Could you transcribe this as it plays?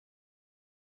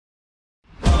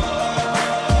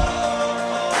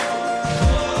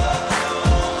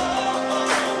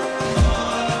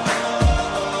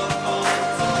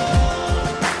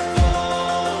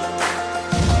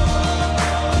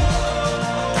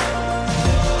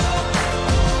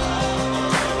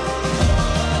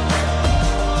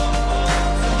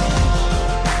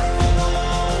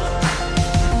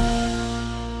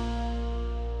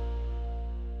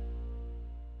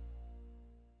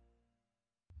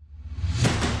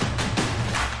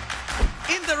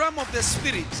the realm of the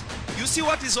spirit, you see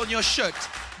what is on your shirt.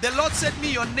 The Lord said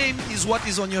me, your name is what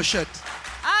is on your shirt.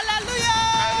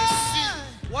 Hallelujah.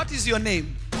 What is your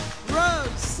name?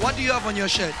 Rose. What do you have on your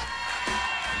shirt?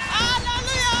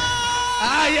 Hallelujah.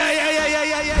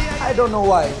 I don't know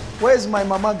why. Where's my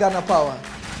Mama Ghana power?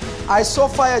 I saw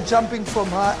fire jumping from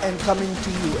her and coming to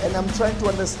you. And I'm trying to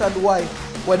understand why.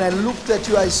 When I looked at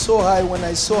you, I saw her. When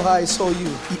I saw her, I saw you.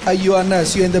 You are a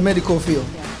nurse. You're in the medical field.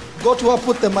 Yeah. Go to her,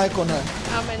 put the mic on her.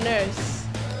 I'm a nurse.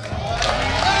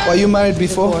 Were you married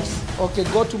before? Divorced. Okay,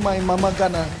 go to my Mama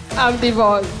Ghana. I'm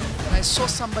divorced. I saw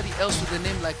somebody else with a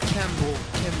name like Campbell.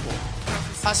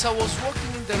 As I was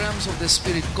walking in the realms of the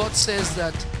spirit, God says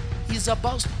that He's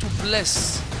about to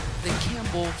bless the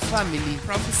Campbell family.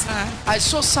 Prophesy. I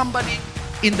saw somebody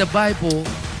in the Bible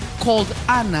called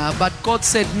Anna, but God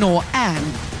said no,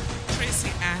 Anne.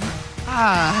 Tracy Ann.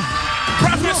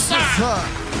 Prophesy.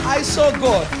 I saw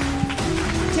God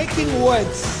taking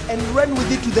words and ran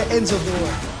with it to the ends of the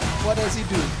world. What does He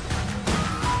do?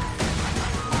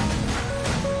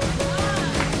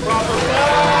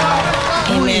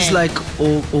 Who is like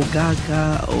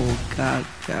Ogaga?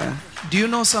 Do you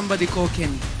know somebody called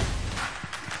Kenny?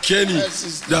 Kenny,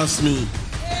 that's me.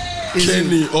 Is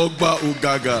Kenny Ogba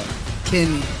Ogaga.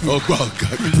 Kenny. Ogba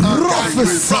Ogaga.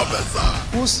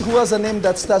 Who has a name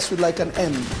that starts with like an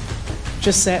M?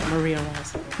 Gisette Maria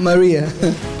Ross. Maria.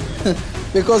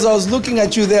 Because I was looking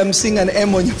at you there, I'm seeing an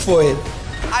M on your forehead.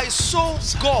 I saw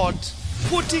God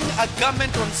putting a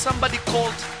garment on somebody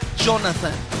called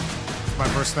Jonathan. My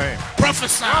first name.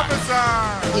 Prophesy.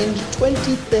 In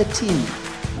 2013,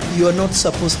 you are not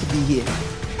supposed to be here.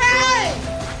 Hey!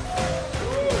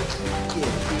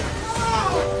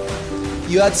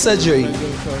 You had surgery,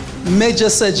 major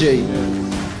surgery.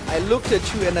 I looked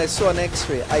at you and I saw an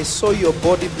x-ray. I saw your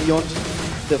body beyond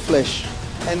the flesh.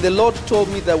 And the Lord told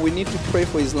me that we need to pray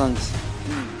for his lungs.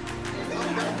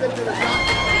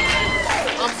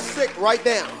 I'm sick right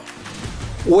now.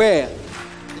 Where?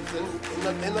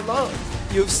 In the lungs.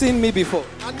 You've seen me before.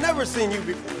 I've never seen you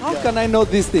before. How can I know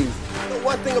these things? The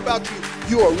one thing about you,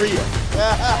 you are real.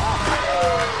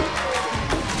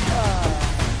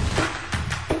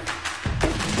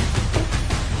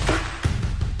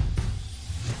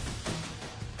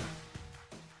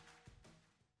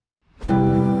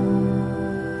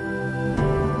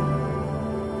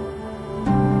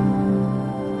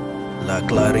 La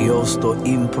clariosto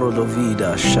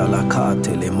improdovida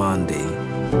shalakate le mande.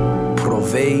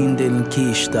 Proveinde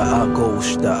l'kishta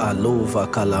agoshta alova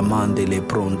kalamande le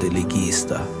pronde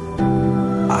legista.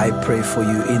 I pray for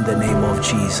you in the name of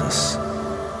Jesus,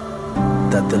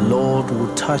 that the Lord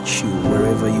will touch you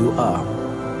wherever you are.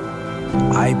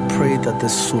 I pray that the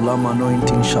Sulam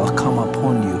anointing shall come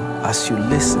upon you as you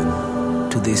listen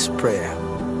to this prayer.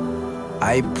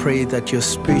 I pray that your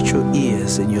spiritual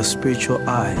ears and your spiritual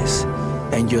eyes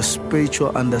and your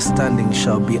spiritual understanding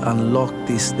shall be unlocked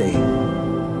this day.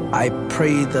 I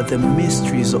pray that the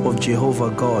mysteries of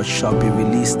Jehovah God shall be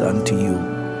released unto you.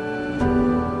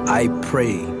 I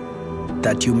pray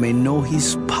that you may know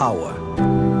his power,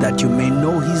 that you may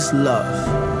know his love,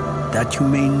 that you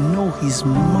may know his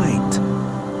might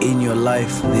in your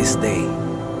life this day.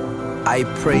 I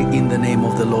pray in the name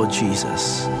of the Lord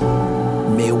Jesus.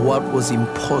 May what was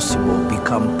impossible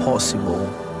become possible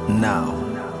now.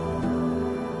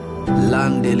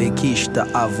 Landele kista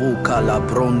avuka la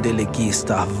brondele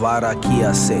kista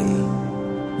varakia se.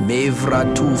 Mevra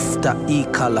tufta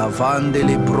ika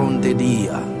lavandele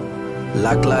brondedia.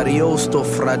 La clariosto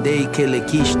fradei che le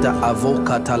kista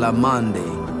avoca talamande.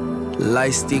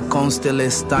 Laisti constele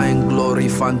stain glori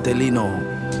fantelino.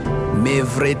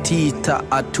 Mevretita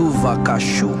atuva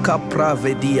kashuka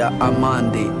pravedia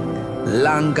amande.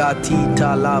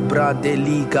 Langatita labra de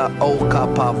liga oka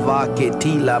pavake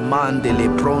tila mande le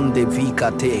pronde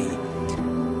vicate.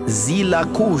 Zila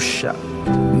kusha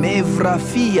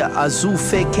mevrafia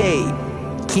azufeke.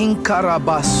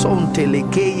 Kinkarabasonte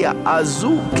lekeya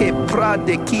azuke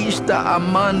prade kista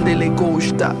amande le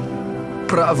gosta.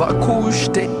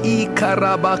 Pravakushte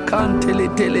ikarabakante le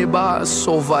teleba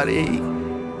sovare.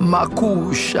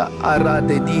 Makusha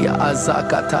arade dia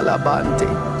azaka talabante.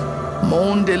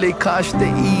 Mondele kashte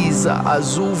iza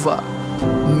azuva.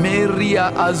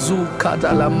 Meria azu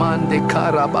kadalamande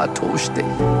karabatoshte.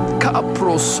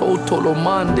 Kapro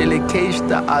sotolomande le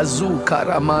keshta azu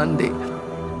karamande.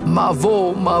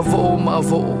 Mavo, mavo,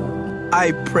 mavo.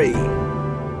 I pray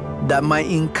that my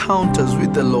encounters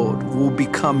with the Lord will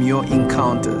become your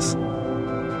encounters.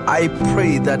 I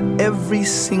pray that every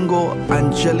single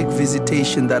angelic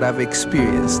visitation that I've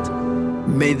experienced,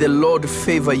 may the Lord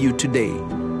favor you today.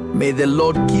 May the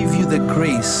Lord give you the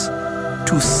grace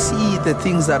to see the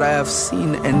things that I have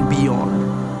seen and beyond.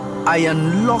 I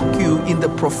unlock you in the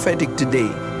prophetic today.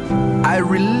 I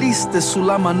release the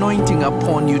Sulam anointing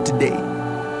upon you today.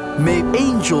 May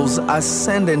angels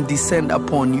ascend and descend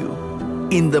upon you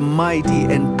in the mighty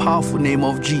and powerful name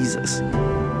of Jesus.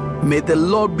 May the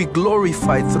Lord be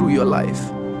glorified through your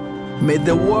life. May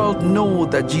the world know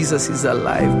that Jesus is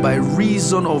alive by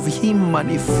reason of Him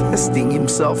manifesting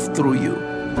Himself through you.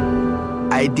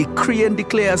 I decree and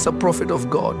declare as a prophet of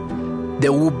God,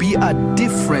 there will be a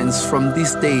difference from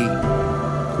this day.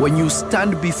 When you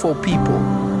stand before people,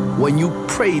 when you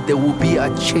pray, there will be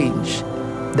a change.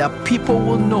 That people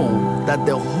will know that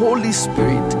the Holy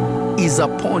Spirit is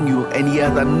upon you and He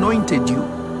has anointed you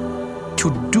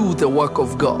to do the work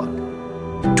of God,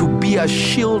 to be a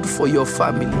shield for your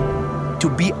family, to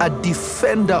be a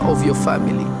defender of your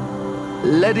family.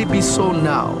 Let it be so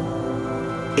now,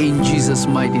 in Jesus'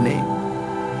 mighty name.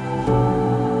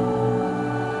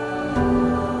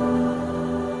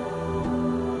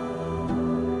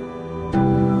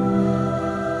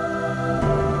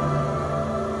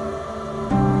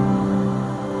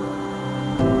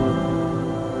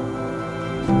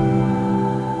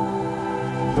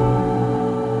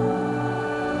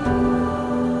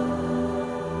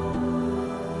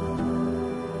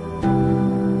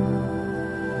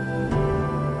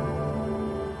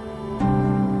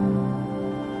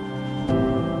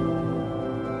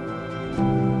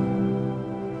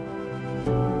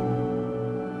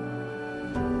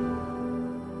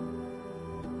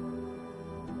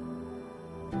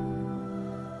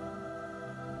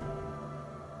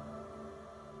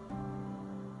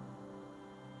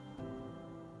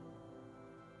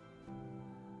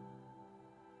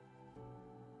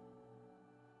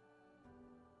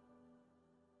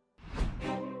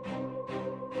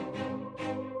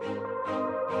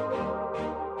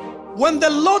 When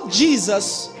the Lord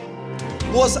Jesus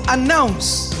was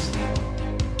announced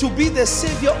to be the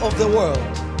Savior of the world,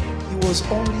 He was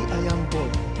only a young boy.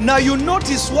 Now you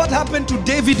notice what happened to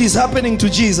David is happening to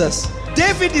Jesus.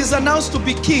 David is announced to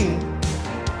be king,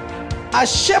 a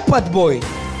shepherd boy.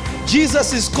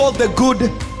 Jesus is called the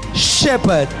Good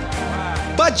Shepherd.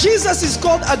 But Jesus is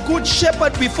called a good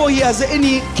shepherd before he has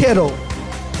any cattle.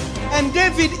 And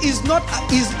David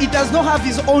he does not have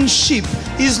his own sheep.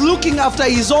 He's looking after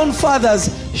his own father's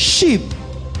sheep.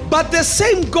 But the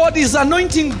same God is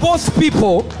anointing both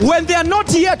people when they are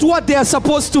not yet what they are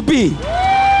supposed to be.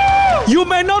 You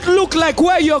may not look like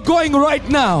where you're going right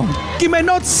now. It may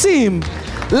not seem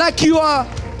like you are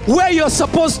where you're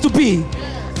supposed to be.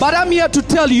 But I'm here to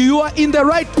tell you, you are in the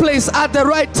right place at the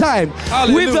right time.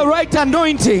 Hallelujah. With the right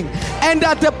anointing. And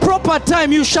at the proper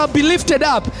time, you shall be lifted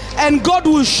up. And God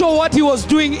will show what He was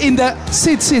doing in the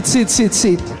sit.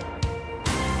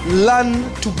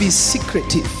 Learn to be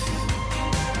secretive.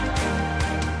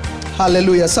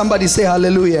 Hallelujah. Somebody say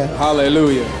hallelujah.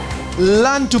 Hallelujah.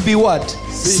 Learn to be what?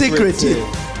 Secretive.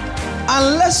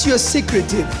 Unless you're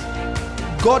secretive,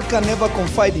 God can never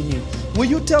confide in you. Will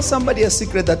you tell somebody a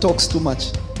secret that talks too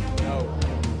much? No.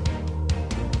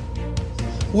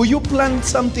 Will you plan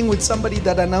something with somebody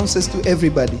that announces to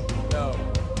everybody? No.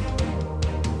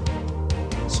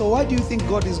 So why do you think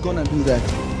God is going to do that?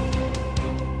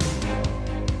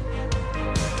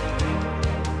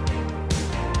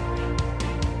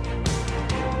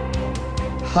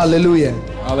 Hallelujah.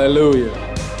 Hallelujah.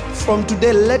 From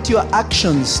today, let your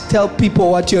actions tell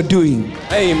people what you're doing.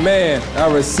 Amen. I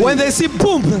receive. When they see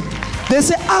boom, they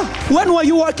say, when were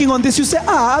you working on this? You say,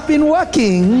 I've been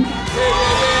working.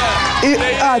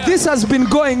 This has been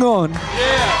going on.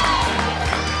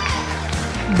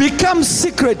 Become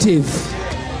secretive.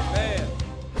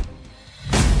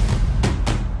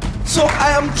 So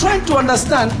I am trying to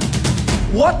understand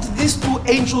what these two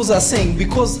angels are saying,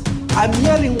 because I'm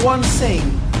hearing one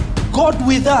saying, God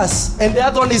with us, and the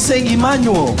other one is saying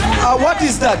Emmanuel. What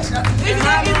is that?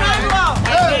 Emmanuel.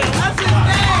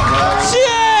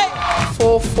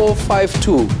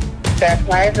 4452. That's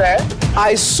my address.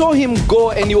 I saw him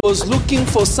go and he was looking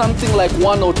for something like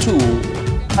 102.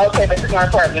 Okay, this is my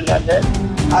apartment address.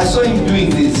 I saw him doing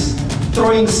this,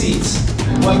 throwing seeds.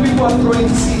 When people are throwing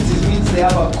seeds, it means they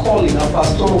have a calling, a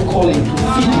pastoral calling to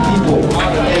feed people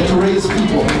and to raise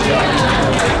people.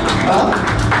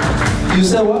 You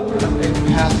say what?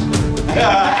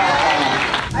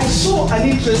 I saw an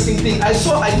interesting thing. I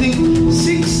saw, I think,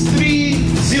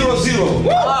 6300.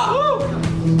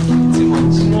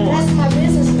 That's my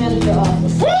business manager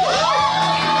office.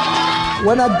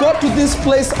 When I got to this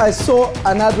place, I saw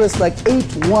an address like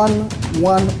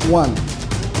 8111.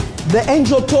 The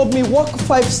angel told me, walk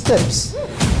 5 steps.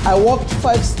 I walked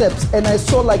 5 steps and I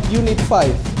saw like unit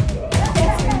 5.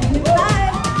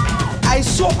 I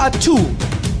a 2.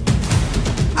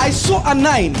 I saw a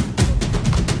 9.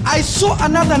 I saw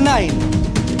another 9.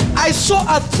 I saw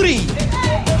a 3.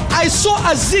 I saw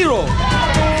a 0.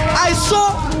 I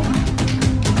saw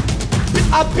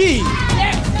a B.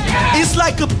 It's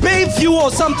like a Bayview or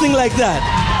something like that.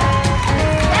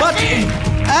 But,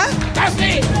 That's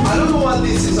me. I don't know what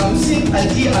this is. I'm seeing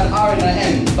a D, an R, and an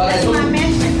N, but I don't.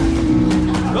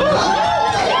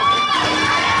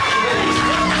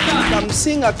 I'm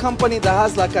seeing a company that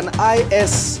has like an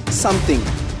IS something.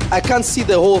 I can't see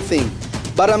the whole thing,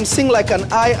 but I'm seeing like an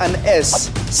I and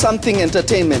S something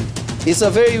entertainment. It's a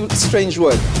very strange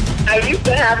word. I used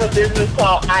to have a business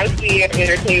called ICN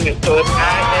Entertainment, so it's IS.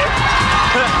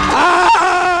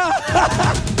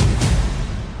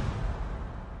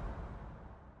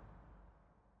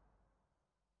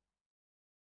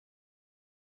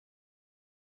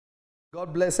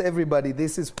 God bless everybody.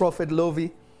 This is Prophet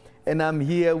Lovy, and I'm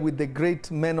here with the great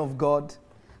men of God.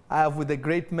 I have with the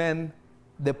great man,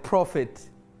 the Prophet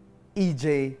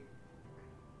E.J.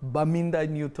 Baminda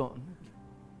Newton.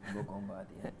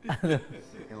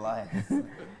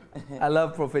 I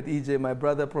love Prophet E.J. My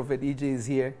brother Prophet E.J. is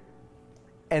here.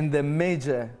 And the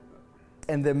major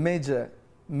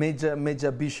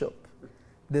bishop,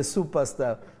 the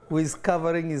superstar, who is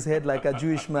covering his head like a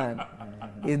Jewish man.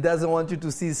 He doesn't want you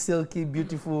to see silky,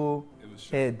 beautiful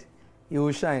head. He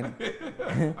will shine.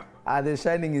 The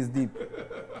shining is deep.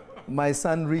 My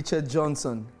son Richard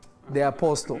Johnson, the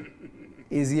apostle,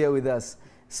 is here with us.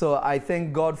 So I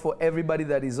thank God for everybody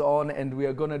that is on, and we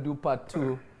are going to do part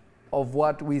 2 of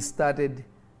what we started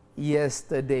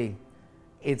yesterday.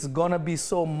 It's going to be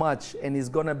so much, and it's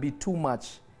going to be too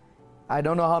much. I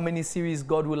don't know how many series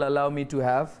God will allow me to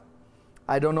have.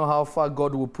 I don't know how far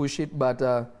God will push it, but,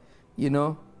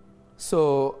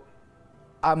 so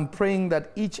I'm praying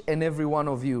that each and every one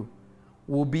of you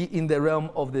will be in the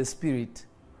realm of the Spirit.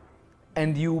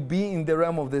 And you will be in the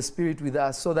realm of the Spirit with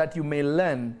us so that you may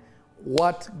learn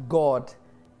what God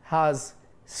has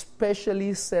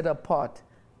specially set apart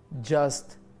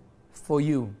just for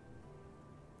you.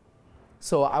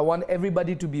 So I want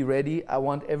everybody to be ready. I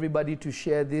want everybody to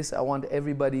share this. I want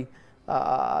everybody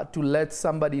to let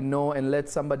somebody know and let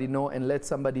somebody know and let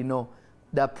somebody know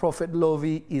that Prophet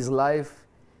Lovy is live,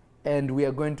 and we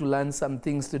are going to learn some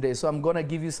things today. So I'm going to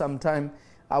give you some time.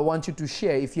 I want you to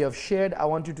share. If you have shared, I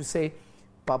want you to say,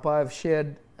 Papa, I've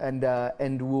shared, and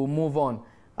we'll move on.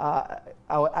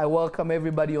 I welcome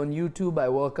everybody on YouTube. I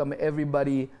welcome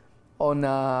everybody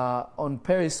on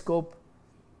Periscope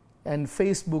and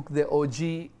Facebook, the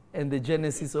OG and the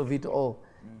genesis of it all.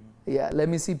 Yeah, let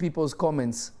me see people's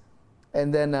comments.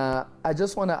 And then I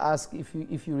just want to ask if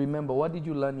you remember, what did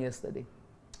you learn yesterday?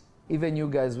 Even you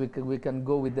guys, we can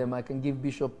go with them. I can give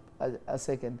Bishop a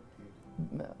second.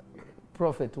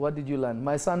 Prophet, what did you learn?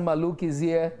 My son Maluk is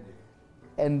here,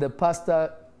 and the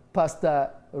Pastor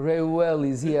Reuel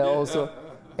is here also,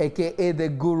 a.k.a. the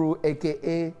Guru,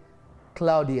 a.k.a.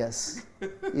 Claudius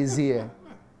is here.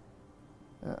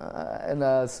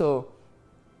 So...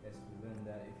 Yes, we learned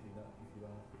that if you don't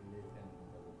live in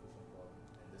the location of God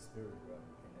and the spirit realm,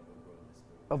 you can never grow in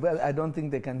the spirit. Well, I don't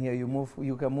think they can hear you.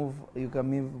 You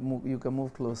can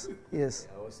move close. Yes.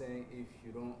 Yeah, I was saying if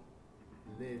you don't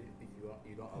live, if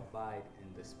you don't abide in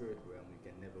the spirit realm, you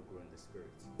can never grow in the spirit.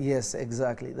 Yes,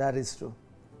 exactly. That is true.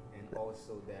 And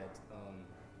also that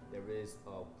there is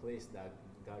a place that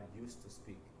God used to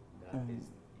speak that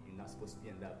is you're not supposed to be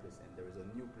in that place, and there is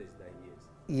a new place that He is.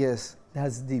 Yes,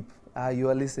 that's deep. You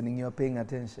are listening. You are paying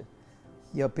attention.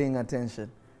 You are paying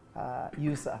attention.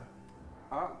 You, sir.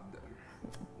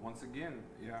 Once again,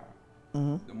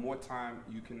 the more time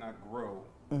you cannot grow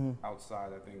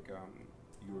outside, I think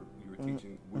you were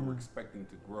teaching, we were expecting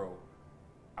to grow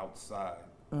outside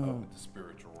of the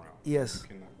spiritual realm. Yes. You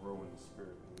cannot grow in the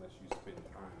spirit unless you spend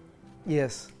time in it.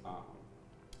 Yes.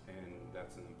 And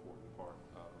that's an important part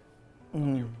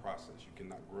of your process. You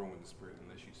cannot grow in the spirit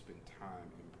unless you spend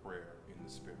time in prayer in the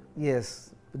spirit.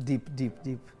 Yes. Deep.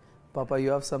 Papa,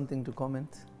 you have something to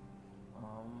comment?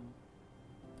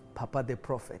 Papa the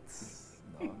prophets.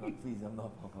 No, please, I'm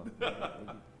not Papa.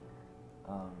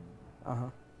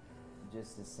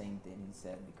 Just the same thing he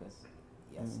said, because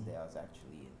yesterday I was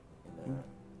actually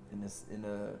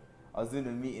I was in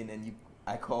a meeting, and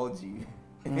I called you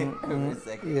for a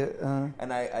second. Yeah,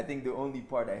 and I think the only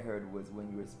part I heard was when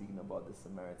you were speaking about the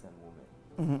Samaritan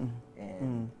woman.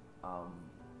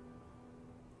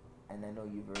 And I know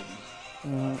you've already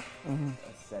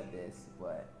said this,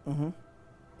 but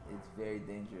it's very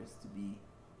dangerous to be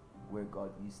where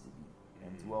God used to be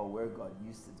and dwell where God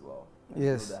used to dwell.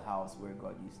 Yes. Build a house where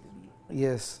God used to be.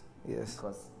 Yes.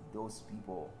 Because those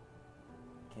people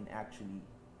can actually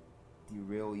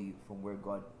derail you from where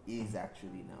God is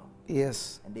actually now.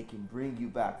 Yes. And they can bring you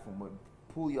back from where,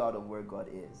 pull you out of where God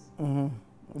is. Mm-hmm.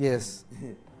 Yes.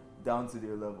 Down to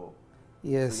their level.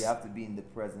 Yes. So you have to be in the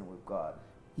present with God.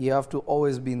 You have to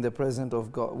always be in the presence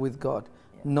of God, with God,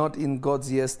 not in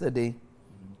God's yesterday,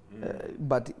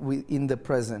 but in the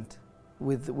present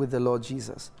with the Lord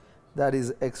Jesus. That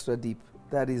is extra deep.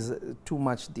 That is too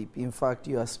much deep. In fact,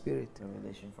 you are spirit.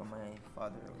 Revelation from my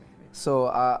Father over here. So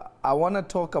I want to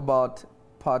talk about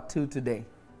part 2 today,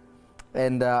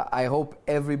 and I hope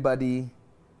everybody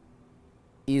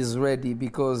is ready,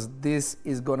 because this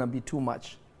is gonna be too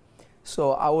much.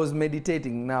 So I was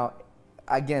meditating. Now,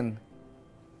 again,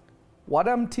 what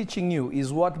I'm teaching you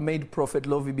is what made Prophet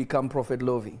Lovy become Prophet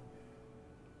Lovy.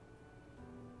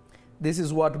 This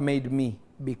is what made me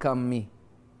become me.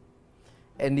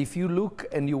 And if you look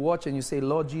and you watch and you say,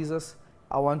 Lord Jesus,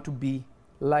 I want to be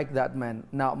like that man.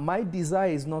 Now, my desire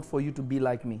is not for you to be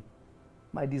like me.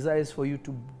 My desire is for you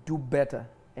to do better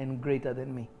and greater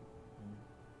than me.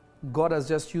 God has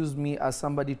just used me as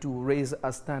somebody to raise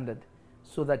a standard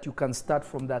so that you can start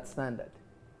from that standard,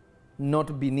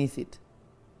 not beneath it,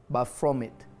 but from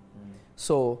it.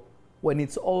 So when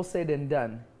it's all said and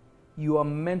done, you are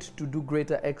meant to do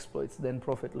greater exploits than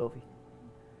Prophet Lovy.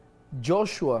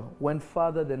 Joshua went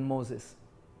farther than Moses,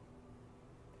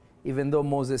 even though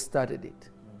Moses started it.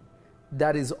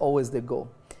 That is always the goal.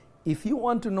 If you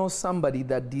want to know somebody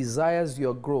that desires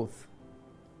your growth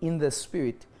in the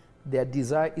spirit, their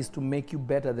desire is to make you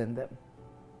better than them,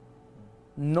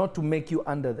 not to make you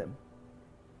under them.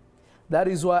 That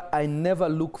is why I never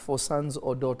look for sons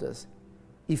or daughters.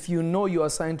 If you know you are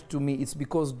assigned to me, it's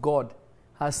because God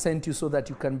has sent you so that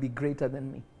you can be greater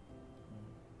than me.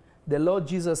 The Lord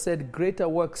Jesus said, greater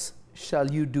works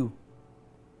shall you do.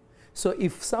 So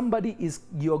if somebody is,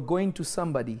 you're going to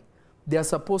somebody, they are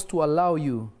supposed to allow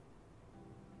you,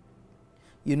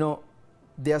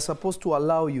 they are supposed to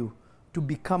allow you to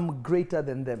become greater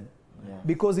than them. Yeah.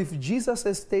 Because if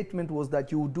Jesus' statement was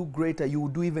that you will do greater, you will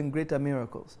do even greater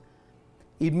miracles,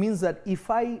 it means that if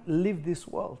I leave this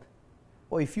world,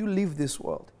 or if you leave this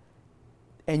world,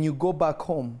 and you go back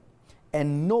home,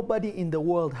 and nobody in the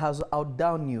world has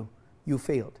outdone you, you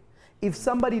failed. If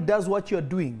somebody does what you're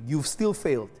doing, you've still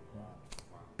failed. Yeah.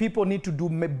 People need to do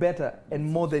better and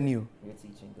more than you. You're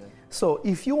teaching good. So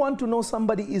if you want to know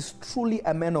somebody is truly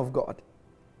a man of God,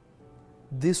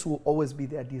 this will always be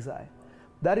their desire.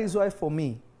 That is why for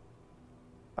me,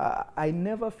 I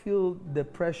never feel the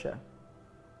pressure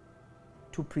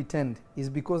to pretend. It's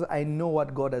because I know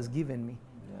what God has given me.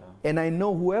 Yeah. And I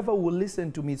know whoever will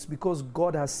listen to me, it's because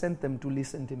God has sent them to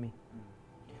listen to me.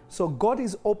 So God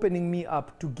is opening me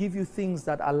up to give you things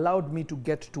that allowed me to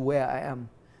get to where I am,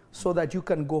 so that you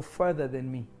can go further than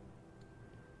me.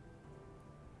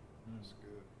 That's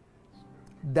good. That's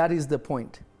good. That is the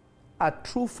point. A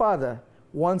true father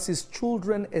wants his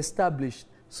children established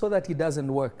so that he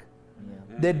doesn't work.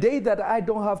 Yeah. The day that I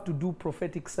don't have to do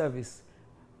prophetic service,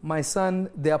 my son,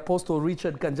 the Apostle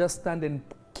Richard, can just stand and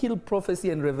kill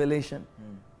prophecy and revelation.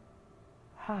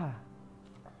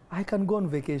 I can go on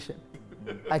vacation.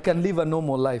 I can live a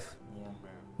normal life. Yeah.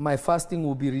 My fasting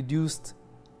will be reduced.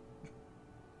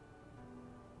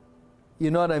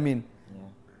 You know what I mean?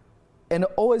 Yeah. And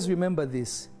always remember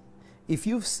this. If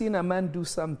you've seen a man do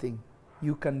something,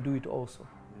 you can do it also,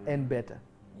 and better.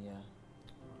 Yeah.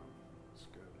 That's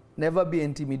good. Never be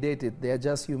intimidated. They are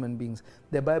just human beings.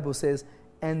 The Bible says,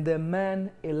 and the man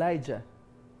Elijah,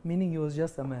 meaning he was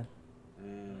just a man.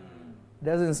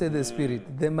 Doesn't say the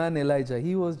spirit. The man Elijah,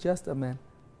 he was just a man.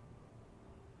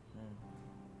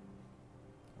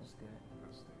 That's good.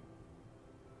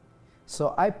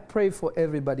 So I pray for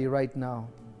everybody right now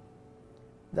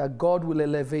that God will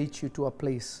elevate you to a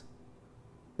place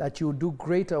that you do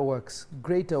greater works,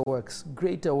 greater works,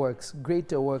 greater works,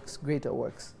 greater works, greater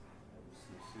works.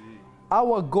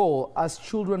 Our goal as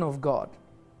children of God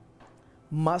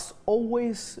must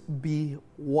always be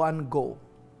one goal: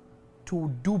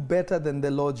 to do better than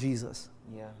the Lord Jesus.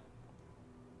 Yeah.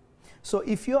 So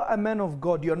if you're a man of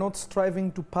God, you're not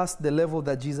striving to pass the level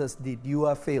that Jesus did, you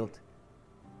are failed.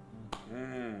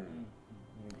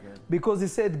 Because he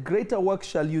said, greater work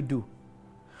shall you do.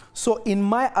 So in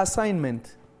my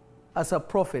assignment as a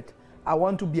prophet, I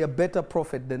want to be a better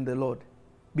prophet than the Lord,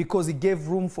 because he gave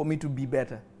room for me to be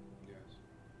better. Yes.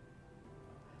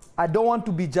 I don't want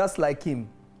to be just like him,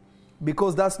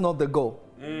 because that's not the goal.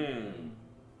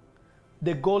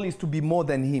 The goal is to be more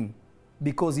than him,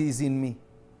 because he is in me.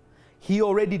 He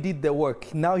already did the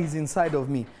work. Now he's inside of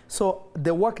me. So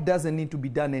the work doesn't need to be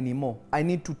done anymore. I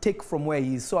need to take from where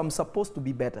he is. So I'm supposed to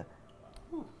be better.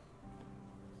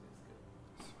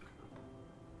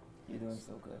 doing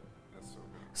so good. That's so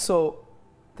good. So,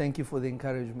 thank you for the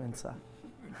encouragement, sir.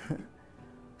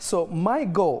 So, my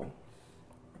goal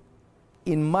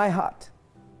in my heart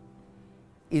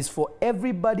is for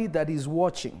everybody that is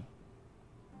watching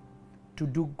to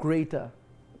do greater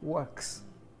works.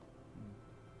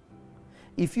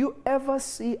 If you ever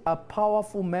see a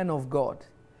powerful man of God,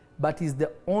 but he's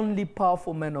the only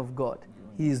powerful man of God,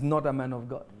 he is not a man of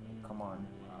God. Come on.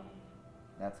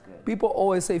 That's good. People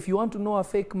always say, if you want to know a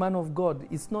fake man of God,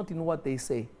 it's not in what they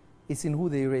say, it's in who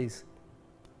they raise.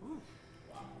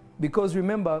 Because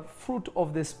remember, fruit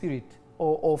of the Spirit,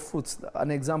 or fruits,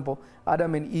 an example,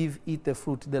 Adam and Eve eat the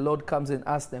fruit. The Lord comes and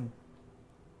asks them,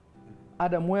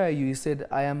 Adam, where are you? He said,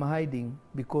 I am hiding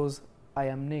because I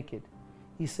am naked.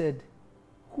 He said,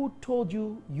 who told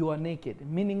you you are naked?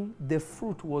 Meaning the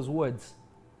fruit was words.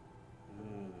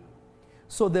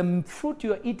 So the fruit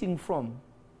you are eating from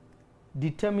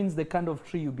determines the kind of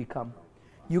tree you become.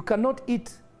 You cannot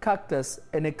eat cactus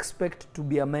and expect to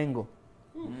be a mango.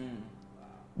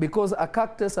 Because a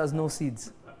cactus has no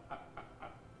seeds.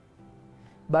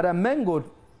 But a mango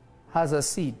has a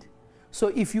seed. So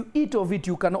if you eat of it,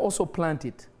 you can also plant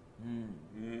it.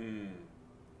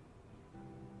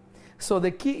 So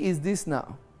the key is this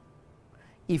now.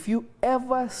 If you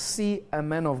ever see a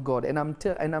man of God, and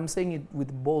I'm saying it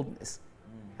with boldness,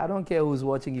 I don't care who's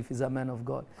watching if he's a man of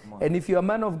God. And if you're a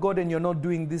man of God and you're not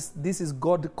doing this, this is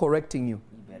God correcting you.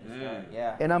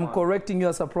 Yeah, and I'm correcting you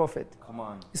as a prophet. Come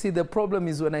on. You see, the problem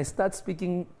is when I start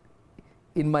speaking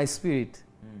in my spirit,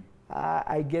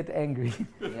 I get angry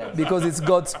because it's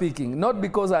God speaking. Not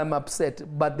because I'm upset,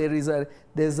 but there's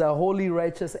a holy,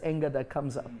 righteous anger that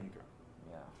comes up.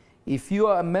 Yeah. If you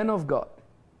are a man of God,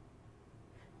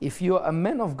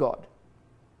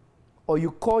 or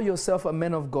you call yourself a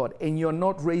man of God and you're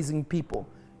not raising people,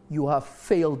 you have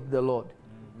failed the Lord.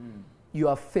 You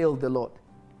have failed the Lord.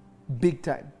 Big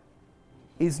time.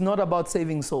 It's not about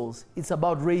saving souls. It's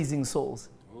about raising souls.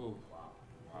 Oh,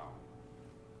 wow.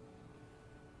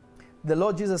 The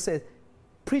Lord Jesus said,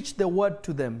 preach the word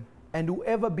to them, and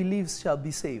whoever believes shall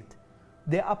be saved.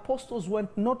 The apostles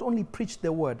went, not only preached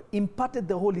the word, imparted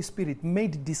the Holy Spirit,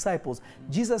 made disciples.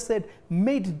 Jesus said,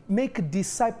 make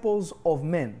disciples of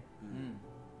men.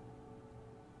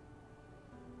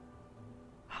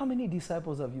 How many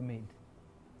disciples have you made?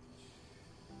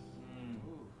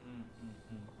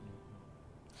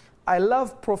 I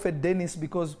love Prophet Dennis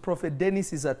because Prophet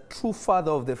Dennis is a true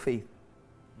father of the faith.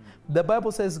 The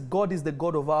Bible says God is the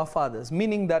God of our fathers,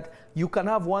 meaning that you can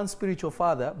have one spiritual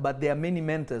father, but there are many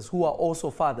mentors who are also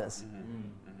fathers.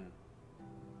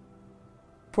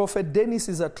 Prophet Dennis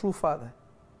is a true father.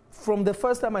 From the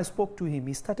first time I spoke to him,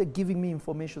 he started giving me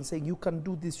information, saying, you can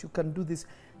do this, you can do this.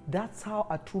 That's how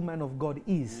a true man of God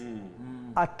is.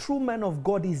 A true man of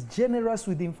God is generous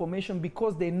with information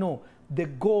because they know the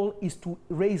goal is to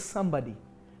raise somebody.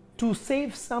 To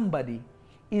save somebody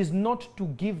is not to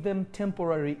give them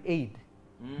temporary aid,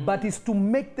 but is to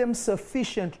make them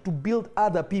sufficient to build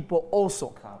other people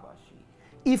also.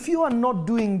 If you are not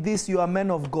doing this, you are a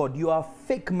man of God. You are a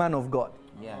fake man of God.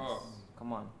 Yes.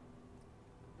 Come on.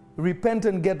 Repent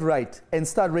and get right and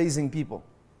start raising people.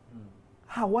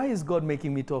 Why is God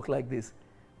making me talk like this?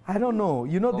 I don't know.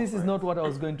 You know, this is not what I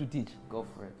was going to teach. Go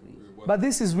for it, please. But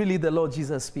this is really the Lord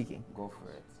Jesus speaking. Go for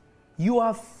it. You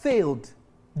have failed.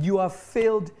 You have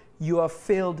failed. You have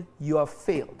failed. You have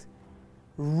failed.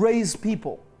 Raise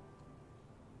people.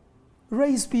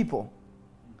 Raise people.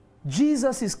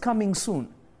 Jesus is coming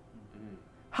soon.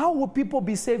 How will people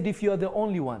be saved if you are the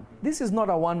only one? This is not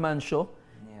a one-man show.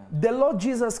 Yeah. The Lord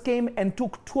Jesus came and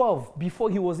took 12 before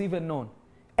he was even known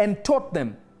and taught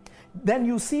them. Then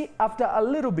you see, after a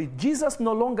little bit, Jesus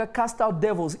no longer cast out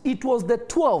devils. It was the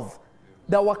 12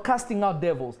 that were casting out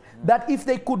devils. That if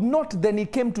they could not, then he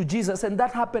came to Jesus, and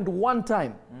that happened one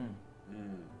time.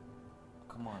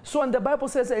 Come on. So, and the Bible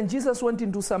says, and Jesus went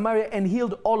into Samaria and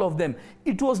healed all of them.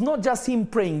 It was not just him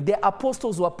praying, the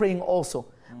apostles were praying also.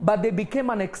 But they became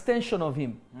an extension of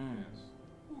him.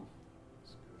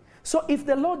 So if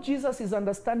the Lord Jesus is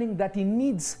understanding that he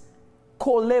needs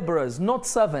co-laborers, not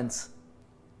servants.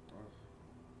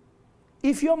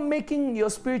 If you're making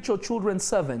your spiritual children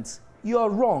servants, you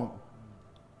are wrong.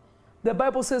 The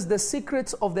Bible says the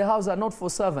secrets of the house are not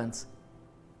for servants.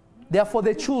 They are for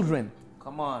the children.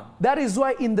 Come on. That is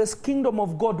why in this kingdom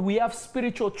of God, we have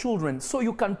spiritual children, so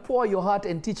you can pour your heart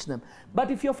and teach them. But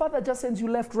if your father just sends you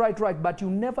left, right, but you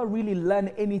never really learn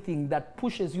anything that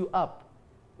pushes you up,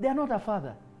 they are not a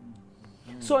father.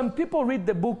 So when people read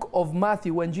the book of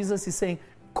Matthew, when Jesus is saying,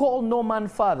 call no man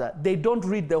father, they don't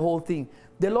read the whole thing.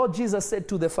 The Lord Jesus said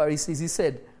to the Pharisees, he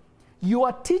said, you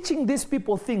are teaching these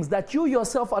people things that you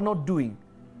yourself are not doing.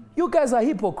 You guys are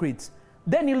hypocrites.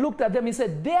 Then he looked at them, he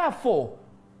said, therefore,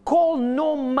 call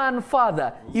no man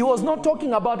father. He was not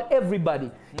talking about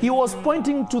everybody. He was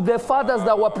pointing to the fathers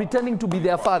that were pretending to be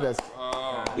their fathers.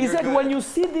 He said, when you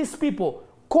see these people,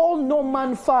 call no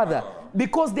man father,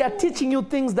 because they are teaching you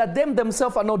things that them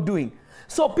themselves are not doing.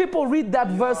 So people read that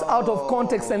verse out of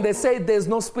context and they say there's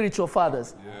no spiritual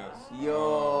fathers. Yes.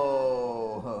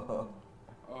 Yo.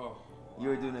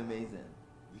 You're doing amazing.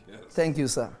 Yes. Thank you,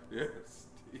 sir. Yes.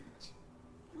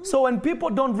 So when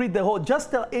people don't read the whole, just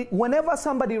tell, whenever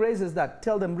somebody raises that,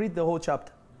 tell them, read the whole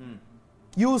chapter.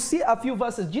 You see a few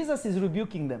verses, Jesus is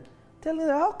rebuking them. Telling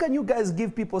them, how can you guys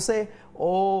give people, say,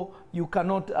 oh, you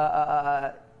cannot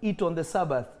eat on the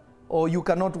Sabbath, or you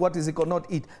cannot, what is it called,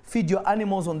 not eat, feed your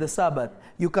animals on the Sabbath.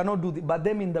 You cannot do that. But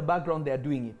them in the background, they are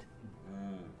doing it.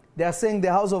 They are saying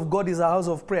the house of God is a house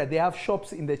of prayer. They have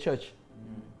shops in the church.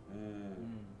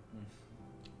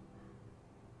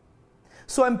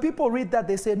 So when people read that,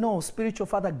 they say, no, spiritual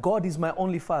father, God is my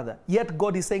only father. Yet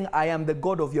God is saying, I am the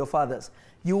God of your fathers.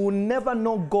 You will never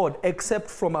know God except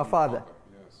from a father.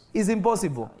 Yes. It's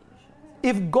impossible.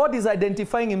 If God is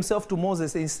identifying himself to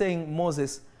Moses and saying,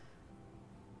 Moses,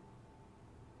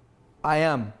 I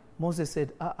am. Moses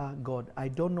said, God, I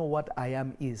don't know what I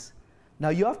am is. Now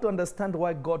you have to understand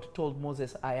why God told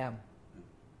Moses, I am.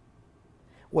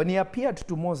 When he appeared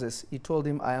to Moses, he told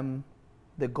him, I am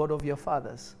the God of your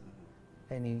fathers.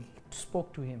 And he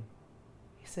spoke to him.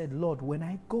 He said, Lord, when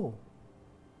I go,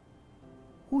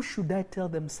 who should I tell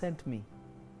them sent me?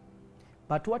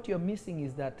 But what you're missing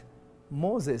is that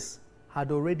Moses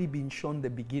had already been shown the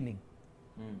beginning.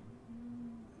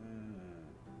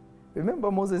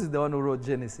 Remember, Moses is the one who wrote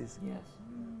Genesis. Yes.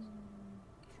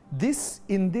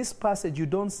 In this passage, you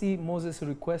don't see Moses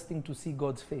requesting to see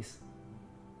God's face.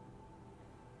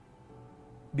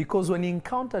 Because when he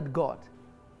encountered God,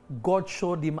 God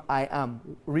showed him, I am.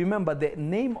 Remember, the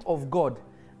name of God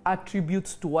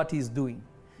attributes to what he's doing.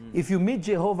 If you meet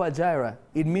Jehovah Jireh,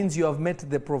 it means you have met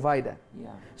the provider. Yeah.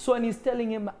 So when he's telling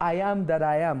him, I am that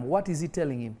I am, what is he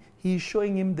telling him? He's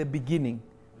showing him the beginning,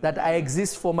 that I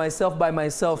exist for myself by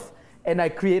myself, and I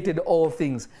created all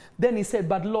things. Then he said,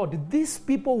 but Lord, these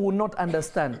people will not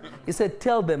understand. He said,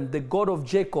 tell them the God of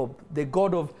Jacob, the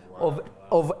God of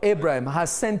Abraham has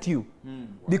sent you.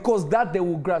 Because that they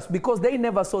will grasp, because they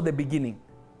never saw the beginning.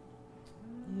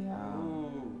 Yeah.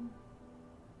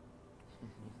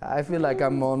 I feel like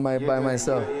I'm on by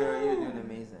myself. You're doing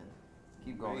amazing.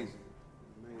 Keep going.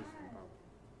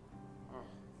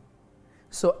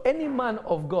 So any man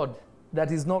of God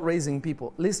that is not raising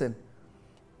people, listen,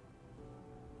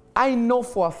 I know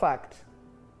for a fact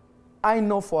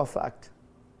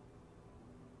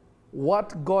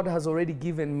what God has already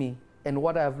given me and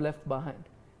what I have left behind.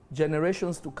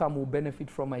 Generations to come will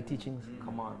benefit from my teachings.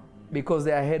 Come on. Because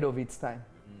they are ahead of its time.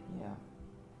 Yeah.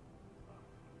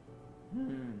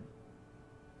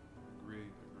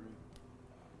 Agreed.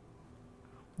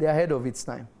 They are ahead of its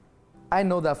time. I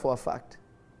know that for a fact.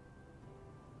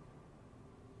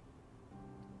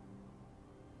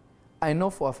 I know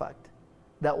for a fact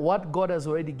that what God has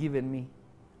already given me,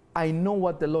 I know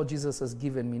what the Lord Jesus has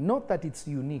given me. Not that it's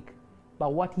unique,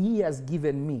 but what he has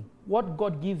given me. What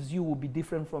God gives you will be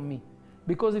different from me.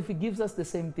 Because if he gives us the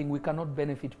same thing, we cannot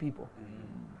benefit people.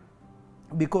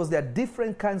 Because there are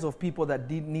different kinds of people that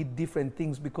need different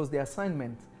things because their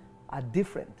assignments are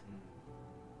different.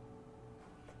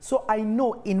 So I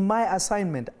know in my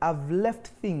assignment, I've left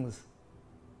things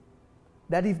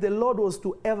that if the Lord was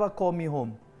to ever call me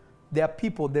home, there are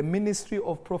people, the ministry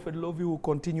of Prophet Lovey will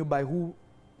continue by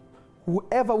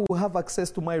whoever will have access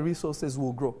to my resources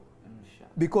will grow.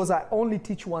 Because I only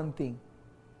teach one thing.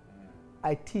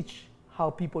 I teach how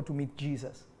people to meet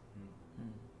Jesus.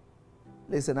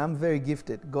 Listen, I'm very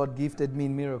gifted. God gifted me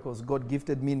in miracles. God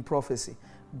gifted me in prophecy.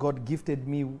 God gifted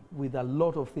me with a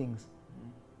lot of things.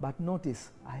 But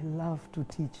notice, I love to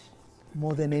teach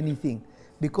more than anything.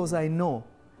 Because I know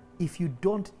if you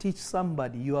don't teach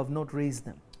somebody, you have not raised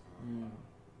them.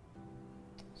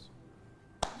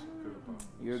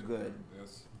 You're good.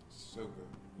 That's so good.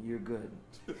 You're good.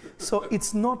 So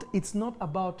it's not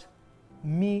about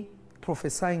me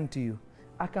prophesying to you.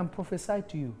 I can prophesy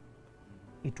to you.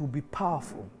 It will be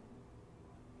powerful.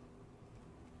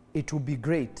 It will be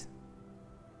great.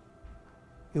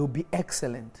 It will be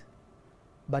excellent.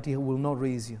 But it will not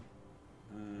raise you.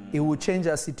 It will change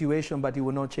our situation, but it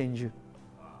will not change you.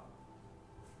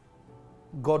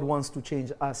 God wants to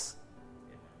change us,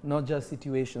 not just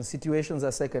situations. Situations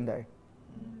are secondary.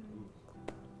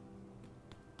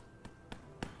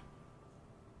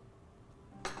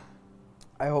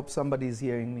 I hope somebody is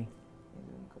hearing me. You're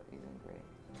doing great.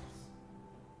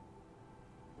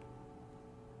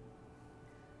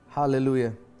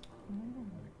 Hallelujah.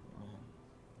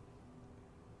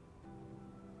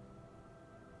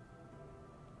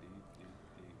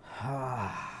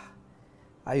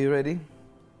 Are you ready?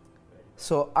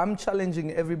 So I'm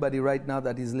challenging everybody right now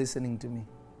that is listening to me.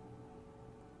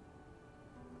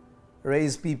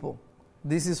 Raise people.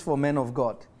 This is for men of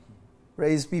God.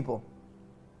 Raise people.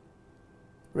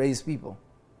 Raise people.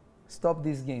 Stop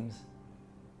these games.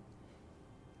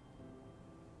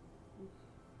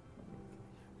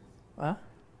 Huh?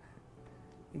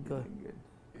 You go.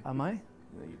 Am I? No,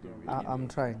 you're doing really I'm amazing.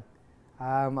 trying.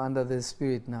 I'm under the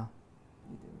Spirit now.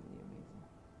 You're doing really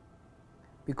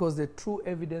amazing. Because the true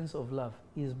evidence of love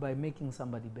is by making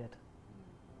somebody better.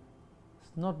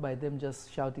 It's not by them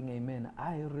just shouting amen.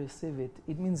 I receive it.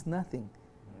 It means nothing.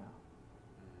 Yeah.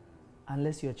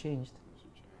 Unless you're changed.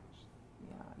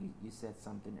 Yeah, you said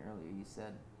something earlier. You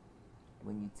said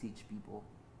when you teach people,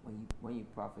 when you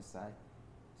prophesy,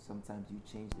 sometimes you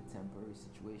change the temporary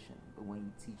situation, but when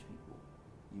you teach people,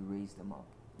 you raise them up.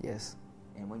 Yes.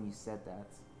 And when you said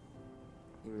that,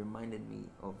 it reminded me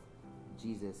of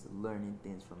Jesus learning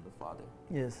things from the Father.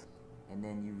 Yes. And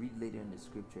then you read later in the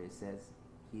scripture, it says,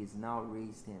 He has now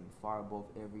raised him far above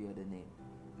every other name.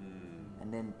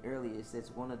 And then earlier it says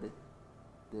one of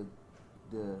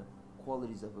the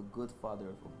qualities of a good father,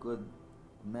 of a good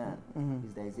man,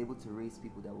 is that he's able to raise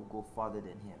people that will go farther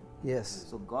than him. Yes.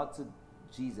 So God took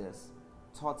Jesus,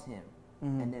 taught him,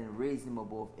 and then raised him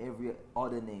above every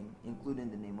other name, including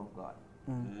the name of God.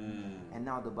 And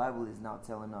now the Bible is now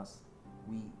telling us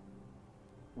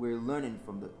we're learning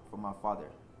from our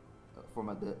Father,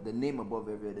 from the name above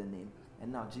every other name.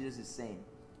 And now Jesus is saying,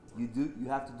 you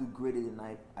have to do greater than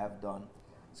I've done.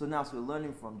 So now, as we're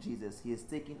learning from Jesus, He is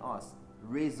taking us,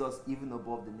 raised us even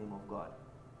above the name of God,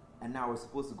 and now we're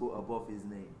supposed to go above His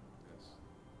name.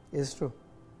 It's true.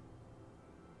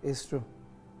 It's true.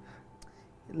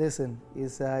 Listen,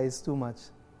 it's too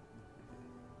much.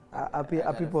 Are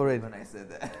people ready? When I said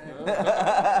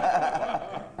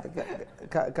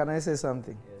that. Can I say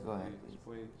something? Go ahead,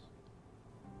 please.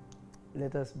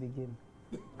 Let us begin.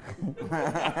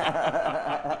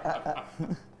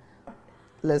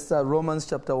 Let's start Romans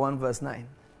chapter 1 verse 9.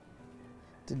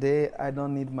 Today I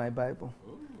don't need my Bible.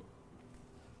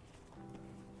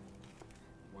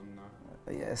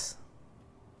 1:9. Yes.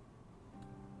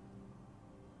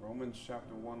 Romans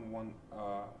chapter 1:9.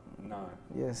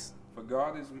 Yes. For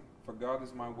God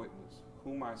is my witness,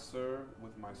 whom I serve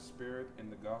with my spirit in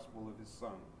the gospel of His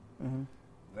Son,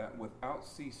 that without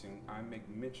ceasing I make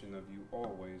mention of you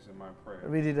always in my prayer.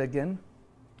 Read it again.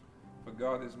 For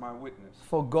God is my witness,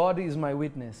 For God is my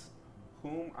witness.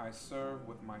 whom I serve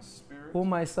with my spirit.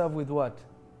 Whom I serve with what?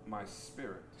 My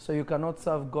spirit. So you cannot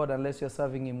serve God unless you're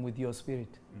serving Him with your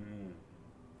spirit.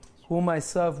 Whom I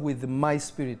serve with my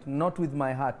spirit, not with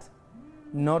my heart,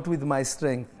 not with my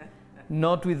strength,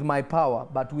 not with my power,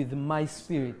 but with my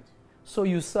spirit. So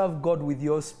you serve God with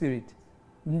your spirit.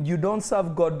 You don't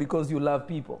serve God because you love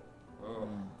people.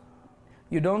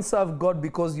 You don't serve God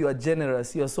because you are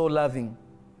generous, you're so loving.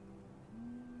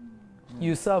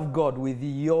 You serve God with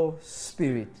your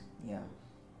spirit. Yeah.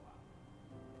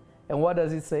 And what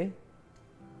does it say?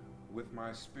 With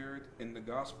my spirit in the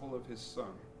gospel of His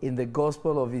Son, In the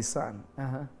gospel of His Son.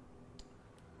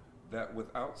 that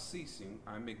without ceasing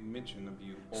I make mention of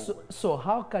you always. So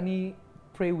how can he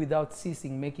pray without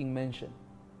ceasing, making mention?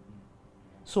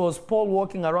 So was Paul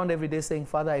walking around every day saying,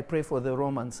 Father, I pray for the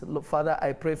Romans. Father,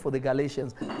 I pray for the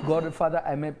Galatians. God, Father,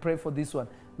 I may pray for this one.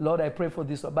 Lord, I pray for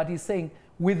this one. But he's saying,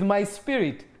 with my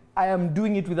spirit, I am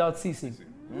doing it without ceasing.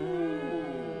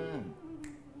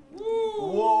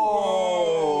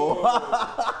 Whoa!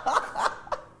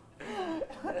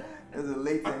 There's a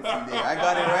latency there. I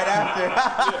got it right after.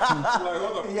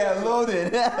 Yeah,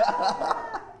 loaded.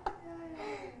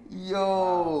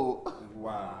 Yo.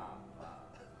 Wow.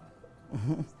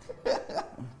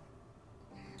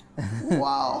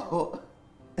 Wow.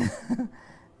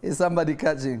 Is somebody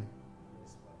catching?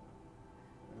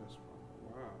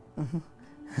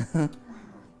 Wow.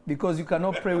 Because you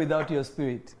cannot pray without your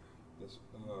spirit.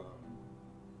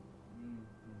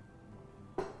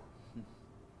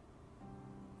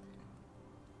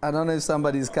 I don't know if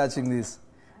somebody is catching this.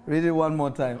 Read it one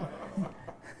more time.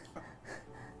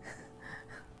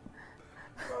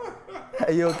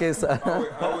 Are you okay, sir?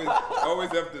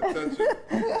 Always have to touch it.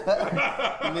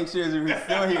 Make sure it's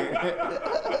still here.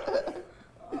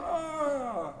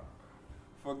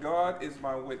 For God is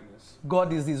my witness.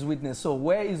 God is his witness. So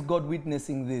where is God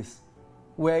witnessing this?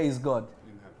 Where is God?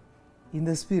 In heaven. In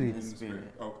the Spirit. In the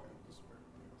Spirit. Okay.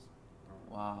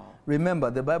 Wow. Remember,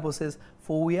 the Bible says,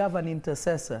 for we have an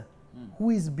intercessor who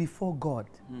is before God.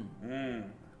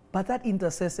 But that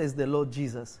intercessor is the Lord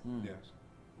Jesus. Yes.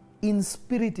 In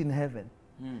spirit in heaven.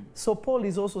 So Paul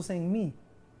is also saying, me,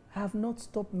 I have not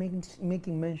stopped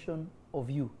making mention of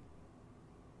you.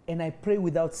 And I pray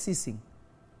without ceasing.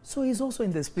 So he's also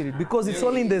in the spirit. Because it's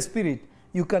only in the spirit.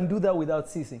 You can do that without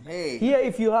ceasing. Hey. Here,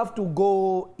 if you have to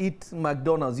go eat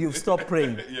McDonald's, you've stopped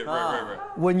praying. Yeah,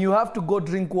 right. When you have to go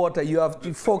drink water, you have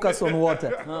to focus on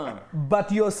water.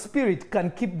 But your spirit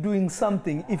can keep doing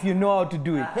something if you know how to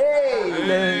do it.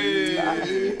 Hey.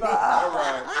 All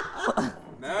right.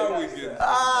 Now we get it.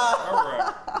 All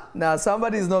right. Now,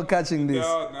 somebody's not catching this.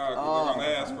 No, we're going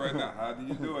to ask right now. How do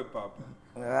you do it, Papa?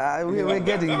 We're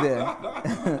getting there.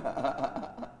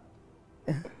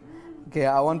 Okay,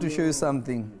 I want to show you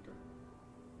something.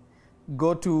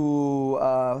 Go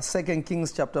to 2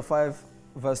 Kings chapter 5,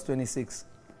 verse 26.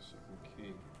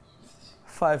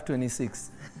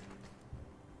 5:26.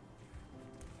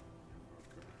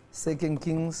 2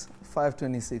 Kings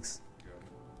 5:26.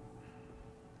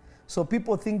 So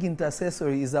people think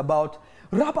intercessory is about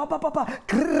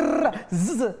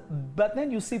but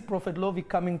then you see Prophet Lovie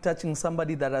coming, touching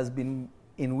somebody that has been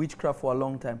in witchcraft for a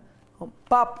long time.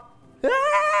 Pop,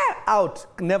 out,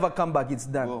 never come back, it's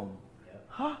done. Boom.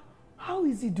 How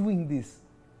is he doing this?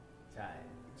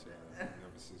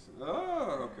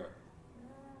 Oh, okay.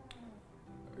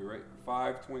 You right?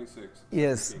 5:26.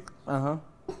 Yes.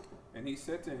 And he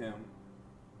said to him,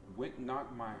 "Went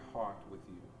not my heart with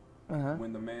you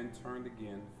when the man turned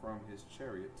again from his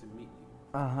chariot to meet you?"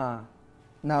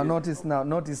 Now notice now.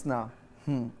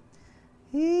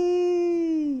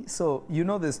 So you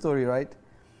know the story, right?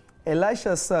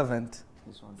 Elisha's servant.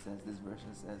 This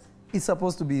version says. It's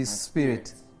supposed to be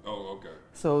spirit. Oh, okay.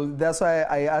 So that's why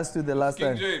I asked you the last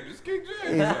time. It's King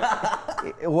James.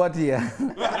 What year?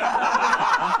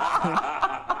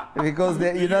 Because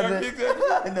you know the.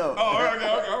 No. Oh, okay,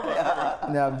 all right.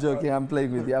 No, I'm joking. I'm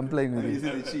playing with you. You see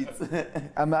the cheats.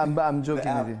 I'm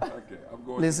joking with you. Okay, I'm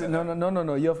going. Listen,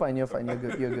 no. You're fine. You're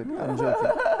good. I'm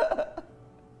joking.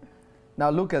 Now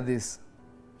look at this.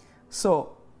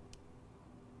 So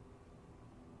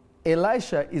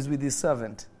Elisha is with his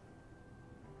servant.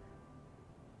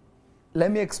 Let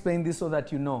me explain this so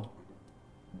that you know.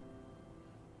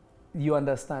 You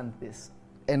understand this.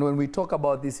 And when we talk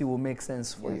about this, it will make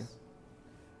sense for you.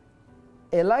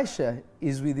 Elisha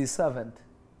is with his servant.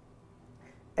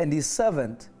 And his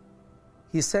servant,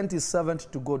 he sent his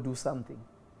servant to go do something.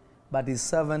 But his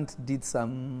servant did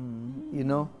some,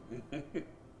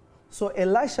 So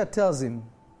Elisha tells him,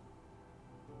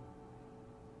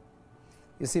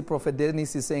 you see, Prophet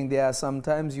Dennis is saying there are some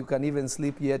times you can even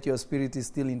sleep, yet your spirit is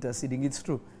still interceding. It's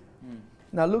true.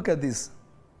 Now look at this.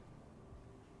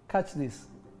 Catch this.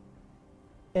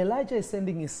 Elijah is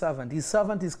sending his servant. His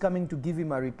servant is coming to give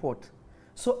him a report.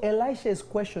 So Elisha is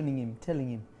questioning him, telling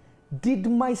him, did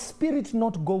my spirit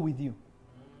not go with you?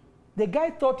 The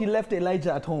guy thought he left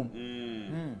Elijah at home.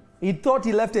 He thought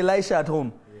he left Elisha at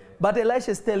home. But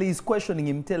Elisha is questioning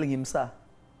him, telling him, sir,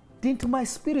 didn't my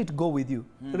spirit go with you?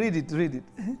 Read it.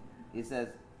 It says,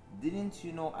 didn't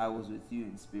you know I was with you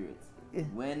in spirit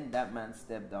when that man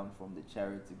stepped down from the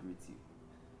chariot to greet you?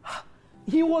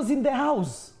 He was in the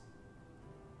house.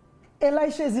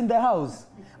 Elisha is in the house.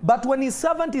 But when his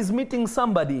servant is meeting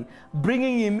somebody,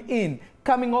 bringing him in,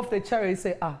 coming off the chariot, he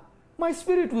say, my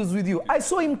spirit was with you. I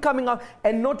saw him coming out,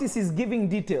 and notice he's giving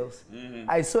details.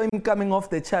 I saw him coming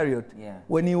off the chariot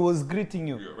when he was greeting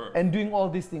you and doing all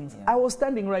these things. I was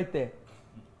standing right there.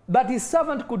 But his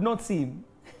servant could not see him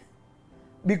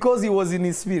because he was in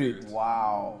his spirit.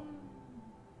 Wow.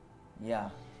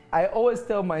 Yeah. I always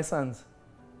tell my sons,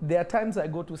 there are times I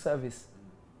go to service,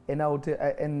 and I would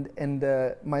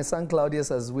my son Claudius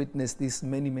has witnessed this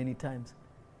many, many times.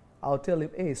 I'll tell him,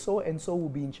 hey, so-and-so will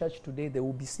be in church today. They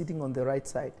will be sitting on the right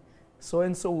side.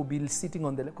 So-and-so will be sitting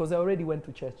on the left. Because I already went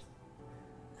to church.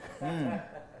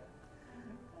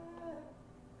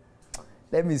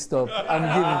 Let me stop. I'm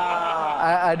giving.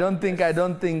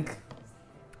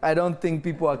 I don't think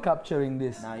people are capturing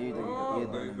this. Nah, you're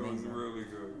doing amazing. Really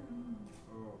good.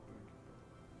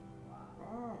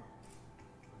 Oh,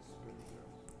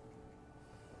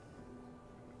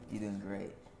 You're doing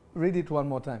great. Read it one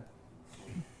more time.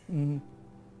 It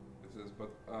says,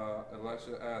 but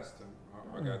Elisha asked him.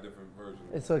 I got a different version.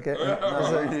 It's okay.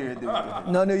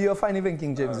 No, you're fine. Even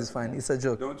King James is fine. It's a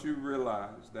joke. Don't you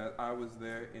realize that I was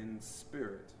there in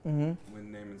spirit when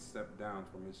Naaman stepped down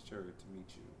from his chariot to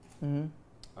meet you?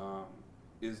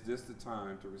 Is this the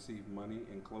time to receive money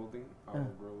and clothing,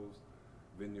 olive groves,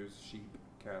 vineyards, sheep,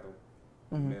 cattle,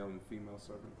 male and female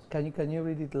servants? Can you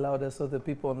read it louder so the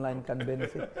people online can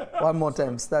benefit? One more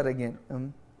time. Start again.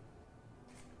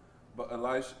 But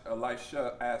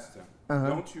Elisha asked him,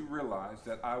 don't you realize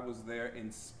that I was there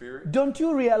in spirit? Don't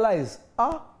you realize?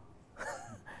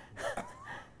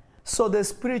 So the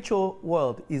spiritual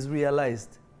world is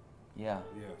realized. Yeah.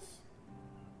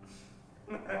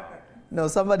 Yes. No,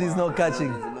 somebody's not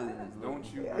catching. Don't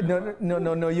you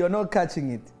No, you're not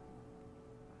catching it.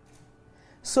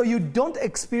 So you don't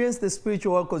experience the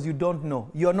spiritual world because you don't know.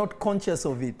 You're not conscious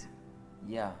of it.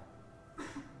 Yeah.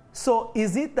 So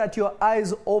is it that your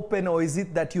eyes open or is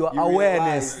it that your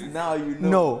awareness? Realize, now you know.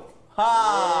 No.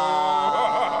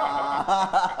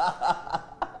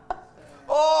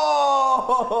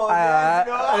 Oh!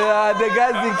 The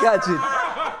guys didn't catch it.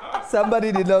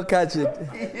 Somebody did not catch it.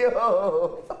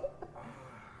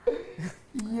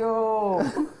 Yo.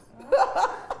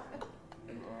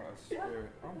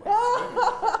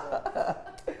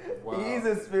 Wow. He's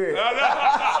a spirit.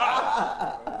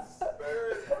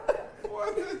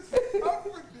 What is up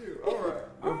with you? All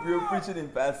right. You're preaching in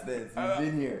past tense. You've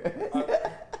been here.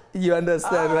 You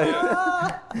understand,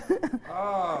 right?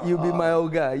 You be my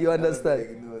old guy. You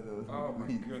understand? No. Oh my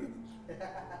goodness.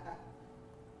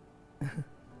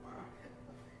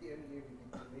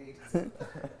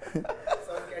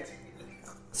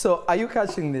 So, are you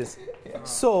catching this? Yeah.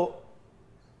 So,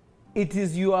 it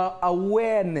is your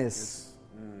awareness.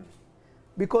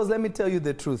 Because let me tell you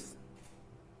the truth.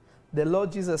 The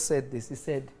Lord Jesus said this. He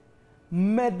said,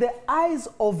 may the eyes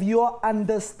of your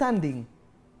understanding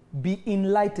be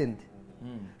enlightened.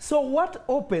 So what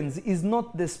opens is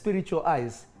not the spiritual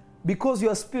eyes, because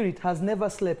your spirit has never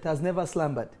slept, has never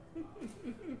slumbered.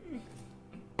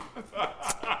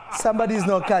 Somebody's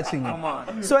not catching it. Come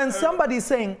on. So when somebody's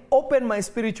saying, open my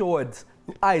spiritual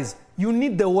eyes, you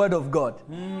need the word of God.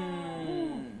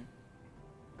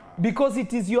 Because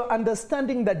it is your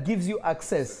understanding that gives you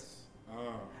access.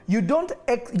 You don't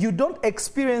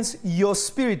experience your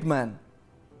spirit man.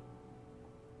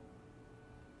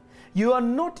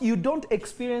 You don't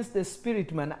experience the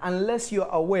spirit man unless you're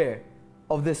aware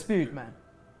of the spirit man.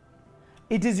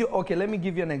 It is okay, let me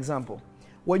give you an example.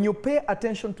 When you pay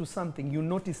attention to something, you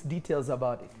notice details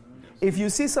about it. If you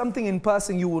see something in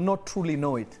passing, you will not truly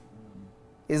know it.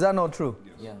 Is that not true?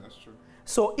 Yes, yeah. That's true.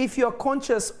 So if you're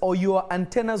conscious or your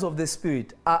antennas of the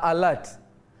spirit are alert,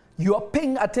 you are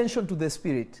paying attention to the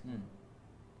spirit,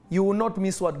 you will not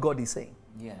miss what God is saying.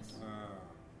 Yes.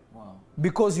 Wow.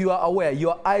 Because you are aware,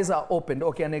 your eyes are opened.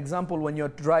 Okay, an example, when you're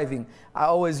driving, I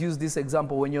always use this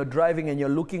example. When you're driving and you're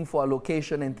looking for a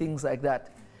location and things like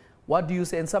that, what do you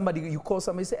say? And you call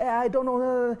somebody, say, hey, I don't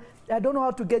know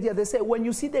how to get here. They say, when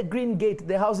you see the green gate,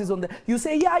 the house is on there. You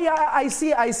say, yeah, I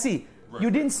see. Right. You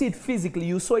didn't see it physically,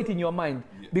 you saw it in your mind,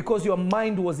 because your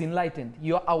mind was enlightened.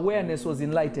 Your awareness was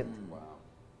enlightened. Wow.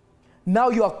 Now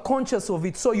you are conscious of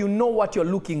it, so you know what you're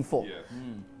looking for. Yes.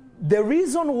 The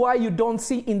reason why you don't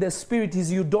see in the spirit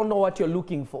is you don't know what you're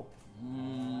looking for.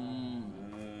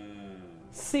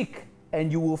 Seek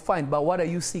and you will find, but what are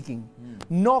you seeking?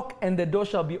 Knock and the door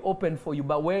shall be opened for you,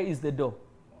 but where is the door?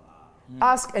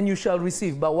 Ask and you shall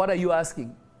receive, but what are you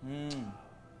asking?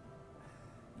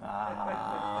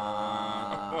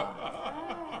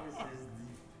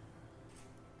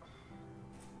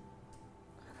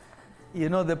 You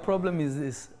know, the problem is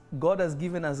this. God has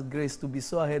given us grace to be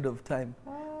so ahead of time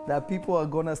that people are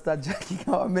going to start jacking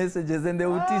our messages and they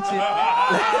will teach it.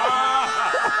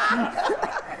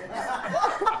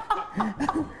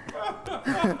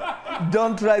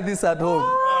 Don't try this at home.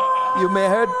 You may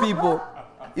hurt people.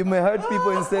 You may hurt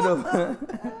people instead of...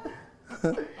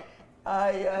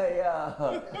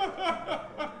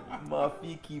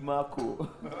 Mafiki Mako.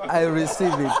 I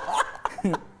receive it.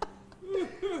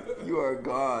 You are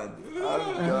God.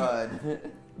 I'm God.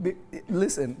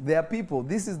 Listen, there are people,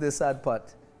 this is the sad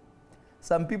part.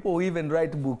 Some people who even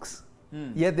write books,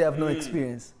 yet they have no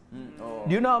experience. Oh.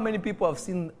 Do you know how many people have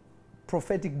seen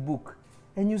prophetic book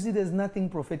and you see there's nothing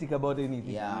prophetic about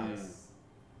anything? Yes.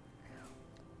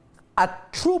 A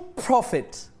true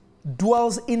prophet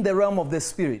dwells in the realm of the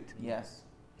spirit. Yes.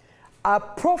 A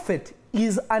prophet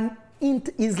is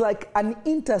like an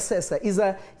intercessor,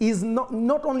 is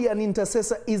not only an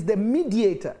intercessor, is the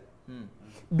mediator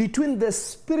between the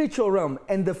spiritual realm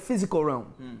and the physical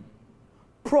realm.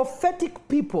 Prophetic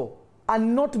people are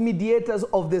not mediators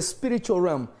of the spiritual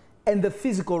realm and the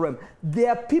physical realm. They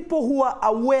are people who are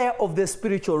aware of the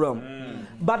spiritual realm.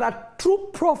 But a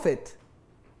true prophet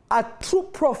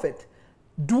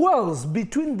dwells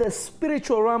between the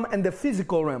spiritual realm and the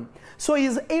physical realm. So he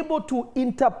is able to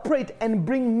interpret and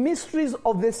bring mysteries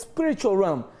of the spiritual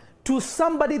realm to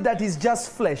somebody that is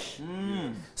just flesh.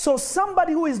 So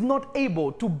somebody who is not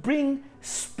able to bring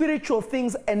spiritual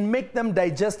things and make them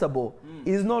digestible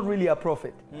is not really a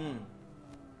prophet.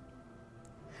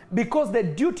 Because the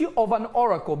duty of an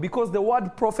oracle, because the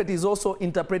word prophet is also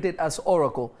interpreted as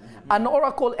oracle, an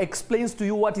oracle explains to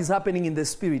you what is happening in the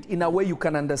spirit in a way you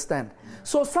can understand.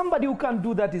 So somebody who can't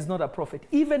do that is not a prophet,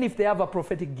 even if they have a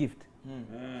prophetic gift.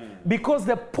 Because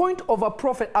the point of a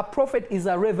prophet is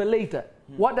a revelator.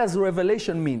 What does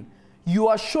revelation mean? You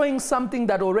are showing something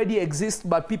that already exists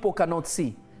but people cannot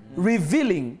see.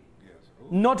 Revealing,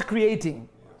 not creating.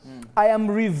 I am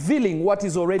revealing what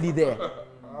is already there.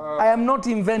 I am not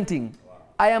inventing.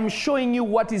 I am showing you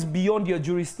what is beyond your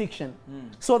jurisdiction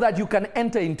so that you can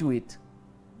enter into it.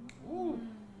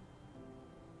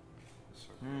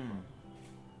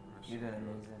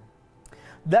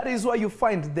 That is why you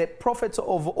find that prophets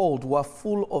of old were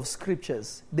full of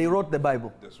scriptures. They wrote the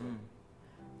Bible. That's right.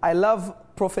 I love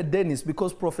Prophet Dennis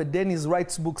because Prophet Dennis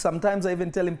writes books. Sometimes I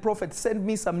even tell him, Prophet, send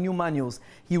me some new manuals.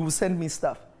 He will send me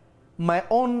stuff. My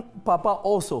own Papa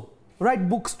also write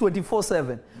books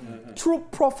 24/7. True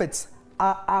prophets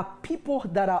are people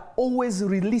that are always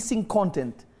releasing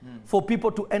content for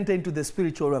people to enter into the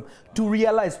spiritual realm, to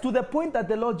realize, to the point that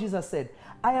the Lord Jesus said,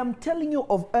 I am telling you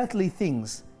of earthly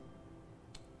things.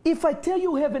 If I tell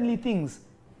you heavenly things,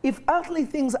 if earthly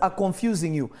things are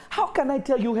confusing you, how can I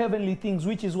tell you heavenly things,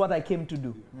 which is what I came to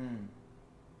do?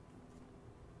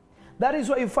 That is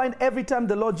why you find every time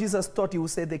the Lord Jesus taught, he will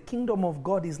say, the kingdom of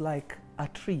God is like a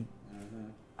tree.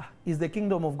 Is the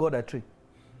kingdom of God a tree?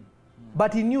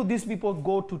 But he knew these people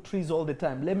go to trees all the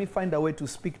time. Let me find a way to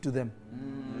speak to them.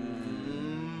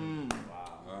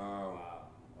 Wow.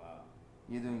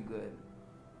 You're doing good.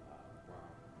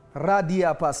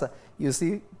 Radia Pasa. You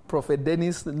see, Prophet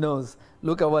Dennis knows.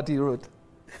 Look at what he wrote.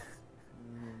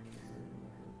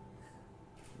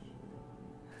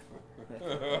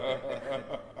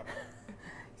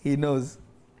 He knows.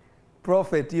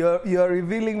 Prophet, you are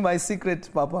revealing my secret,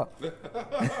 Papa.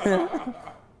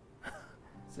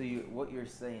 So what you're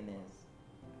saying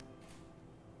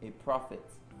is, a prophet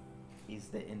is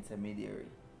the intermediary.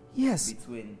 Yes.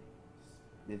 Between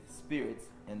the spirit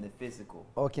and the physical.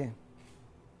 Okay.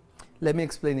 Let me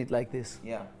explain it like this.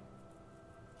 Yeah.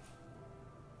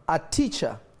 A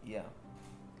teacher. Yeah.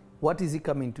 What is he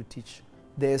coming to teach?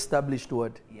 The established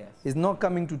word. Yes. He's not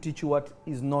coming to teach you what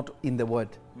is not in the word.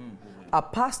 A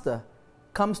pastor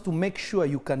comes to make sure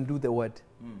you can do the word.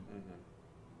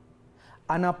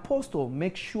 An apostle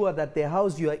makes sure that the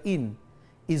house you are in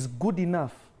is good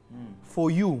enough for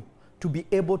you to be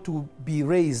able to be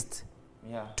raised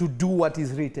to do what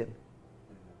is written.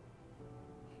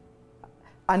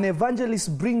 An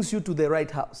evangelist brings you to the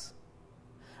right house.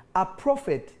 A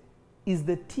prophet is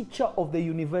the teacher of the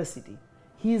university.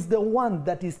 He is the one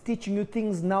that is teaching you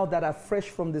things now that are fresh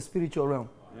from the spiritual realm.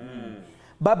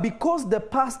 But because the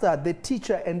pastor, the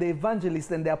teacher, and the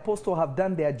evangelist and the apostle have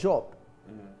done their job,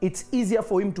 it's easier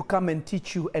for him to come and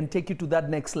teach you and take you to that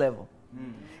next level.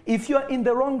 If you're in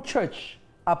the wrong church,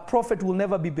 a prophet will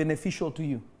never be beneficial to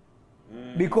you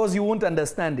because you won't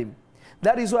understand him.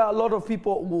 That is why a lot of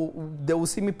people, they will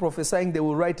see me prophesying, they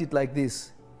will write it like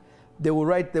this. They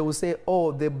will say,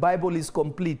 oh, the Bible is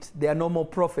complete. There are no more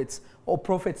prophets, or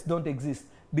prophets don't exist,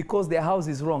 because their house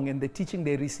is wrong and the teaching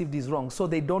they received is wrong. So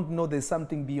they don't know there's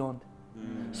something beyond.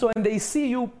 So when they see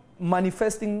you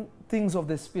manifesting things of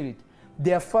the Spirit,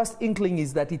 their first inkling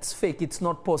is that it's fake, it's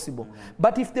not possible.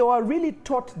 But if they were really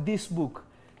taught this book,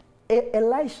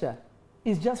 Elisha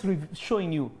is just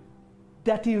showing you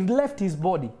that he left his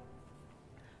body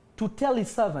to tell his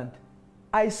servant,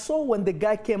 I saw when the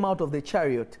guy came out of the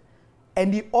chariot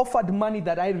and he offered money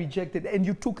that I rejected and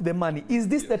you took the money. Is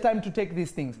this the time to take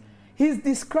these things? He's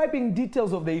describing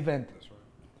details of the event. That's right.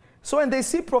 So when they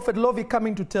see Prophet Lovey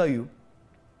coming to tell you,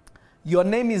 your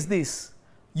name is this,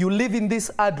 you live in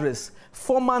this address,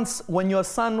 4 months when your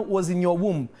son was in your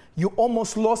womb, you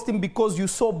almost lost him because you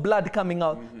saw blood coming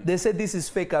out. They said this is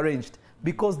fake arranged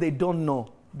because they don't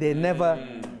know. They never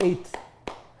ate.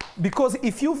 Because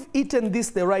if you've eaten this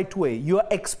the right way, your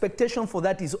expectation for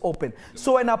that is open.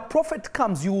 So when a prophet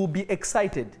comes, you will be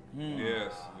excited.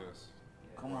 Yes.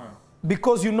 Come on.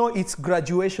 Because you know it's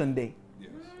graduation day.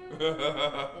 Yes.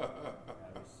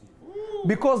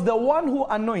 Because the one who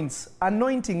anoints,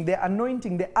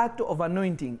 the act of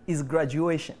anointing is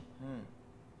graduation.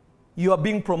 You are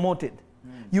being promoted.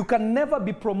 You can never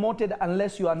be promoted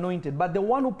unless you are anointed. But the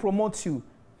one who promotes you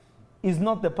is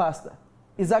not the pastor.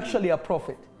 Is actually a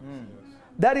prophet.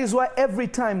 That is why every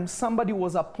time somebody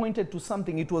was appointed to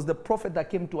something, it was the prophet that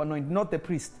came to anoint, not the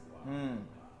priest.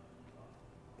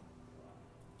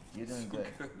 You're doing good.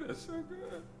 That's so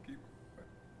good. Keep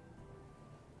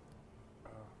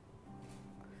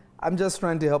I'm just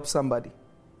trying to help somebody.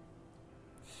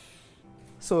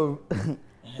 So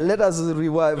let us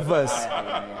reverse.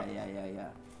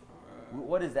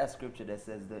 What is that scripture that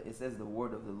says it says the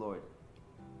word of the Lord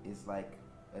is like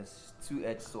a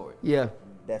two-edged sword. Yeah.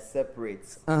 That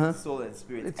separates soul and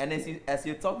spirit. And as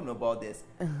you're talking about this,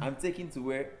 I'm taking to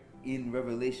where in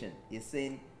Revelation it's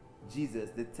saying Jesus,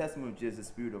 the testimony of Jesus, the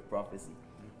spirit of prophecy.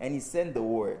 And he sent the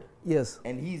word. Yes.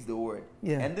 And he's the word.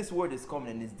 Yeah. And this word is coming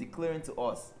and is declaring to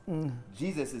us.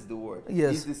 Jesus is the word.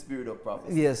 Yes. He's the spirit of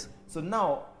prophecy. Yes. So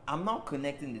now I'm now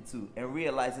connecting the two and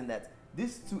realizing that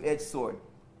this two-edged sword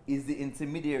is the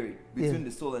intermediary between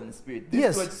the soul and the spirit.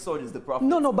 This two-edged sword is the prophet.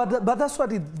 No, but that's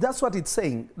what it's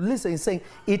saying. Listen, it's saying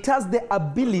it has the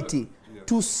ability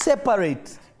to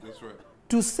separate. That's right.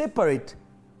 To separate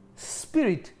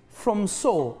spirit from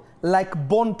soul like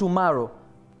bone to marrow.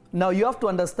 Now you have to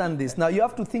understand this. Now you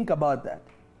have to think about that.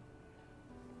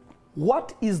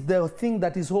 What is the thing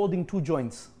that is holding two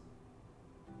joints?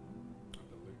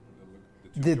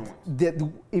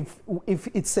 If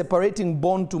it's separating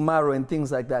bone to marrow and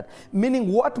things like that.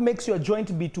 Meaning what makes your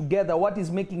joint be together, what is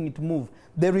making it move?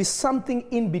 There is something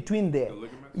in between there.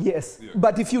 Yes. Yeah.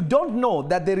 But if you don't know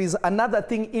that there is another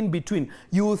thing in between,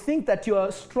 you will think that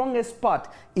your strongest part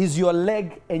is your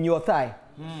leg and your thigh.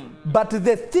 But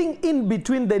the thing in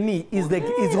between the knee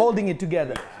is holding it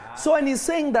together. So when he's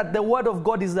saying that the word of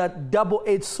God is that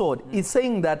double-edged sword, he's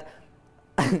saying that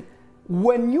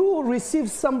when you receive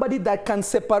somebody that can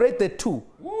separate the two,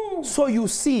 so you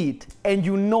see it and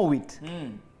you know it,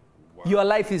 your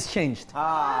life is changed.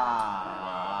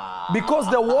 Because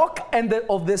the walk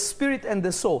of the spirit and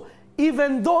the soul,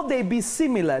 even though they be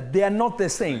similar, they are not the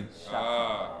same.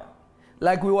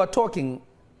 Like we were talking,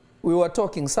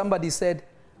 somebody said,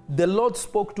 the Lord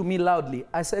spoke to me loudly.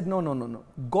 I said, no.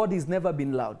 God has never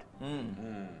been loud.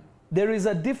 There is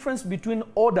a difference between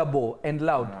audible and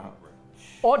loud.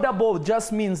 Audible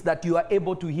just means that you are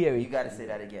able to hear it. You got to say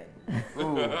that again.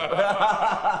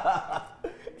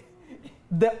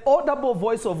 The audible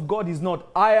voice of God is not,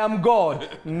 I am God.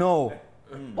 No.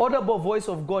 Audible voice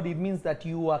of God, it means that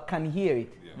you can hear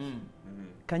it.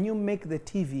 Can you make the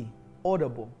TV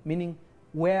audible? Meaning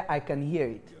where I can hear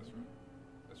it.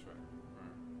 That's right.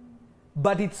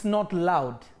 But it's not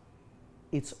loud.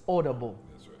 It's audible.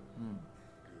 That's right.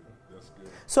 Good. That's good.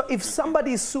 So if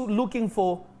somebody is looking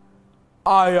for,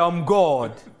 I am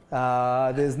God,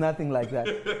 there's nothing like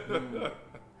that.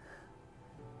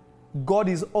 God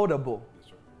is audible,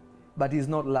 but he's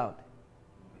not loud.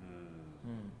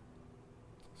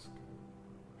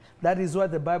 That is why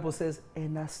the Bible says,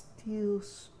 and a still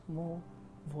small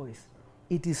voice.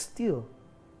 It is still,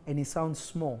 and it sounds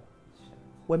small.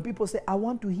 When people say, I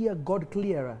want to hear God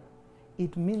clearer,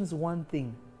 it means one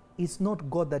thing. It's not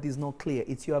God that is not clear.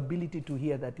 It's your ability to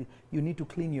hear that you need to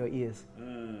clean your ears.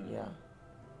 Yeah.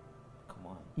 Come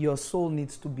on. Your soul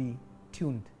needs to be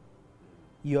tuned.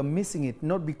 You're missing it,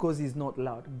 not because he's not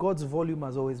loud. God's volume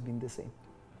has always been the same.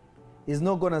 He's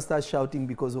not going to start shouting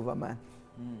because of a man.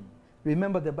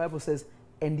 Remember, the Bible says,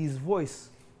 and his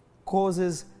voice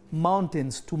causes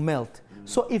mountains to melt.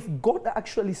 So if God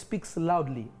actually speaks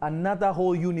loudly, another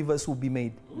whole universe will be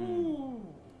made.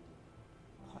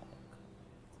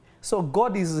 So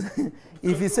God is,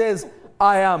 if he says,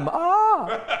 I am,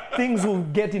 things will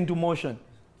get into motion.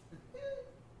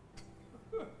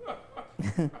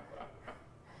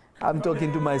 I'm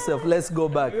talking to myself. Let's go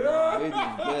back.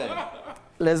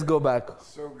 Let's go back.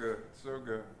 So good. So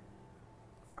good.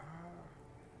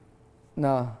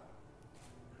 Now,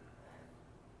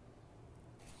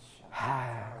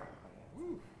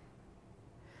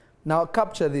 now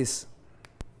capture this.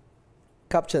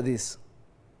 Capture this.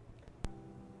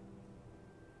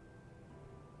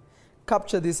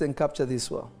 Capture this and capture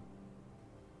this well.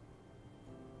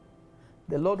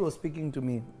 The Lord was speaking to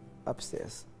me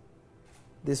upstairs.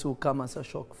 This will come as a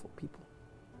shock for people.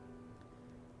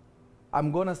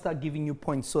 I'm going to start giving you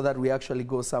points so that we actually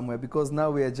go somewhere, because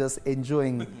now we are just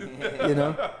enjoying,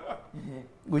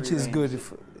 which Free is range. good.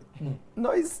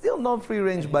 No, it's still not free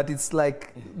range, but it's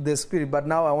like the spirit. But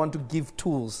now I want to give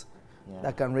tools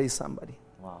that can raise somebody.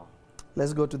 Wow.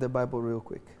 Let's go to the Bible real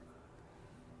quick.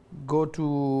 Go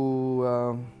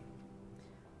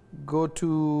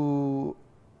to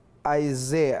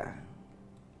Isaiah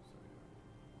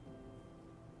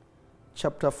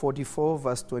chapter 44,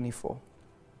 verse 24.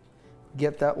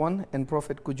 Get that one? And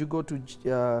Prophet, could you go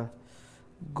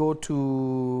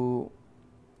to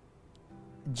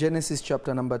Genesis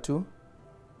chapter number 2?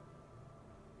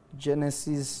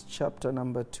 Genesis chapter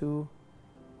number 2,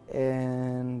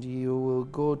 and you will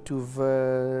go to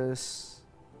verse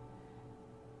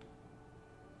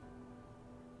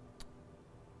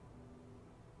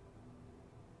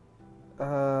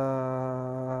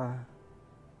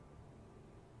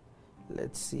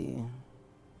let's see.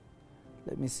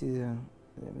 Let me see.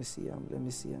 Let me see. Let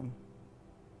me see.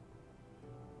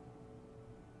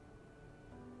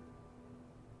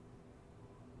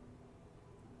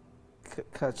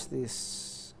 Catch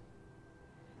this.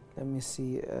 Let me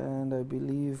see. And I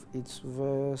believe it's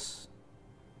verse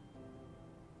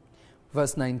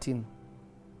 19.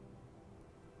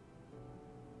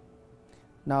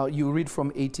 Now you read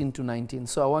from 18 to 19.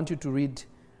 So I want you to read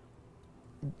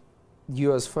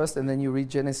yours first, and then you read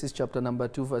Genesis chapter number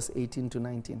 2, verse 18 to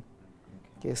 19.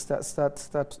 Okay,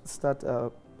 start,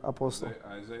 Apostle.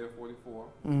 Isaiah 44,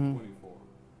 24.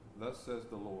 Thus says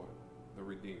the Lord, the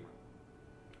Redeemer,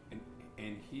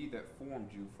 and he that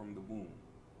formed you from the womb.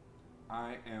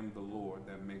 I am the Lord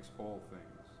that makes all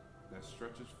things, that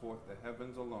stretches forth the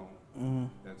heavens alone,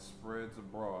 that spreads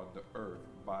abroad the earth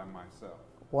by myself.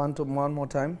 One more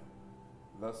time.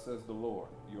 Thus says the Lord,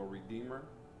 your Redeemer,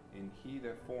 and he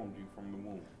that formed you from the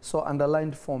womb. So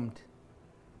underlined formed.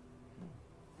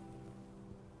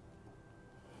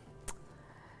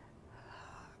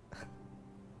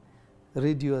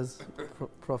 Read yours,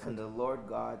 prophet. And the Lord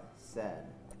God said,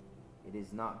 it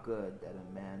is not good that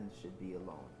a man should be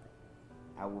alone.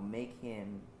 I will make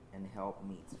him and help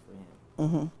meets for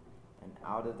him. And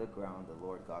out of the ground the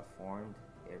Lord God formed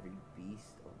every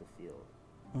beast of the field,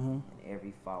 and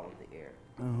every fowl of the air,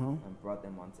 and brought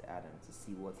them unto Adam to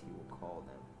see what he would call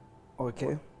them.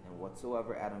 Okay. And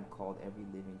whatsoever Adam called every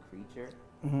living creature,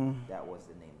 that was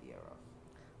the name thereof.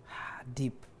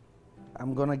 Deep.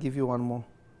 I'm going to give you one more.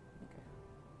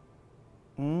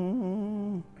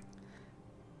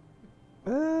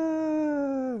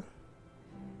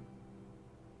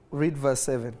 Read verse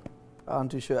 7. I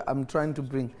want to show. I'm trying to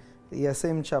bring. Yeah,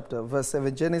 same chapter, verse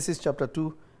 7. Genesis chapter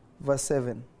 2, verse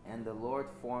 7. And the Lord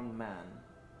formed man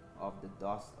of the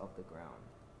dust of the ground,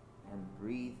 and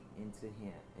breathed into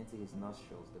his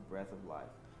nostrils the breath of life,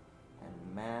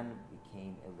 and man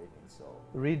became a living soul.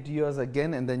 Read yours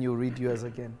again, and then you read yours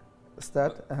again.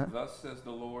 Start. Thus says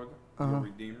the Lord, your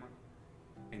Redeemer,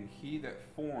 and he that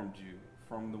formed you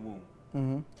from the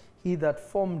womb. He that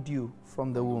formed you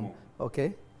from the womb.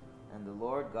 Okay. And the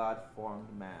Lord God formed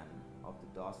man of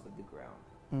the dust of the ground,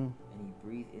 and he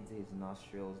breathed into his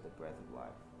nostrils the breath of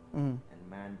life, and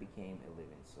man became a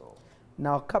living soul.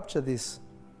 Now capture this.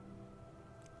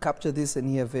 Capture this and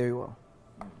hear very well.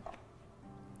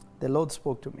 The Lord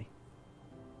spoke to me.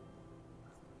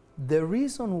 The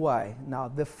reason why, now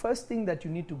the first thing that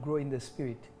you need to grow in the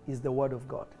Spirit is the Word of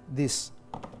God. This.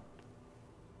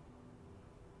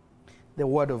 The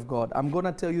Word of God. I'm going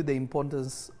to tell you the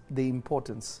importance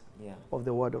of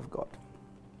the Word of God.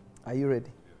 Are you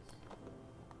ready?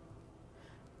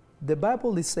 The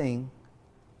Bible is saying,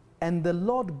 and the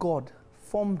Lord God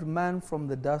formed man from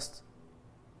the dust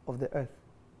of the earth.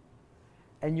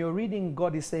 And you're reading,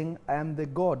 God is saying, I am the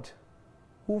God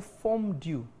who formed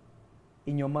you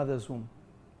in your mother's womb.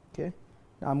 Okay?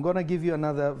 Now I'm going to give you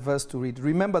another verse to read.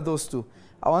 Remember those two.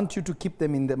 I want you to keep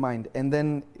them in the mind, and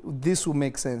then this will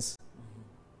make sense.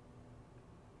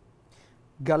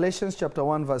 Galatians chapter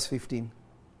 1 verse 15.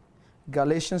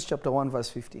 Galatians chapter 1 verse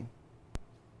 15.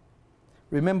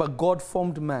 Remember, God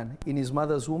formed man in his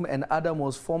mother's womb, and Adam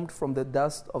was formed from the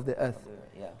dust of the earth.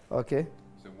 Yeah. Okay?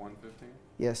 Is it 1:15?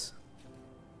 Yes.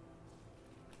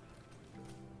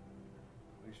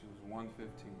 Galatians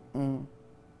 1:15.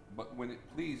 But when it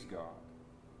pleased God,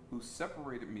 who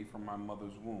separated me from my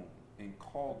mother's womb and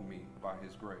called me by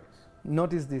his grace.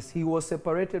 Notice this. He was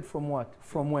separated from what?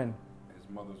 From when? His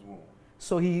mother's womb.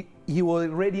 So he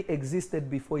already existed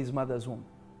before his mother's womb.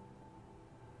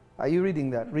 Are you reading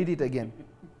that? Read it again.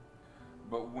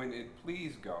 But when it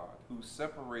pleased God, who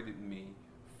separated me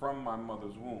from my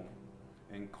mother's womb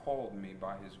and called me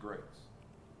by his grace.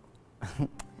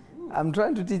 I'm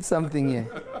trying to teach something here.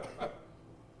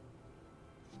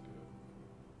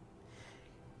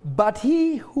 But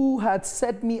he who had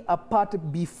set me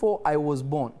apart before I was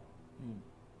born.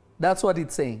 That's what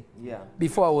it's saying. Yeah.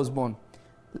 Before I was born.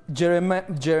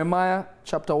 Jeremiah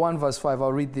chapter 1 verse 5.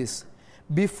 I'll read this.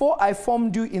 Before I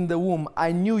formed you in the womb,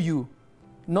 I knew you.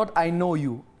 Not I know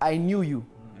you. I knew you.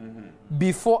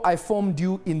 Before I formed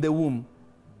you in the womb.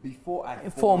 Before I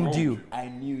formed you. I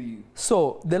knew you.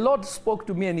 So the Lord spoke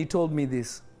to me and he told me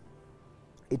this.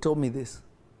 He told me this.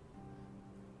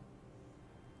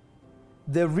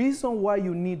 The reason why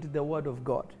you need the Word of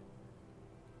God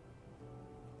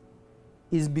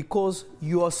is because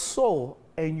your soul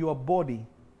and your body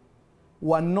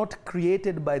were not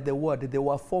created by the Word. They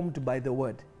were formed by the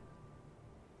Word.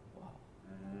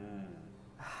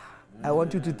 I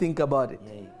want you to think about it.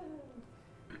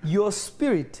 Your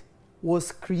spirit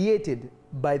was created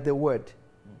by the Word.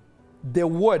 The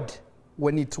Word,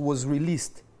 when it was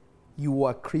released, you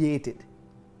were created.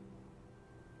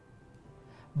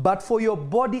 But for your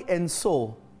body and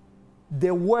soul,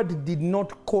 the word did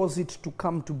not cause it to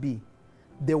come to be.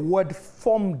 The word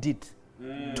formed it,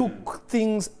 took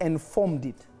things and formed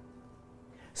it.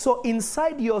 So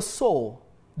inside your soul,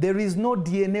 there is no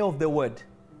DNA of the word.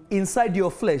 Inside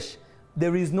your flesh,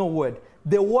 there is no word.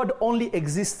 The word only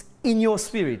exists in your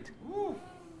spirit.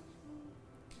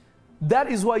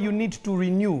 That is why you need to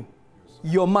renew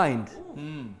your mind.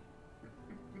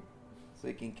 So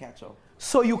you can catch up.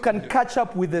 So you can catch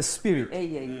up with the spirit.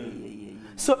 Yeah.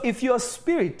 So if your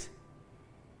spirit,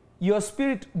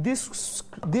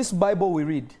 this Bible we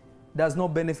read does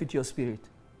not benefit your spirit.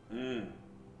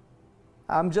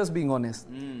 I'm just being honest.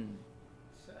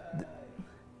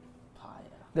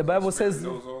 The Bible says,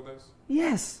 knows all this?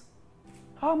 Yes.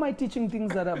 How am I teaching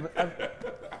things that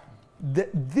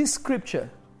this scripture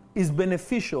is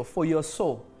beneficial for your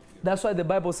soul? That's why the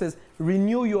Bible says,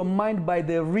 renew your mind by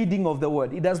the reading of the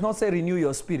word. It does not say renew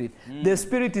your spirit. The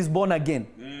spirit is born again.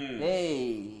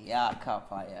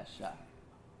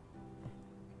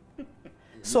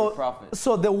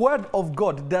 So the word of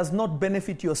God does not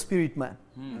benefit your spirit, man.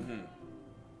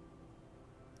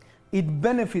 It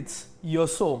benefits your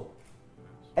soul.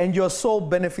 And your soul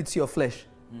benefits your flesh.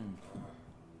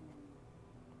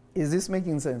 Is this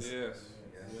making sense? Yes.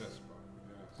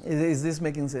 Is this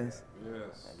making sense?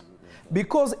 Yes.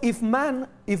 Because if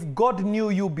God knew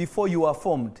you before you were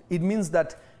formed, it means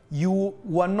that you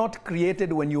were not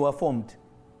created when you were formed.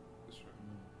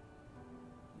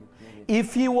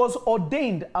 If he was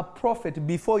ordained a prophet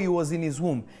before he was in his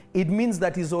womb, it means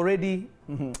that he's already,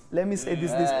 let me say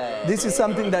this. This is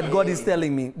something that God is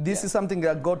telling me. This is something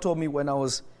that God told me when I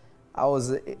was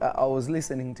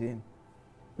listening to him.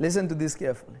 Listen to this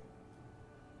carefully.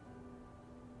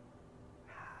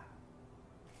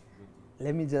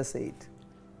 Let me just say it.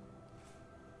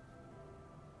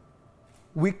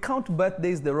 We count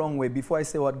birthdays the wrong way before I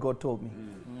say what God told me.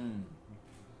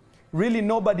 Really,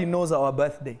 nobody knows our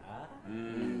birthday.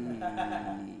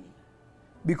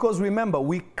 Because remember,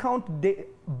 we count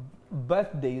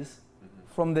birthdays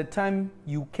from the time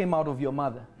you came out of your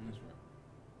mother.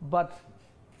 But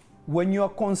when you are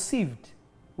conceived,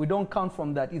 we don't count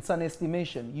from that. It's an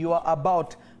estimation. You are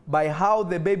about, by how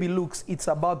the baby looks, it's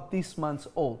about this month's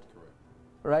old.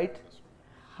 Right?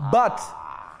 But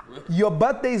your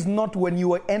birthday is not when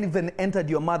you even entered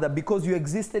your mother, because you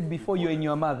existed before you were in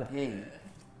your mother. Because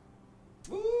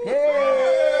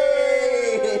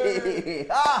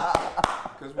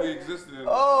we existed in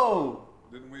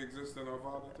didn't we exist in our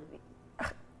father too?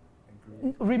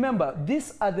 Remember,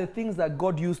 these are the things that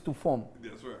God used to form.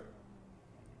 That's right.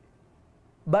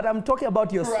 But I'm talking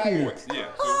about your spirit. Yeah,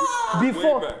 so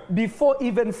before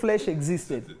even flesh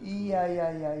existed.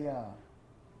 Yeah.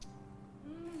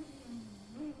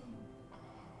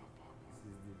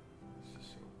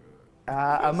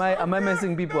 Am I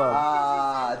messing people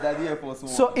up?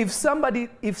 So if somebody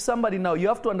now, you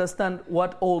have to understand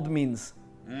what old means.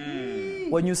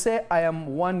 When you say I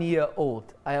am 1 year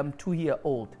old, I am 2 year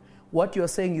old, what you're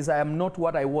saying is I am not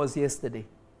what I was yesterday.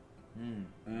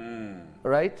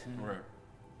 Right? Right.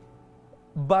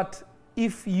 But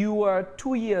if you are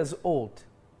 2 years old,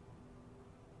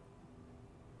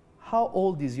 how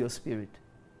old is your spirit?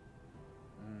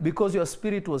 Because your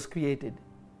spirit was created.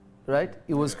 Right?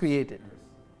 It was created.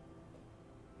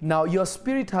 Now, your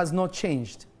spirit has not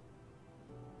changed.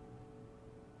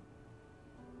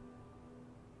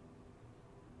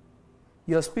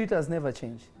 Your spirit has never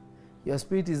changed. Your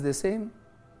spirit is the same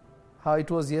how it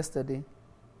was yesterday,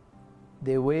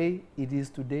 the way it is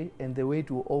today, and the way it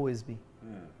will always be.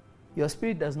 Your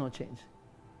spirit does not change.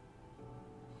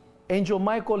 Angel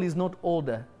Michael is not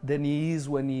older than he is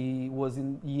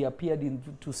when he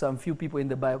appeared to some few people in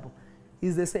the Bible.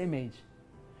 He's the same age.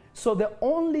 So the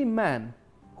only man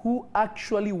who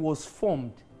actually was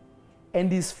formed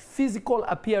and his physical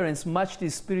appearance matched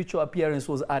his spiritual appearance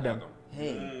was Adam.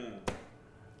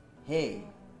 Hey.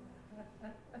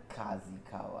 Kazi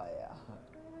Kawaya.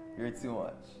 You're too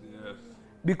much. Yes.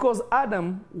 Because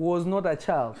Adam was not a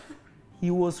child. He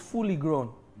was fully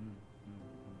grown.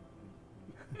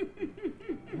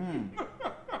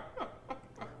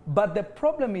 But the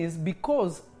problem is,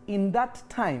 because in that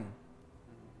time,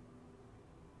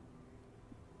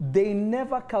 they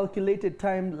never calculated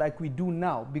time like we do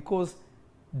now, because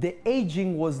the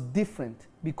aging was different,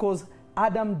 because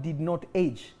Adam did not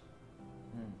age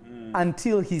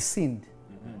until he sinned.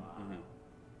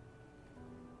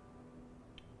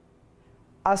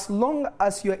 As long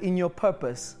as you're in your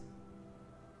purpose,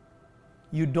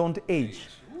 you don't age.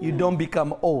 You don't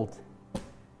become old.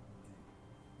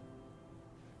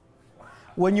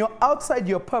 When you're outside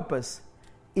your purpose,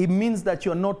 it means that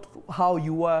you're not how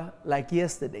you were like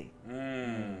yesterday.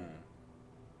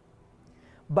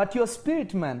 But your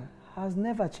spirit man has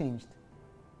never changed.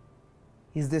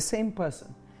 He's the same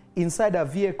person inside a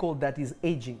vehicle that is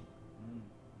aging.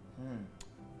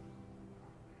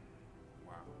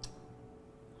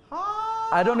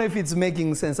 I don't know if it's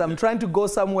making sense. I'm trying to go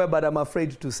somewhere, but I'm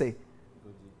afraid to say.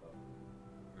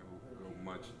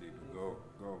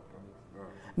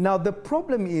 Now, the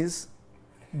problem is,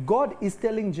 God is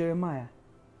telling Jeremiah,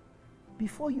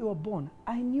 before you were born,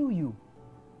 I knew you.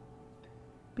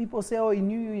 People say, oh, he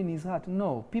knew you in his heart.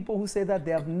 No. People who say that,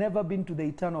 they have never been to the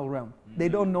eternal realm. They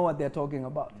don't know what they're talking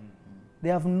about. They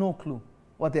have no clue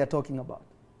what they're talking about.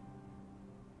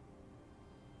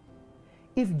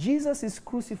 If Jesus is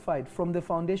crucified from the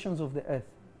foundations of the earth,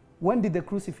 when did the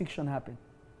crucifixion happen?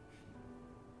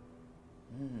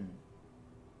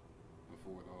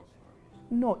 Before it all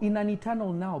started. No, in an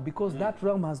eternal now, because that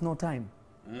realm has no time.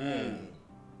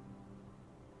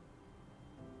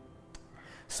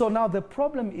 So now the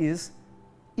problem is,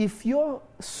 if your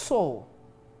soul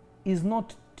is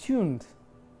not tuned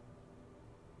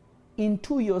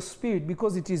into your spirit,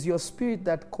 because it is your spirit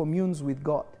that communes with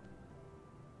God,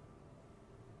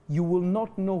 you will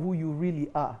not know who you really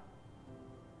are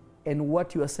and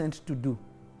what you are sent to do.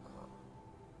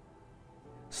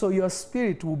 So your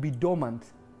spirit will be dormant.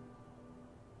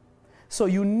 So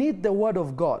you need the Word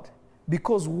of God,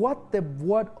 because what the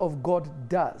Word of God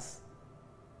does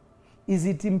is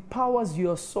it empowers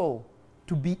your soul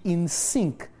to be in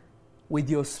sync with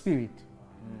your spirit.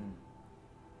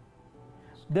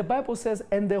 The Bible says,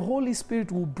 and the Holy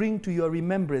Spirit will bring to your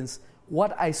remembrance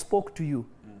what I spoke to you.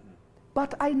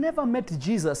 But I never met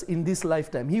Jesus in this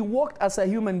lifetime. He walked as a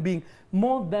human being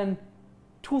more than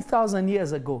 2,000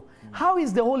 years ago. How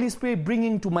is the Holy Spirit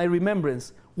bringing to my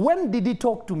remembrance? When did he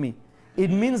talk to me? It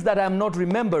means that I'm not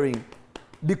remembering,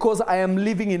 because I am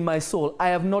living in my soul. I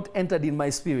have not entered in my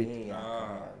spirit.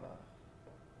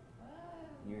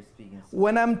 You're speaking.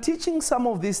 When I'm teaching some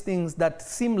of these things that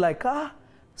seem like,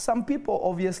 some people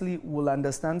obviously will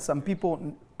understand, some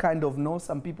people kind of know,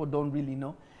 some people don't really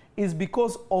know, is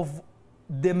because of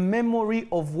the memory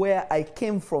of where I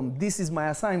came from. This is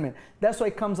my assignment. That's why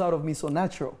it comes out of me so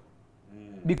natural.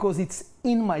 Because it's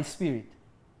in my spirit.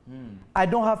 I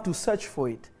don't have to search for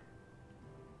it.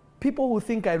 People who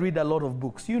think I read a lot of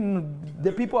books,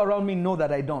 the people around me know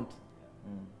that I don't.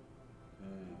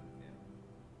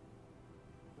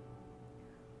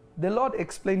 The Lord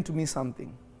explained to me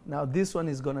something. Now this one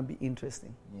is going to be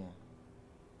interesting. Yeah.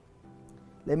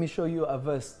 Let me show you a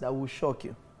verse that will shock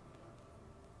you.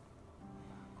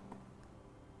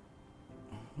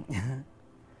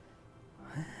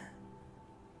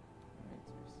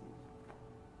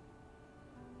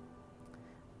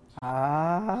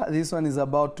 This one is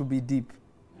about to be deep.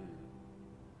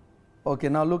 Okay,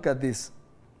 now look at this.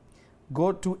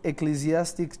 Go to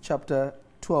Ecclesiastes chapter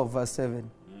 12, verse 7.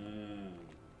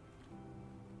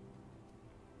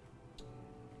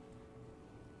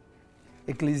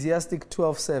 Ecclesiastes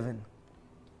 12:7.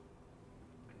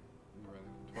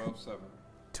 12:7.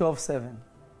 12:7.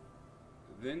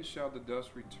 Then shall the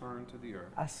dust return to the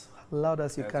earth. As loud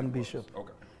as you can, Bishop.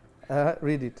 Okay.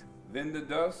 Read it. Then the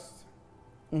dust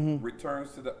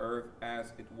returns to the earth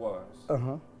as it was,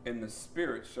 and the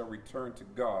spirit shall return to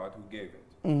God who gave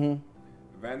it.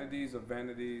 Vanities of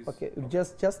vanities. Okay,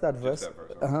 just that verse.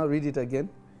 Read it again.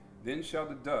 Then shall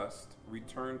the dust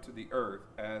return to the earth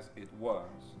as it was.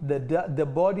 The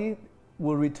body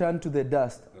will return to the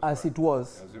dust as it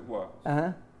was. As it was.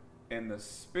 And the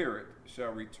spirit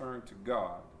shall return to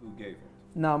God who gave it.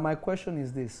 Now my question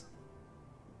is this.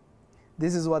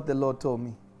 This is what the Lord told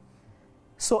me.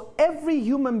 So every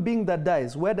human being that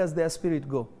dies, where does their spirit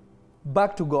go?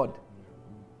 Back to God.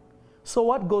 So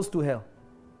what goes to hell?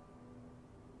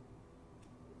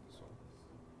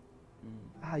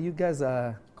 You guys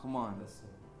are... Come on.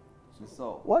 The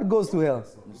soul. What goes to hell?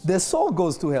 The soul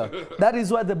goes to hell. That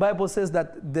is why the Bible says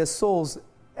that the souls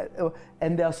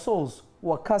and their souls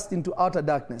were cast into outer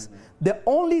darkness. The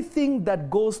only thing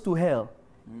that goes to hell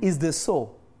is the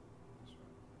soul.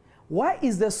 Why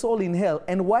is the soul in hell,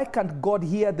 and why can't God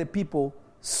hear the people's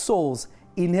souls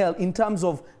in hell in terms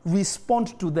of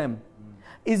respond to them?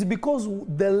 It's because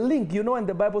the link, and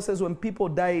the Bible says when people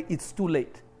die, it's too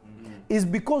late. It's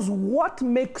because what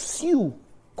makes you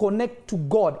connect to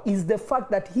God is the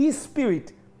fact that His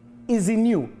Spirit is in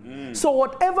you. So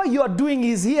whatever you are doing,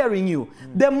 He's hearing you.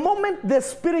 The moment the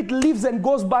Spirit leaves and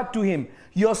goes back to Him,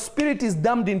 your spirit is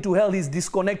damned into hell, is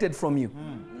disconnected from you.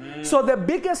 So the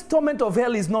biggest torment of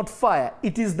hell is not fire,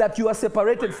 it is that you are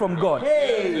separated from God.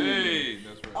 Hey,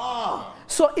 that's right.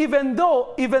 So even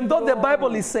though the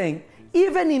Bible is saying,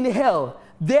 Even in hell,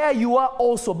 there you are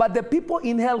also. But the people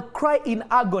in hell cry in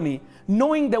agony,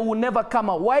 knowing they will never come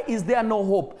out. Why is there no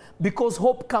hope? Because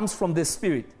hope comes from the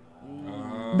Spirit.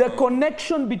 The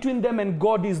connection between them and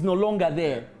God is no longer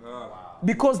there.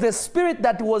 Because the Spirit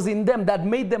that was in them, that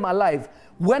made them alive,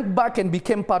 went back and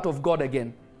became part of God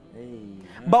again.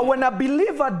 But when a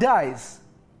believer dies,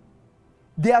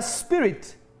 their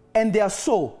spirit and their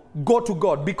soul go to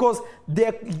God, because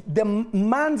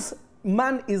man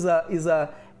is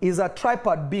a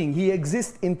tripart being. He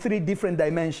exists in 3 different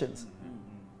dimensions.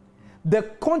 The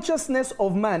consciousness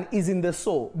of man is in the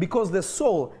soul, because the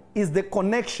soul is the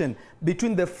connection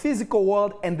between the physical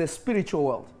world and the spiritual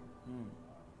world.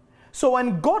 So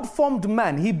when God formed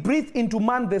man, he breathed into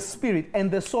man the spirit, and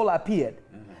the soul appeared.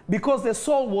 Because the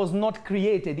soul was not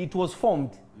created, it was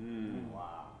formed.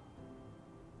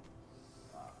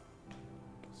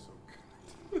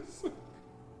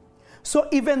 So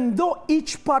even though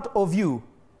each part of you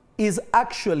is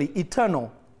actually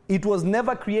eternal, it was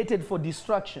never created for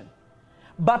destruction.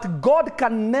 But God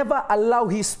can never allow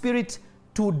his spirit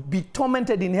to be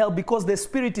tormented in hell, because the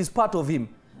spirit is part of him.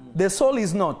 The soul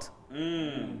is not.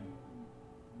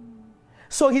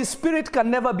 So his spirit can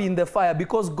never be in the fire,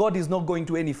 because God is not going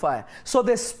to any fire. So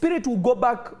the spirit will go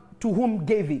back to whom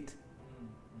gave it.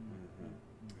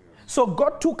 So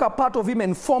God took a part of him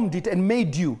and formed it and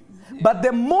made you. But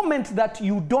the moment that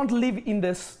you don't live in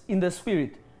the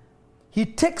spirit, he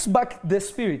takes back the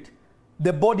spirit,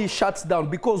 the body shuts down.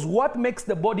 Because what makes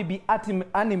the body be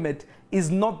animate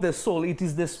is not the soul, it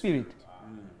is the spirit.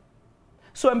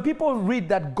 So when people read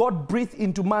that God breathed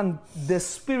into man the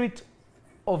spirit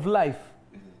of life,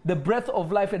 the breath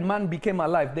of life, and man became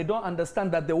alive, they don't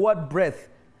understand that the word breath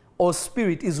or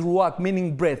spirit is ruach,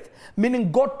 meaning breath.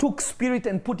 Meaning God took spirit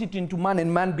and put it into man,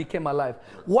 and man became alive.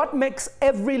 What makes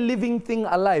every living thing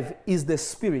alive is the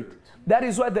spirit. That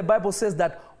is why the Bible says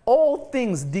that all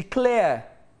things declare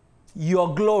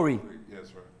your glory.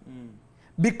 Yes, right.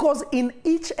 Because in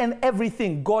each and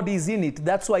everything, God is in it.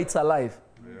 That's why it's alive.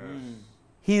 Yes.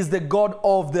 He is the God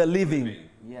of the living.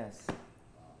 Yes.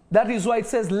 That is why it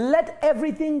says, let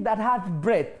everything that hath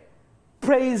breath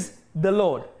praise the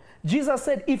Lord. Jesus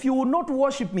said, if you will not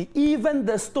worship me, even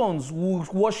the stones will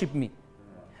worship me.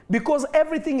 Because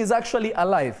everything is actually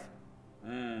alive.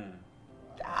 And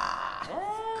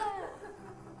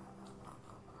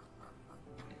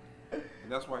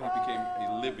that's why he became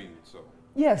a living soul.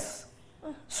 Yes.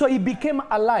 So he became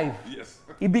alive. Yes.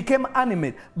 He became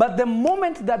animate. But the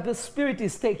moment that the spirit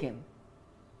is taken,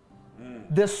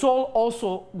 the soul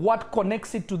also, what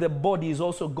connects it to the body is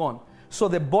also gone. So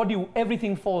the body,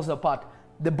 everything falls apart.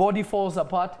 The body falls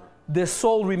apart, the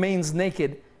soul remains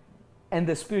naked, and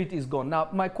the spirit is gone. Now,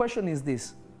 my question is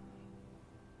this.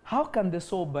 How can the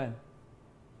soul burn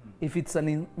if it's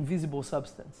an invisible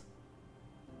substance?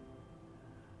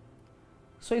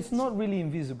 So it's not really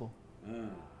invisible.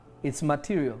 It's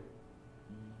material.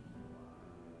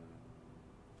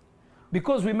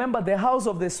 Because remember, the house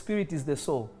of the spirit is the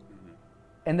soul,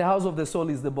 and the house of the soul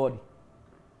is the body.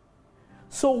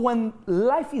 So when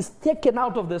life is taken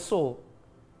out of the soul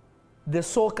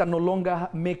can no longer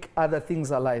make other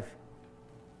things alive.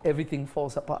 Everything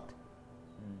falls apart.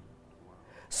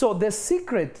 So the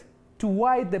secret to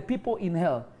why the people in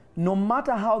hell, no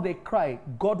matter how they cry,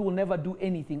 God will never do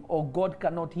anything, or God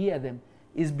cannot hear them,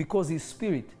 is because his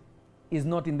spirit is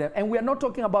not in them. And we are not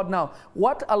talking about now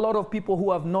what a lot of people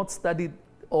who have not studied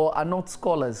or are not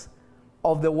scholars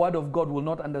of the word of God will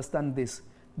not understand this.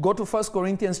 Go to 1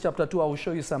 Corinthians chapter 2. I will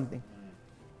show you something.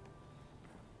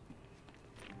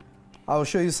 I will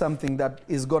show you something that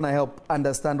is going to help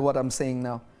understand what I'm saying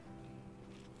now.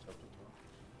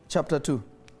 Chapter 2.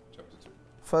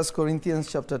 1 Corinthians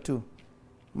chapter 2.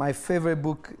 My favorite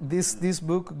book. This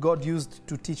book God used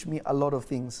to teach me a lot of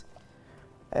things.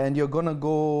 And you're going to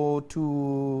go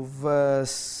to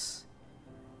verse...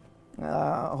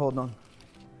 hold on.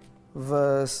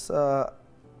 Verse...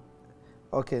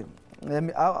 okay.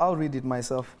 I'll read it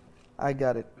myself. I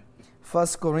got it. 1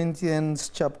 Corinthians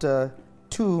chapter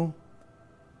 2.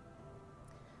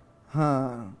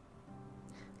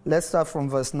 Let's start from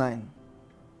verse 9.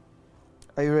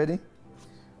 Are you ready?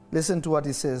 Listen to what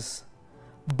it says.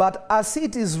 But as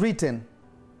it is written,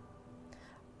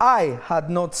 eye had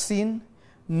not seen,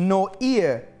 nor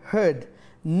ear heard,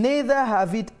 neither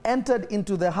have it entered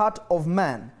into the heart of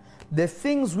man, the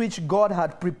things which God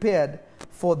had prepared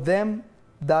for them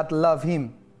that love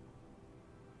him.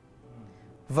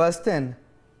 Verse 10.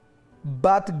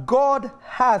 But God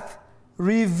hath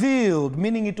revealed,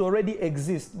 meaning it already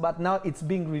exists, but now it's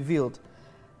being revealed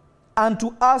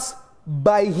unto us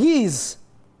by his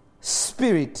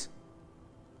Spirit.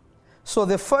 So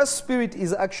the first spirit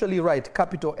is actually right,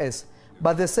 capital S.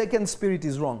 But the second spirit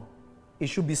is wrong. It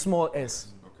should be small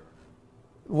s. Okay.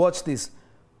 Watch this.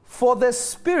 For the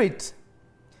spirit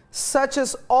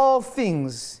searches all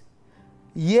things,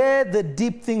 yea, the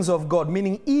deep things of God,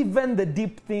 meaning even the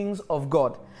deep things of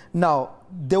God. Now,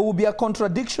 there will be a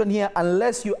contradiction here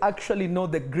unless you actually know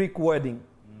the Greek wording.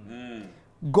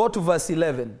 Go to verse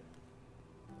 11.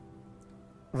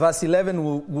 Verse 11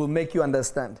 will make you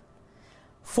understand.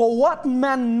 For what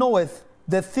man knoweth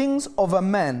the things of a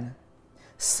man,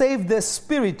 save the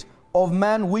spirit of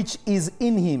man which is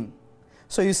in him?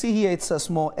 So you see here it's a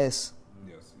small s.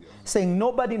 Yes. Saying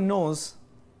nobody knows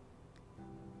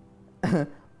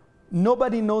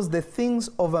nobody knows the things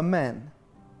of a man,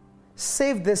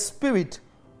 save the spirit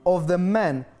of the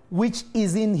man which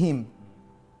is in him.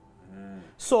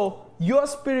 So your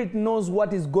spirit knows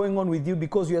what is going on with you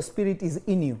because your spirit is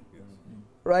in you. Yes.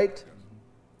 Right? Yes.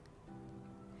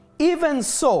 Even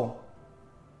so,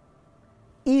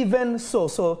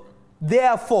 so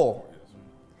therefore,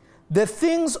 the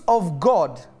things of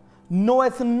God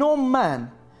knoweth no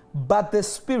man but the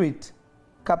Spirit,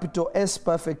 capital S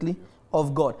perfectly,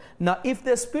 of God. Now, if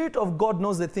the Spirit of God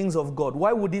knows the things of God,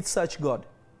 why would it search God?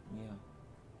 Yeah.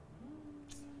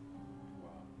 Wow,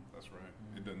 that's right.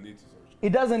 It doesn't need to search.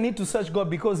 It doesn't need to search God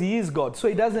because He is God. So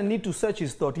it doesn't need to search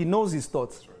His thought. He knows His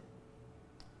thoughts. That's right.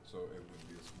 So it would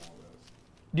be a small s.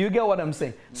 Do you get what I'm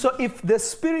saying? So if the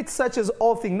Spirit searches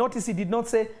all things, notice He did not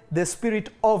say the Spirit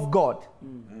of God.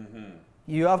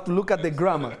 You have to look at the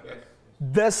grammar.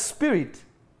 The Spirit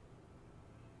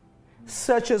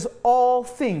searches all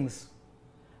things.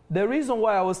 The reason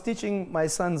why I was teaching my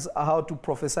sons how to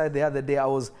prophesy the other day, I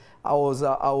was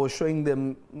showing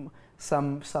them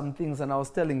some things, and I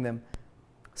was telling them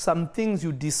some things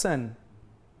you discern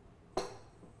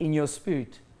in your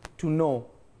spirit to know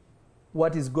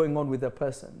what is going on with a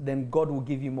person. Then God will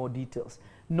give you more details.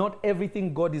 Not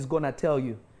everything God is going to tell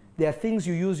you. There are things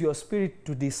you use your spirit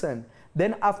to discern.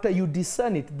 Then after you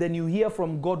discern it, then you hear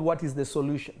from God what is the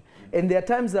solution. And there are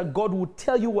times that God will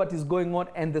tell you what is going on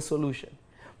and the solution.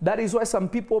 That is why some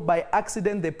people by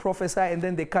accident they prophesy and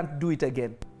then they can't do it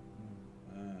again.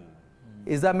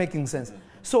 Is that making sense?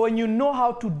 So when you know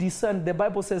how to discern, the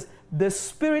Bible says the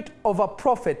spirit of a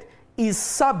prophet is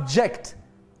subject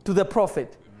to the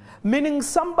prophet. Meaning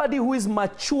somebody who is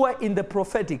mature in the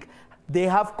prophetic, they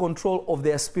have control of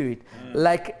their spirit.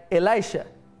 Like Elisha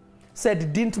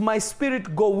said, didn't my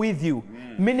spirit go with you?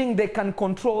 Meaning they can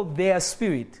control their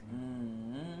spirit.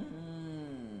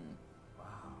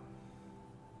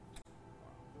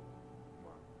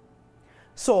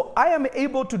 So I am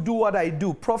able to do what I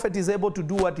do. Prophet is able to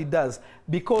do what he does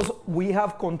because we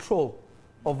have control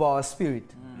of our spirit.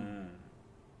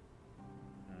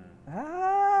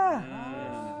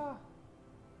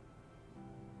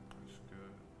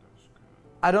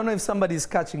 I don't know if somebody is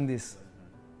catching this.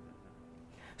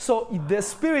 So the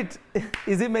spirit,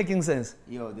 is it making sense?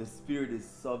 Yo, the spirit is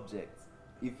subject.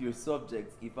 If you're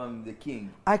subject, if I'm the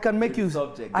king, I can make you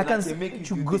subject. I can make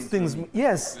you do good things.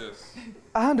 Yes.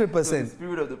 100%. So the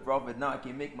spirit of the prophet, now I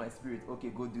can make my spirit, okay,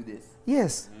 go do this.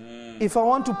 Yes. If I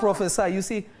want to prophesy, you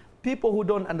see, people who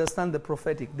don't understand the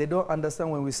prophetic, they don't understand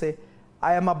when we say,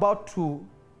 I am about to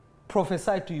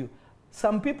prophesy to you.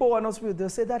 Some people who are not spirit, they'll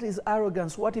say that is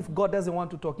arrogance. What if God doesn't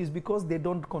want to talk? It's because they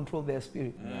don't control their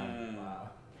spirit.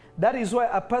 That is why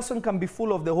a person can be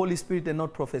full of the Holy Spirit and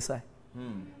not prophesy.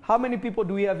 How many people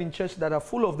do we have in church that are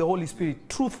full of the Holy Spirit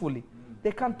truthfully?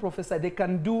 They can't prophesy. They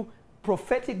can do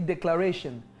prophetic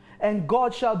declaration. And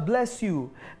God shall bless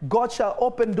you. God shall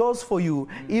open doors for you.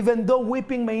 Even though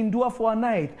weeping may endure for a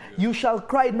night, you shall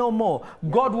cry no more.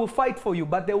 God will fight for you.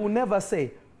 But they will never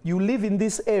say, you live in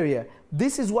this area.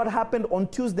 This is what happened on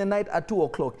Tuesday night at 2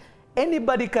 o'clock.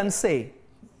 Anybody can say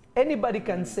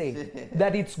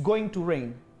that it's going to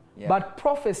rain. Yeah. But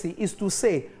prophecy is to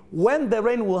say when the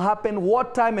rain will happen,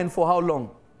 what time and for how long.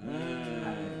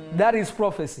 That is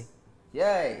prophecy.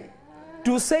 Yay.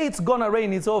 To say it's gonna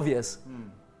rain, it's obvious.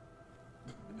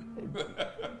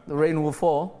 The rain will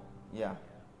fall. Yeah.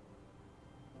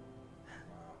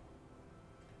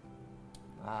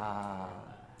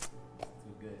 Too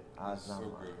good. That's so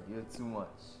good. You're too much.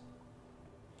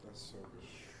 That's so good.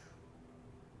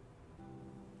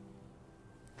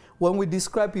 When we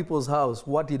describe people's house,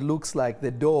 what it looks like, the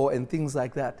door and things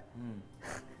like that.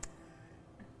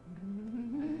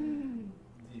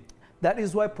 That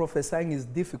is why prophesying is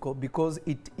difficult, because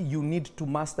you need to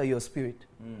master your spirit.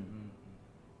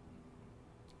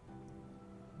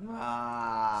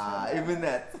 Even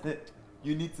that.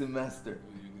 You need to master.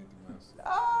 You need to master.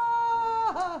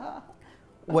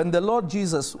 When the Lord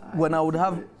Jesus, when I would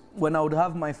have when I would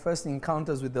have my first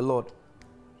encounters with the Lord,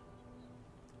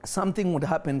 something would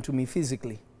happen to me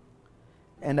physically.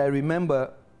 And I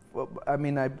remember,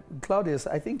 Claudius,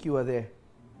 I think you were there.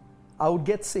 I would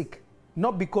get sick,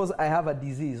 not because I have a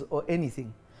disease or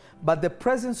anything, but the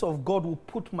presence of God would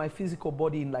put my physical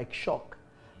body in like shock.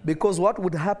 Because what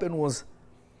would happen was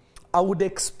I would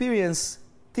experience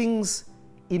things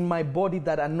in my body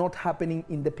that are not happening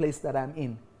in the place that I'm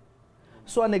in.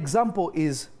 So an example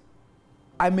is,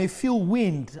 I may feel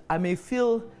wind, I may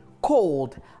feel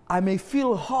cold, I may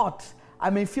feel hot, I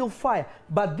may feel fire,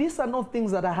 but these are not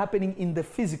things that are happening in the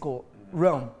physical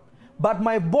realm. But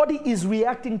my body is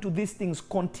reacting to these things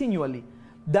continually.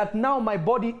 That now my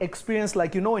body experience,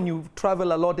 like, you know, when you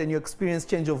travel a lot and you experience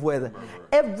change of weather.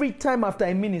 Every time after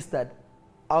I ministered,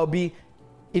 I'll be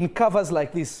in covers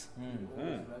like this.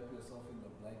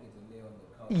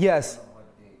 Yes.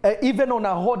 Even on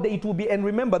a hot day, it will be, and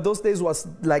remember, those days was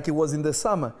like it was in the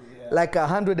summer, like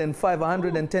 105,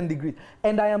 110 degrees.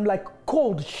 And I am like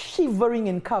cold, shivering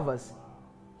in covers.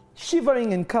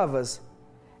 Shivering in covers.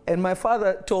 And my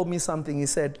father told me something. He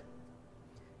said,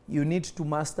 you need to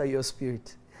master your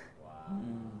spirit.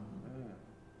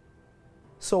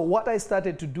 So what I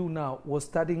started to do now was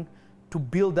starting to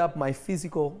build up my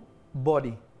physical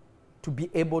body to be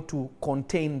able to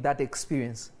contain that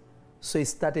experience. So it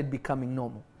started becoming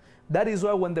normal. That is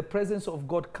why when the presence of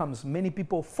God comes, many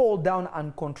people fall down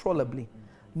uncontrollably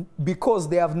because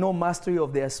they have no mastery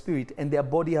of their spirit and their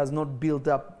body has not built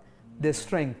up the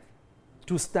strength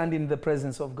to stand in the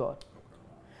presence of God.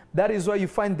 That is why you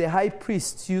find the high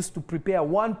priests used to prepare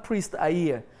one priest a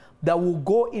year that will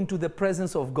go into the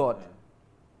presence of God.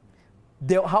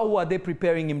 How are they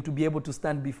preparing him to be able to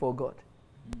stand before God?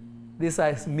 These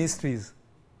are mysteries.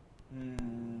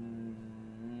 And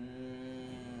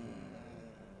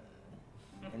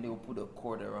they will put a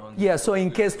cord around you. Yeah, so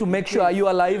in case to make sure, are you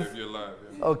alive? Yeah, you're alive.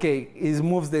 Yeah. Okay, he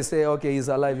moves, they say, okay, he's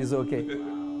alive, he's okay.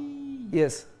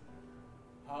 Yes.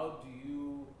 How do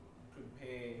you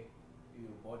prepare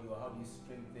your body, or how do you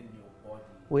strengthen your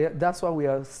body? That's what we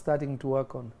are starting to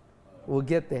work on. We'll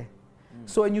get there.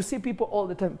 So when you see people all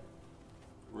the time,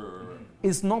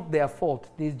 it's not their fault.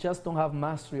 They just don't have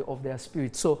mastery of their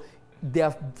spirit. So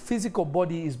their physical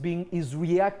body is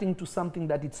reacting to something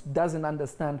that it doesn't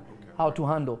understand how to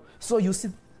handle. So you see.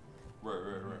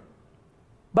 Right.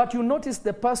 But you notice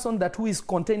the person who is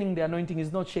containing the anointing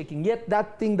is not shaking. Yet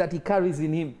that thing that he carries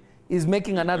in him is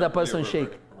making another person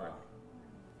shake. Right.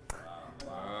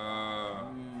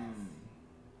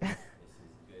 This is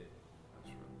good.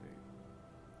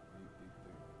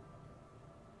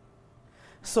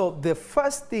 So the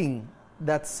first thing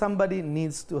that somebody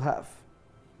needs to have,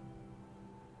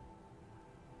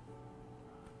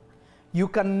 you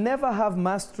can never have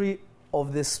mastery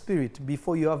of the spirit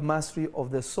before you have mastery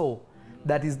of the soul,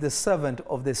 that is the servant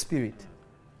of the spirit.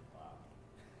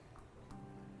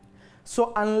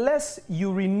 So unless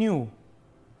you renew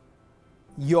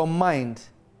your mind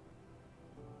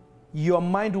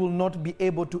will not be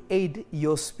able to aid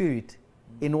your spirit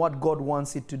in what God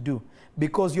wants it to do,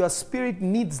 because your spirit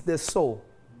needs the soul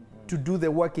to do the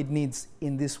work it needs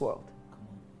in this world.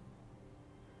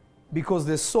 Because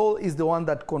the soul is the one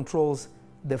that controls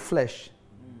the flesh.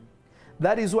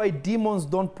 That is why demons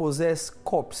don't possess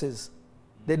corpses.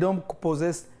 They don't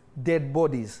possess dead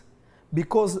bodies.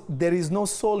 Because there is no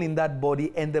soul in that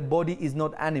body and the body is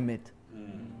not animate.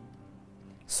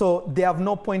 So they have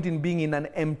no point in being in an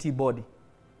empty body.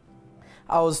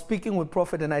 I was speaking with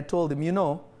Prophet and I told him, you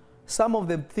know, some of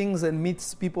the things and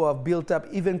myths people have built up,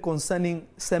 even concerning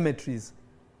cemeteries,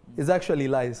 is actually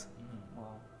lies.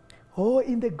 Oh,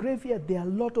 in the graveyard, there are a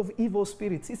lot of evil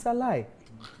spirits. It's a lie.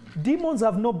 Demons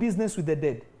have no business with the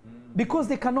dead because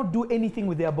they cannot do anything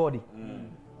with their body.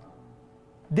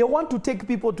 They want to take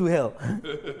people to hell.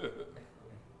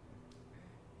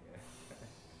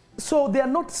 So they are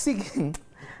not seeking.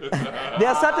 There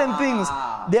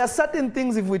are certain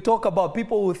things if we talk about,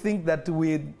 people will think that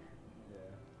we...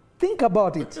 Think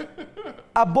about it.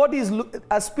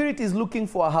 A spirit is looking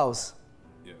for a house.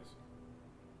 Yes.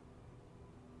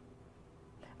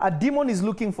 A demon is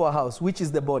looking for a house, which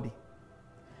is the body.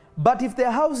 But if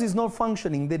the house is not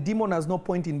functioning, the demon has no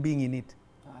point in being in it.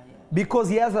 Because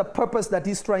he has a purpose that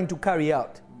he's trying to carry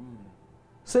out.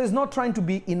 So he's not trying to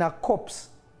be in a corpse.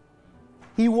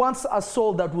 He wants a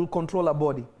soul that will control a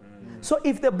body. So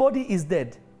if the body is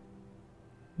dead,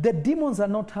 the demons are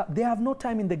not, they have no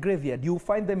time in the graveyard. You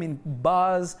find them in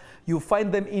bars, you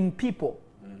find them in people,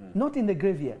 not in the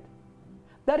graveyard.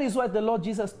 That is why the Lord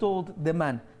Jesus told the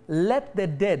man, let the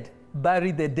dead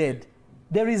bury the dead.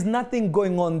 There is nothing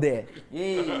going on there.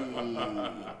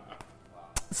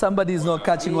 Somebody is not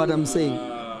catching what I'm saying.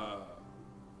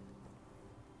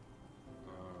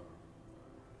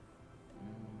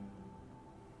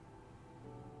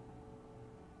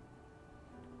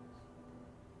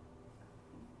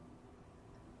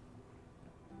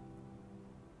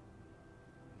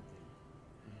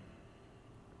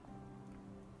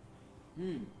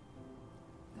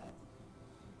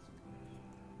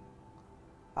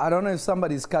 I don't know if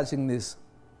somebody's catching this.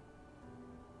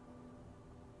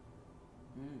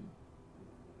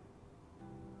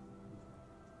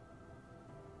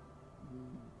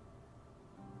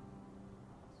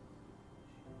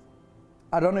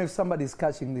 I don't know if somebody's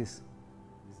catching this.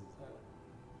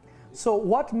 So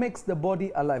what makes the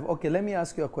body alive? Okay, let me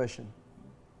ask you a question.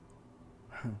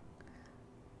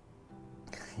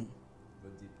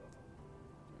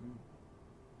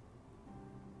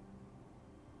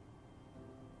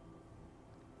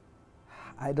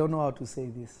 I don't know how to say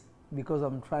this because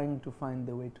I'm trying to find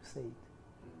the way to say it.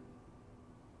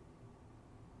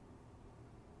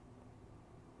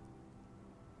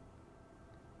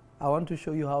 I want to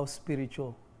show you how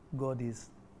spiritual God is,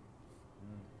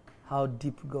 how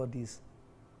deep God is.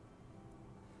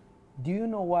 Do you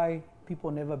know why people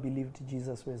never believed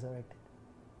Jesus resurrected?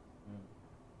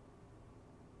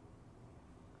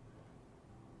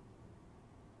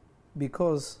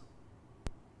 Because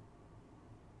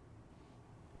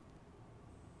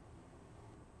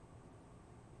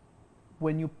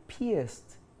when he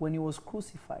was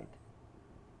crucified,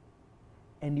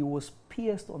 and he was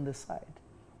pierced on the side,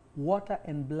 water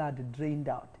and blood drained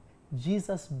out.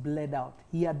 Jesus bled out.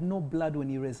 He had no blood when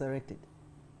he resurrected.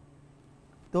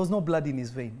 There was no blood in his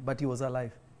vein, but he was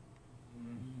alive.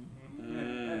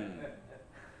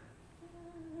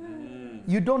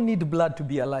 You don't need blood to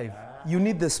be alive. You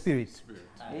need the Spirit.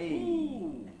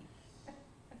 Hey.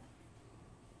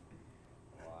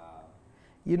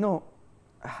 You know,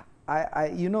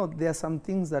 there are some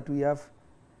things that we have.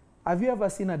 Have you ever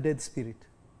seen a dead spirit?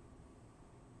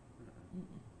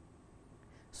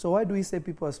 So why do we say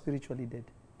people are spiritually dead?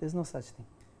 There's no such thing.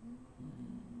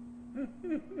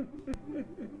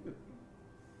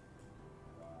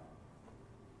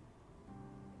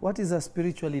 What is a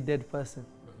spiritually dead person?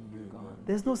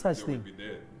 There's no such thing.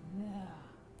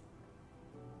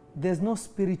 There's no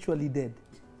spiritually dead.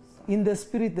 In the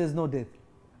spirit, there's no death.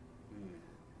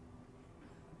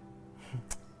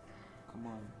 Come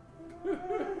on.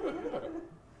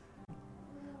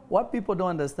 What people don't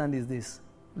understand is this.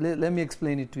 Let me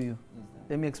explain it to you.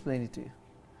 Let me explain it to you.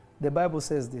 The Bible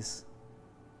says this.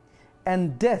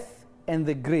 And death and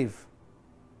the grave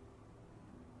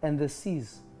and the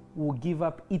seas will give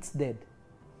up its dead.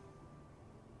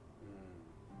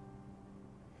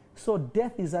 So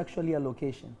death is actually a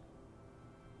location.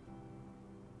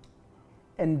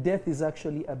 And death is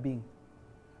actually a being.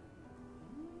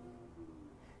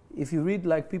 If you read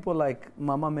like people like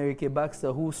Mama Mary K.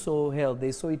 Baxter who saw hell,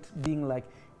 they saw it being like,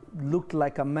 looked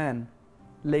like a man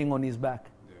laying on his back.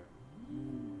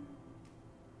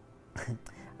 Yeah.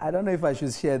 I don't know if I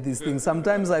should share these things.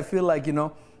 Sometimes I feel like,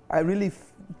 I really,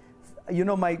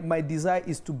 my desire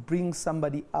is to bring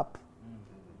somebody up.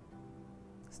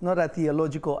 It's not a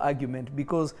theological argument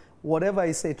because whatever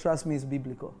I say, trust me, is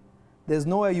biblical. There's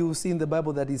nowhere you will see in the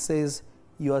Bible that it says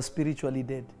you are spiritually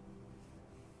dead.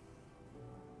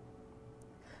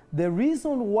 The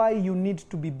reason why you need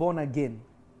to be born again,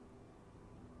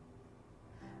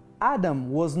 Adam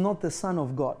was not the son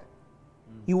of God.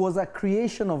 He was a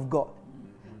creation of God.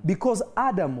 Because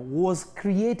Adam was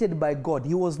created by God.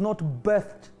 He was not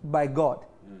birthed by God.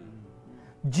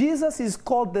 Jesus is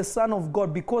called the Son of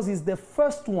God because he's the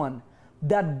first one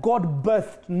that God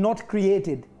birthed, not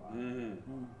created.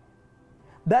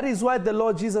 That is why the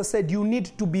Lord Jesus said, you need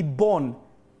to be born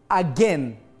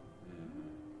again.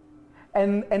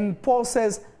 And Paul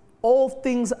says, all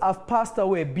things have passed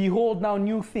away. Behold now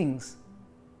new things.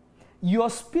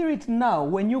 Your spirit now,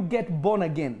 when you get born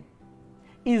again,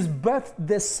 is birthed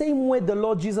the same way the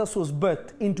Lord Jesus was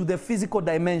birthed into the physical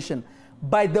dimension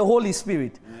by the Holy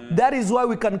Spirit. That is why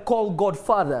we can call God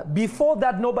Father. Before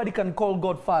that, nobody can call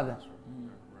God Father.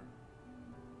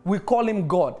 We call him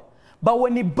God. But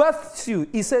when he births you,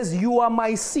 he says, you are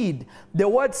my seed. The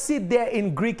word seed there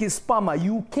in Greek is sperma.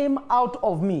 You came out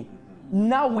of me.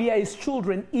 Now we are his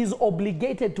children. He's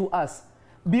obligated to us.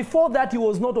 Before that, he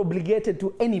was not obligated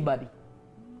to anybody.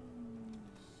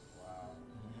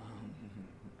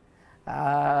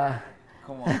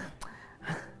 Come on.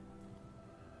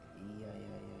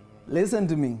 Listen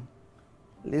to me.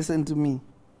 Listen to me.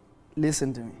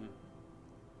 Listen to me.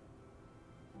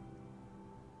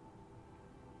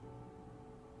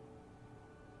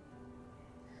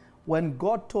 When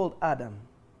God told Adam,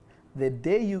 the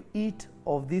day you eat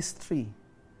of this tree,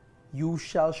 you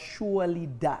shall surely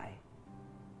die.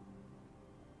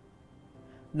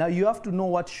 Now you have to know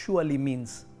what surely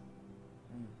means.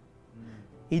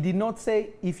 He did not say,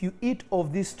 if you eat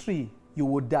of this tree, you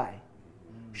will die.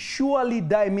 Surely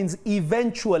die means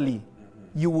eventually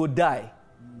you will die.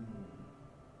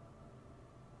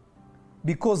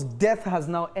 because death has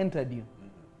now entered you.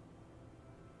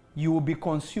 You will be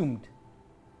consumed.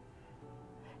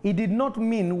 He did not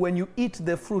mean when you eat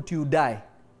the fruit you die.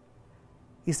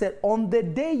 He said, on the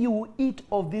day you eat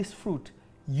of this fruit,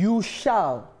 you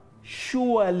shall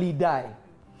surely die.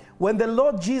 When the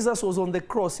Lord Jesus was on the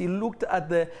cross, he looked at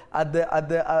the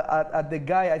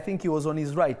guy, I think he was on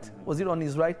his right. Was it on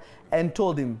his right? And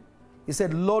told him, he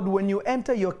said, Lord, when you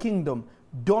enter your kingdom,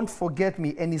 don't forget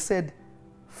me. And he said,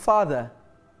 Father,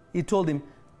 he told him,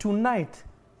 tonight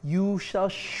you shall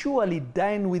surely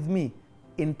dine with me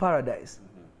in paradise.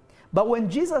 But when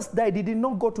Jesus died, he did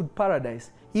not go to paradise.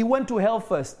 He went to hell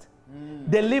first.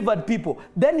 Delivered people.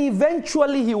 Then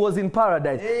eventually he was in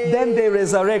paradise. Then they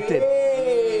resurrected.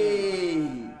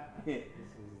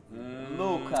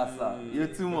 Low Casa, you're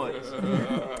too much.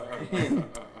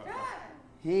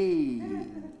 Hey.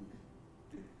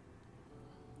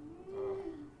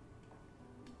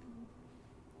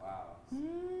 Wow.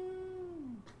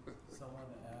 Someone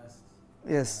asked.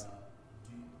 Yes.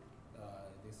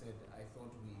 They said, I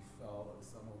thought we fell.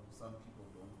 Some people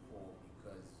don't fall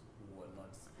because we were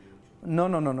not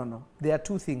spiritual. No. There are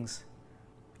two things.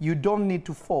 You don't need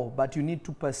to fall, but you need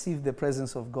to perceive the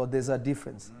presence of God. There's a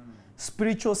difference.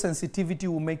 Spiritual sensitivity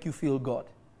will make you feel God.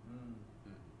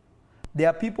 There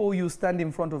are people who you stand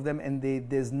in front of them and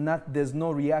there's no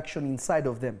reaction inside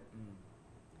of them.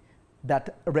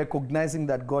 That recognizing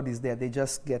that God is there, they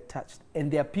just get touched. And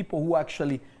there are people who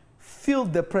actually feel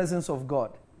the presence of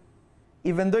God.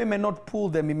 Even though it may not pull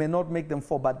them, it may not make them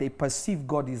fall, but they perceive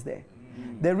God is there.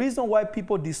 The reason why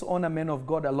people dishonor men of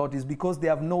God a lot is because they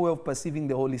have no way of perceiving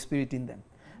the Holy Spirit in them.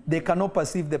 They cannot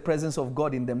perceive the presence of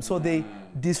God in them, so they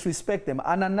disrespect them.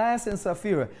 Ananias and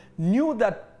Sapphira knew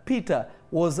that Peter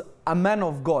was a man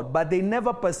of God, but they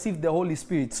never perceived the Holy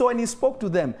Spirit. So when he spoke to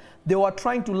them, they were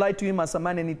trying to lie to him as a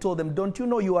man, and he told them, don't you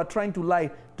know you are trying to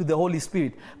lie to the Holy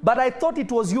Spirit? But I thought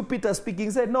it was you, Peter, speaking.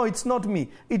 He said, no, it's not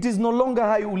me. It is no longer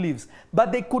I who lives.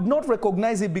 But they could not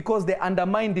recognize it because they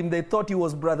undermined him. They thought he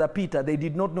was Brother Peter. They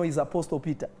did not know he's Apostle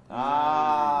Peter.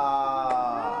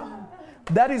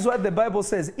 That is what the Bible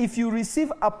says. If you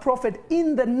receive a prophet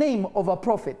in the name of a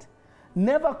prophet,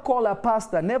 never call a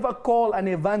pastor, never call an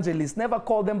evangelist, never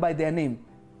call them by their name.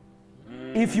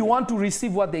 If you want to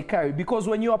receive what they carry. Because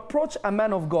when you approach a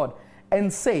man of God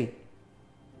and say,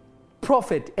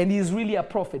 prophet, and he is really a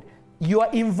prophet, you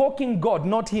are invoking God,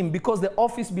 not him, because the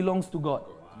office belongs to God.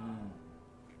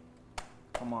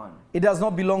 Come on. It does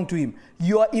not belong to him.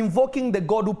 You are invoking the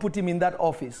God who put him in that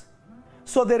office.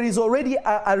 So there is already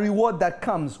a reward that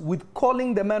comes with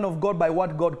calling the man of God by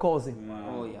what God calls him.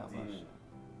 Oh, yeah.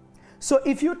 So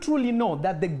if you truly know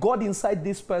that the God inside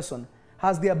this person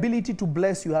has the ability to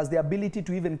bless you, has the ability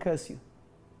to even curse you.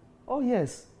 Oh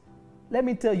yes. Let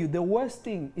me tell you, the worst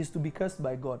thing is to be cursed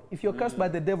by God. If you're cursed by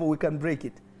the devil, we can break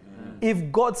it.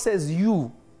 If God says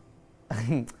you,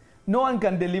 no one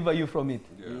can deliver you from it.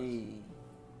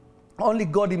 Only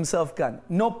God himself can.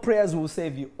 No prayers will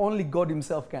save you. Only God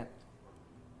himself can.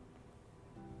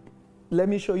 Let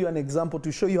me show you an example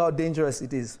to show you how dangerous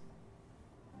it is.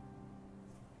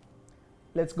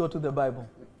 Let's go to the Bible.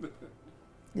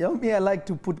 You know me, I like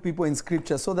to put people in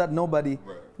scripture so that nobody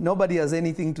has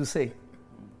anything to say.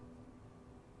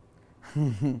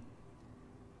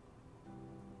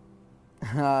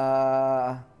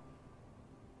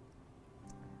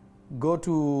 Go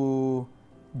to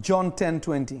John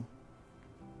 10:20.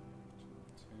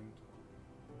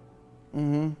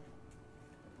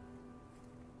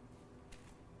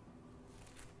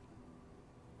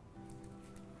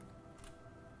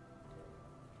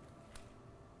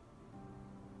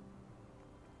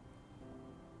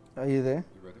 Are you there?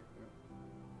 You ready?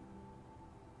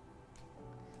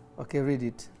 Yeah. Okay, read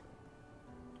it.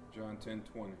 John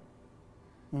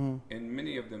 10:20. And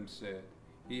many of them said,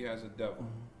 he has a devil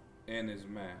and is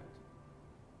mad.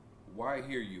 Why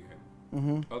hear you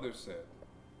him? Others said,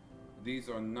 these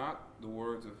are not the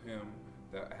words of him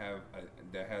that has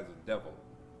a devil.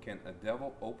 Can a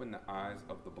devil open the eyes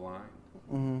of the blind?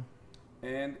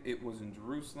 And it was in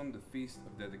Jerusalem, the feast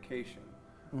of dedication,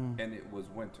 and it was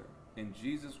winter. And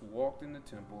Jesus walked in the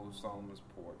temple of Solomon's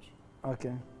porch.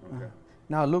 Okay.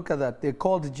 Now look at that. They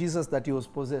called Jesus that he was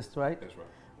possessed, right? That's right.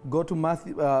 Go to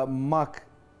Mark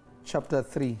chapter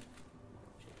 3.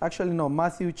 Actually, no,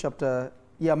 Mark chapter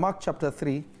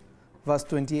 3, verse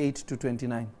 28 to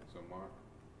 29. So Mark.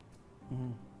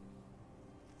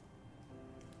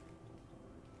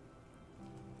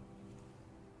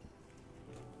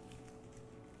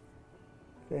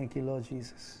 Thank you, Lord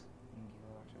Jesus.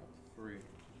 Chapter 3,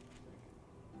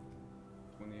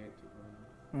 28 to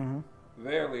 29.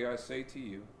 Verily I say to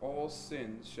you, all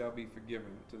sins shall be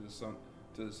forgiven to the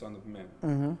to the Son of Men,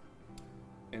 Mm-hmm.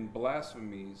 and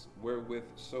blasphemies wherewith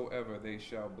soever they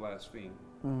shall blaspheme.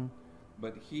 Mm.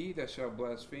 But he that shall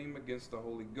blaspheme against the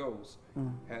Holy Ghost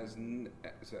Mm. has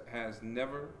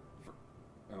never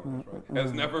Mm,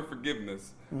 has mm. never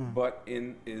forgiveness, Mm. but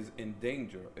is in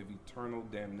danger of eternal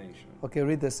damnation. Okay,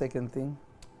 read the second thing.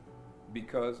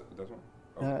 Because that's one.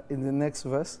 Oh. In the next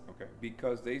verse. Okay.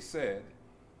 Because they said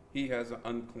he has an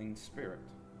unclean spirit.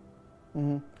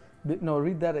 Mm-hmm. No,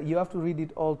 read that. You have to read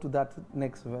it all to that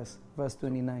next verse, verse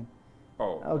 29.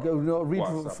 Oh. Okay, no, read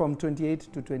Wow, from 28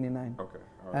 to 29. Okay.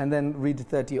 All And then read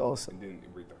 30 also. And then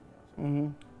read that. Mm-hmm.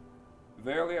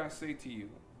 Verily I say to you,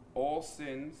 all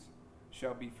sins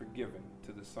shall be forgiven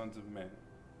to the sons of men,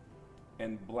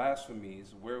 and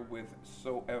blasphemies wherewith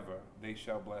soever they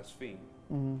shall blaspheme.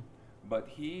 Mm-hmm. But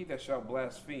he that shall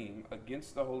blaspheme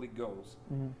against the Holy Ghost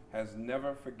Mm-hmm. has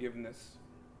never forgiveness,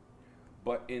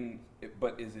 but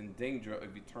is in danger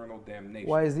of eternal damnation.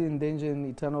 Why is he in danger in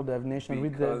eternal damnation?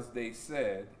 Because they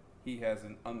said he has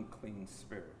an unclean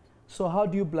spirit. So how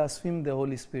do you blaspheme the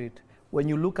Holy Spirit? When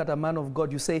you look at a man of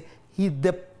God, you say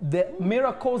the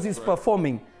miracles he's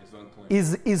performing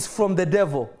is from the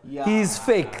devil. Yeah. He is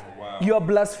fake. Wow. You are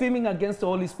blaspheming against the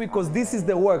Holy Spirit because this is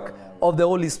the work of the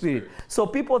Holy Spirit. So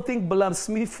people think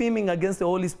blaspheming against the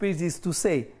Holy Spirit is to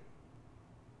say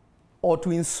or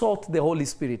to insult the Holy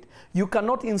Spirit. You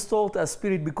cannot insult a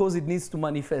spirit because it needs to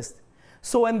manifest.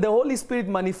 So when the Holy Spirit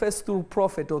manifests through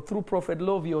prophet or through Prophet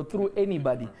Lovey or through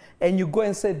anybody, and you go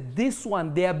and say, this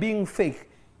one, they are being fake,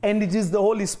 and it is the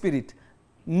Holy Spirit,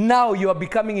 now you are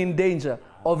becoming in danger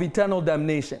of eternal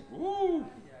damnation. Ooh.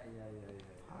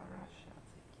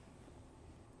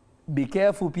 Be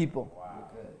careful, people. Wow.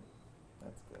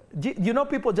 That's good. You know,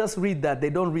 people just read that. They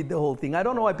don't read the whole thing. I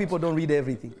don't know why people don't read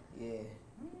everything. Yeah.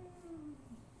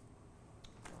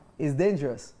 It's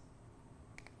dangerous.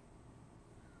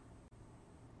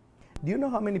 Do you know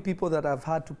how many people that have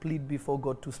had to plead before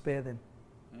God to spare them?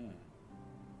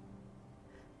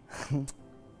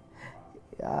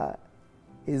 Yeah,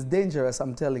 it's dangerous,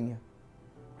 I'm telling you.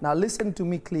 Now listen to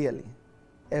me clearly,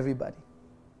 everybody.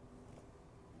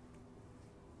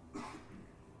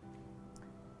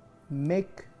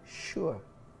 Make sure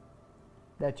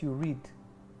that you read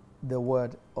the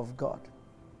Word of God.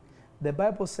 The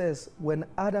Bible says when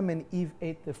Adam and Eve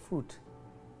ate the fruit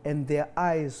and their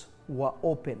eyes were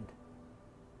opened.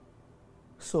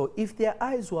 So if their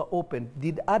eyes were opened,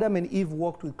 did Adam and Eve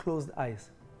walk with closed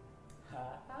eyes?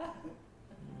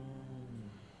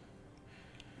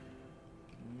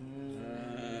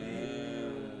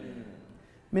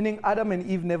 Meaning Adam and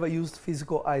Eve never used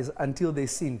physical eyes until they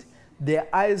sinned. Their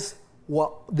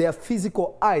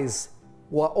physical eyes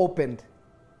were opened.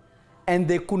 And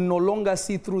they could no longer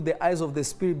see through the eyes of the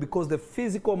Spirit because the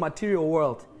physical material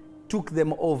world took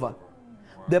them over.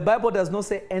 The Bible does not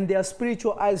say, and their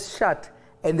spiritual eyes shut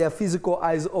and their physical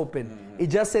eyes open. It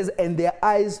just says, and their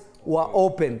eyes were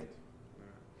opened.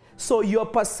 So your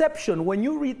perception, when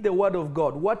you read the Word of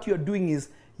God, what you're doing is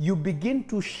you begin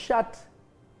to shut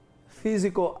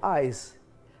physical eyes,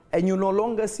 and you no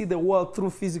longer see the world through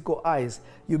physical eyes.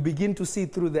 You begin to see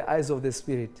through the eyes of the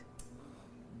Spirit.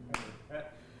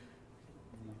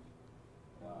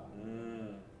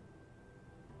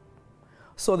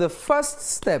 So the first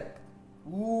step.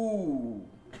 Ooh.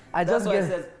 That's why it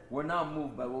says we're not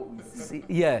moved by what we see.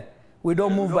 Yeah, we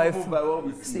don't move by what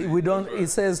we see. We don't. It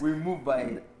says we move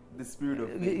by the spirit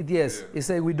of faith. Yes, it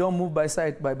says we don't move by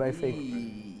sight, but by faith.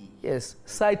 Yes,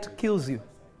 sight kills you.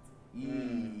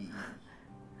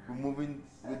 We're moving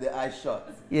with the eyes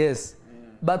shut. Yes,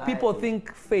 but people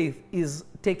think faith is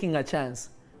taking a chance.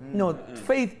 No,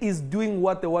 faith is doing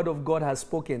what the Word of God has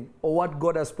spoken or what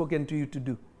God has spoken to you to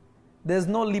do. There's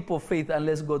no leap of faith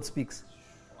unless God speaks.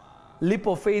 Leap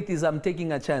of faith is I'm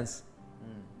taking a chance.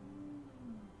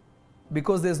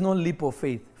 Because there's no leap of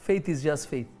faith. Faith is just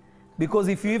faith. Because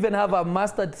if you even have a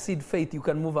mustard seed faith, you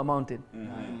can move a mountain.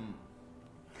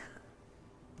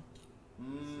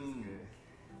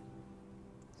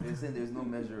 So you're saying there's no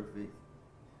measure of faith?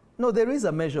 No, there is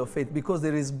a measure of faith because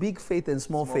there is big faith and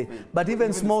small faith. faith. But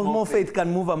even small faith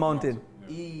can move a mountain.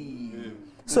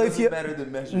 So if you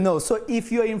no, so if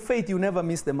you're in faith, you never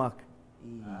miss the mark.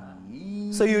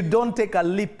 So you don't take a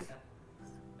leap.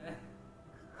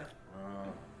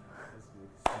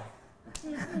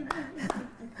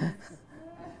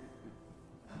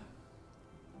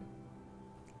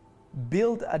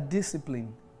 Build a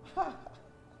discipline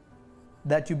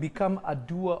that you become a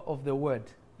doer of the word,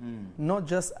 not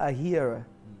just a hearer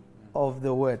of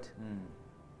the word.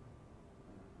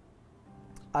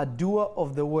 A doer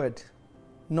of the word,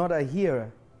 not a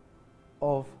hearer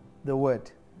of the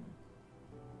word.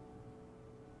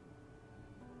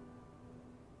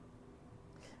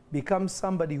 Become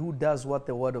somebody who does what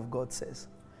the Word of God says.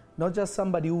 Not just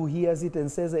somebody who hears it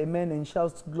and says amen and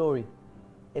shouts glory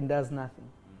and does nothing.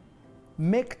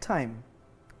 Make time.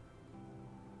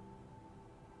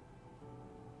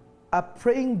 A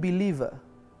praying believer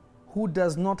who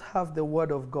does not have the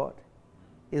Word of God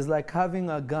is like having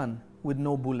a gun with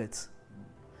no bullets.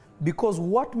 Because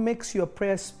what makes your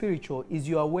prayer spiritual is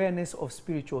your awareness of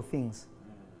spiritual things.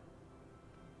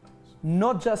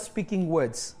 Not just speaking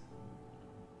words.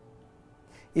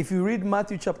 If you read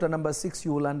Matthew chapter number 6,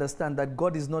 you will understand that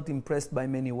God is not impressed by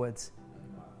many words.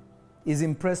 He's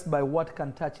impressed by what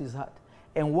can touch his heart.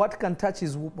 And what can touch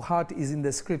his heart is in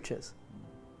the scriptures.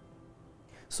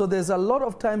 So there's a lot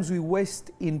of times we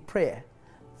waste in prayer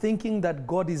thinking that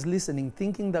God is listening,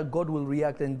 thinking that God will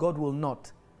react, and God will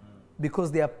not.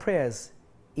 Because they are prayers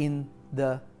in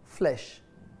the flesh.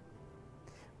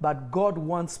 But God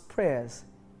wants prayers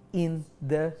in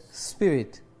the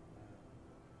spirit.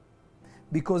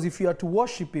 Because if you are to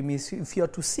worship him, if you are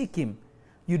to seek him,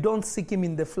 you don't seek him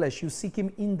in the flesh, you seek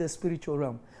him in the spiritual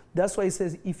realm. That's why he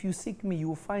says, if you seek me, you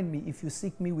will find me, if you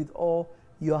seek me with all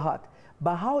your heart.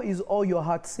 But how is all your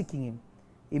heart seeking him?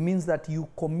 It means that you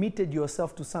committed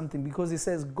yourself to something, because he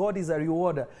says God is a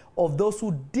rewarder of those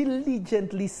who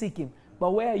diligently seek him.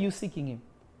 But where are you seeking him?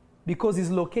 Because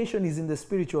his location is in the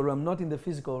spiritual realm, not in the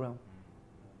physical realm.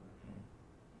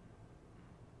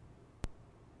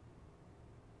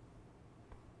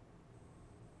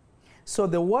 So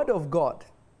the Word of God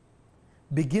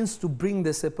begins to bring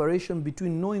the separation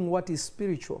between knowing what is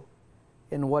spiritual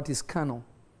and what is carnal.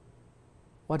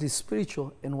 What is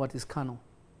spiritual and what is carnal.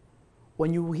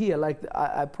 When you hear, like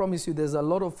I promise you, there's a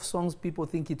lot of songs people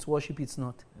think it's worship, it's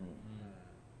not.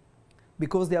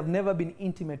 Because they have never been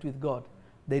intimate with God.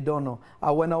 They don't know.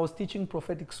 When I was teaching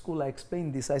prophetic school, I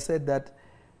explained this. I said that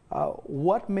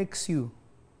what makes you,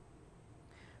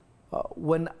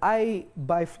 when I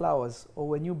buy flowers, or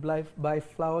when you buy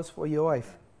flowers for your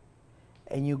wife,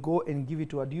 and you go and give it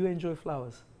to her, do you enjoy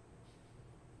flowers?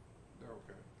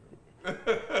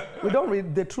 We don't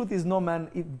read. The truth is, no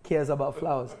man cares about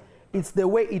flowers. It's the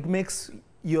way it makes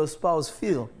your spouse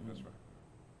feel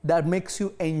that makes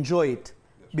you enjoy it,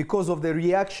 because of the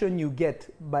reaction you get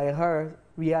by her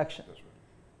reaction.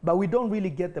 But we don't really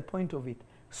get the point of it.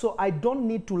 So I don't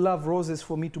need to love roses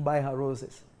for me to buy her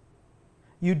roses.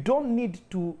 You don't need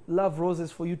to love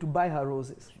roses for you to buy her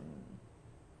roses.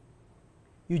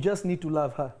 You just need to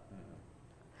love her.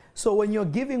 So when you're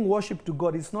giving worship to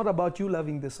God, it's not about you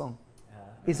loving the song.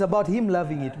 It's about him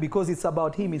loving it, because it's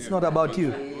about him. It's not about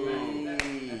you.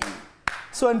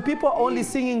 So when people are only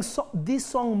singing, this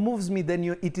song moves me, then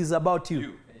it is about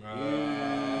you.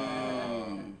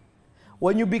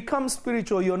 When you become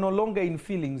spiritual, you're no longer in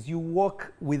feelings. You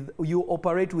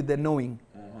operate with the knowing,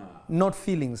 not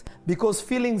feelings. Because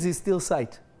feelings is still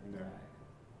sight.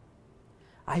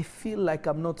 I feel like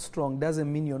I'm not strong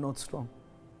doesn't mean you're not strong.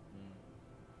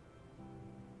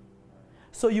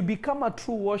 So you become a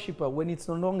true worshiper when it's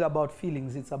no longer about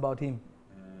feelings, it's about him.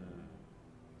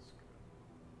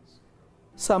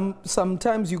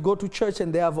 Sometimes you go to church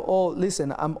and they have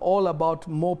listen, I'm all about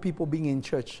more people being in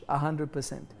church,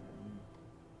 100%.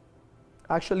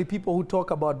 Actually, people who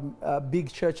talk about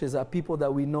big churches are people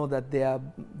that we know that they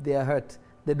are hurt.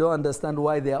 They don't understand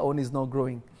why their own is not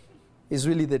growing. It's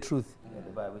really the truth. Yeah,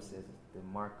 the Bible says the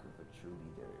mark of a true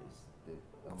leader is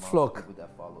the amount flock. of people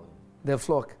that follow him. The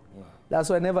flock. Yeah. That's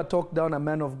why I never talk down a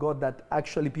man of God that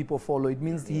actually people follow. It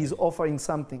means he's offering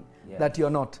something that you're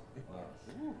not. Yes.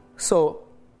 So,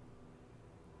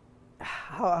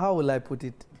 how will I put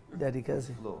it, Daddy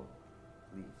Kazi? Flow,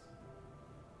 please.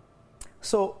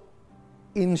 So,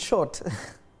 in short,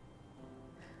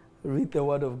 read the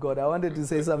Word of God. I wanted to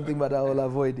say something, but I will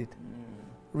avoid it.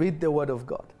 Read the Word of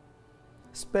God.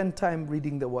 Spend time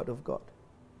reading the Word of God.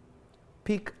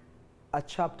 Pick a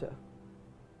chapter.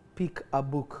 Pick a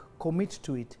book. Commit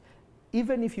to it.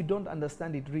 Even if you don't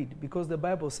understand it, read. Because the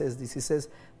Bible says this. It says,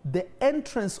 the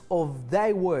entrance of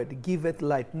thy word giveth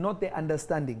light, not the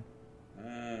understanding.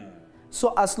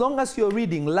 So as long as you're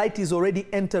reading, light is already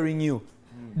entering you.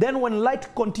 Then when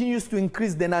light continues to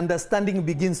increase, then understanding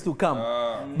begins to come.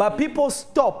 But people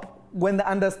stop when the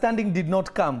understanding did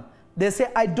not come. They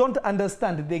say, I don't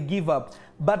understand. They give up.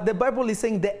 But the Bible is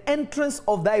saying, the entrance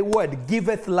of thy word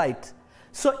giveth light.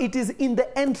 So it is in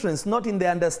the entrance, not in the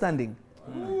understanding.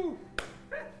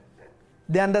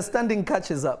 The understanding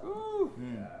catches up.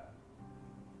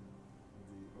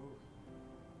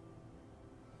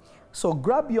 So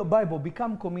grab your Bible,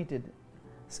 become committed.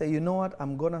 Say, you know what?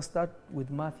 I'm going to start with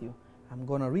Matthew. I'm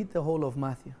going to read the whole of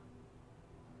Matthew.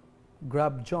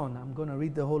 Grab John. I'm going to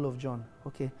read the whole of John.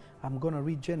 Okay. I'm going to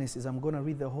read Genesis. I'm going to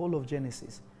read the whole of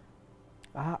Genesis.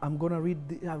 I'm going to read.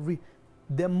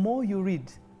 The more you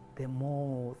read, the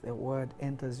more the word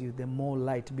enters you, the more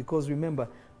light. Because remember,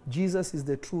 Jesus is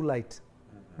the true light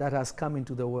that has come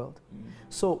into the world.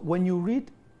 So when you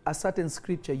read a certain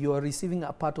scripture, you are receiving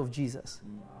a part of Jesus.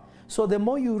 So the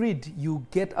more you read, you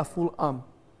get a full arm,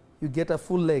 you get a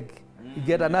full leg, you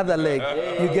get another leg,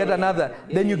 you get another.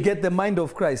 Then you get the mind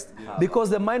of Christ. Because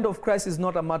the mind of Christ is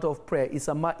not a matter of prayer, it's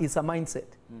a mindset.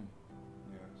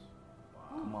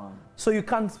 Come on. So you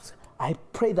can't, I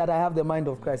pray that I have the mind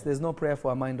of Christ. There's no prayer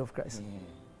for a mind of Christ.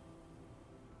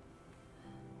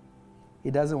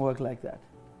 It doesn't work like that.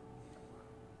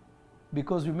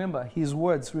 Because remember, his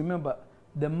words, remember,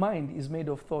 the mind is made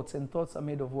of thoughts and thoughts are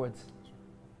made of words.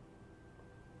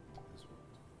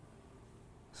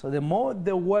 So the more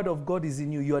the word of God is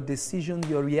in you, your decision,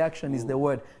 your reaction is the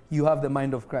word. You have the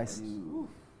mind of Christ.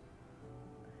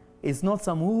 It's not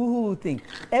some thing.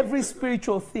 Every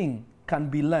spiritual thing can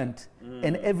be learned,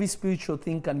 and every spiritual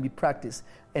thing can be practiced,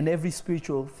 and every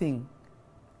spiritual thing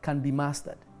can be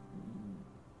mastered.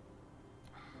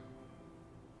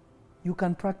 You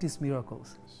can practice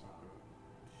miracles.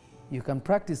 You can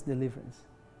practice deliverance.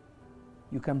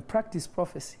 You can practice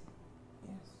prophecy.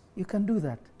 You can do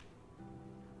that.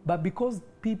 But because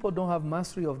people don't have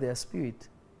mastery of their spirit,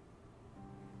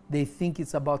 they think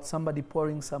it's about somebody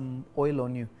pouring some oil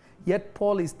on you. Yet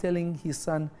Paul is telling his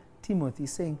son Timothy,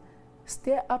 saying,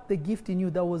 stir up the gift in you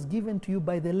that was given to you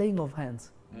by the laying of hands.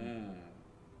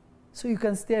 So you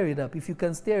can stir it up. If you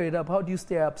can stir it up, how do you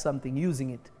stir up something?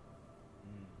 Using it.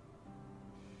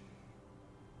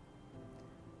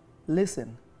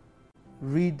 Listen,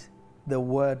 read the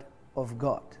word of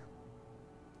God.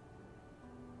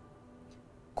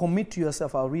 Commit to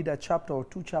yourself, I'll read a chapter or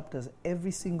 2 chapters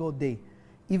every single day.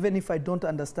 Even if I don't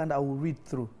understand, I will read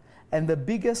through. And the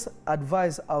biggest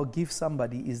advice I'll give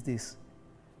somebody is this.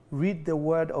 Read the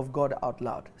word of God out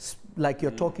loud, like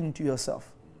you're talking to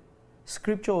yourself.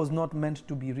 Scripture was not meant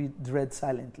to be read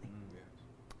silently.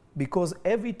 Because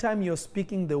every time you're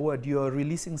speaking the word, you're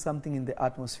releasing something in the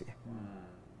atmosphere.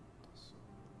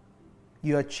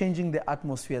 You are changing the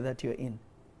atmosphere that you're in.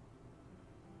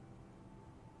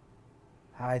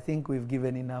 I think we've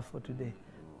given enough for today.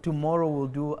 Tomorrow we'll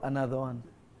do another one.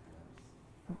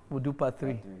 We'll do part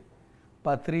 3.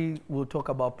 Part 3 we'll talk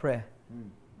about prayer.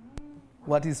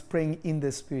 What is praying in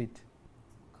the Spirit?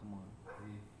 Come on.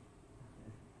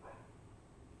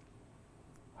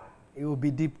 It will be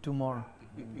deep tomorrow.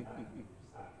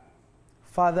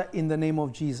 Father, in the name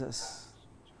of Jesus,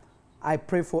 I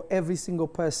pray for every single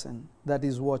person that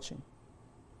is watching.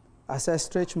 As I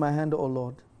stretch my hand, O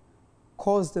Lord,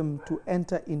 cause them to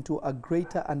enter into a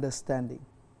greater understanding.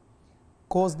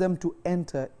 Cause them to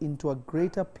enter into a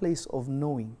greater place of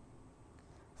knowing.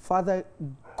 Father,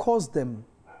 cause them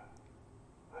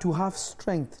to have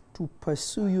strength to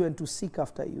pursue you and to seek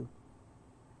after you.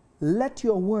 Let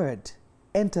your word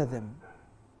enter them.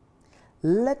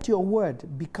 Let your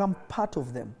word become part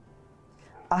of them.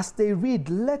 As they read,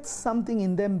 let something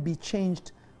in them be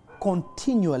changed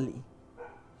continually.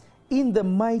 In the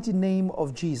mighty name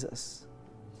of Jesus,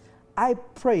 I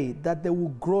pray that they will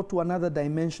grow to another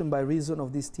dimension by reason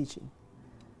of this teaching.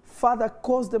 Father,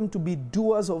 cause them to be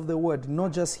doers of the word,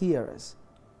 not just hearers.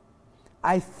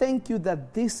 I thank you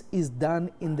that this is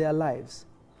done in their lives.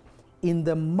 In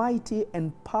the mighty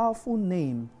and powerful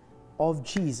name of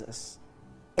Jesus.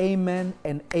 Amen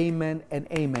and amen and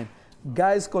amen.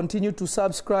 Guys, continue to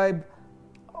subscribe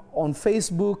on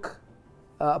Facebook,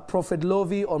 Prophet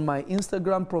Lovy, on my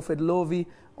Instagram, Prophet Lovy,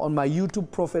 on my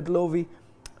YouTube, Prophet Lovy.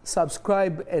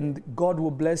 Subscribe and God will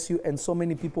bless you, and so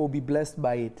many people will be blessed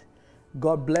by it.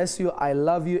 God bless you. I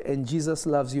love you, and Jesus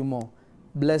loves you more.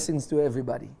 Blessings to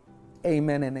everybody.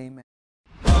 Amen and amen.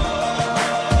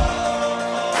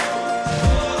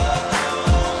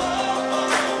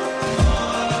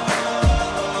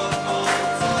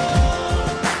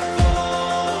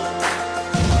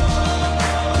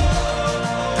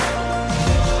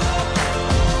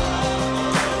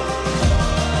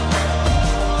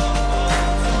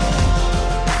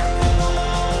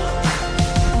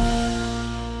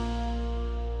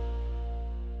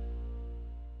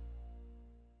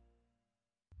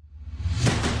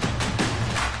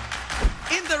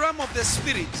 Of the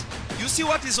Spirit, you see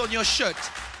what is on your shirt.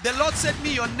 The Lord said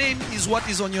me, your name is what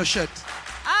is on your shirt.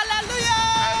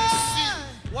 Hallelujah!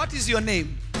 What is your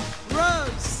name?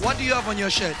 Rose. What do you have on your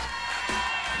shirt?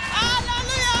 Hallelujah!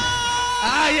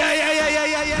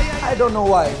 I don't know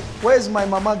why. Where's my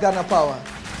Mama Ghana power?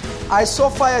 I saw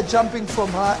fire jumping from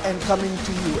her and coming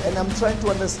to you, and I'm trying to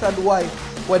understand why.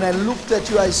 When I looked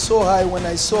at you, I saw her. When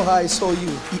I saw her, I saw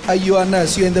you. Are you a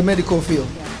nurse? You're in the medical field.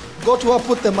 Yeah. Go to her,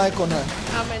 put the mic on her.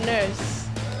 I'm a nurse.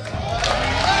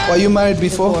 Were you married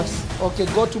before? Divorced. Okay,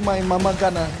 go to my Mama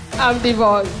Ghana. I'm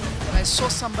divorced. I saw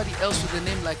somebody else with a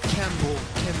name like Campbell.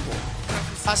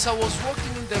 As I was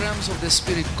walking in the realms of the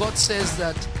spirit, God says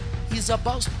that He's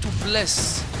about to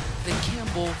bless the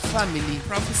Campbell family.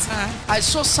 Prophesy. I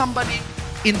saw somebody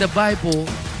in the Bible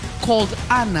called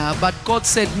Anna, but God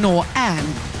said no,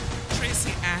 Anne.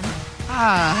 Tracy Ann.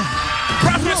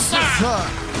 Prophesy.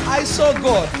 I saw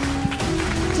God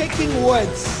taking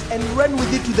words and ran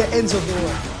with it to the ends of the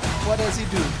world. What does He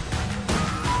do?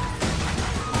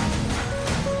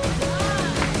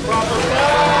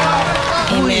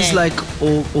 Who is like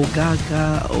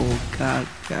Ogaga?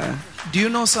 Do you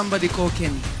know somebody called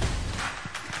Kenny?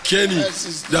 Kenny,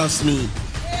 that's me.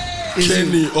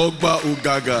 Kenny Ogba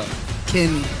Ogaga.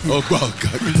 Kenny. Ogba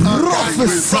Ogaga.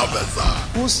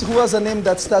 Who has a name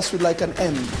that starts with like an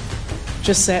M?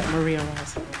 Gisette Maria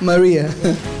Ross. Maria.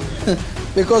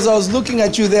 Because I was looking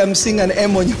at you there, I'm seeing an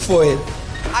M on your forehead.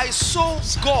 I saw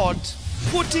God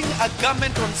putting a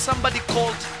garment on somebody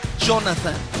called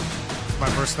Jonathan. My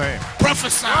first name.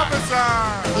 Prophesy.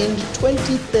 In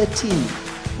 2013,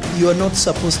 you are not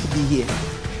supposed to be here.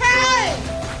 Hey!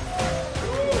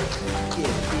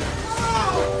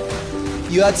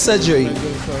 You had surgery.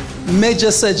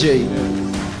 Major surgery.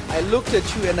 I looked at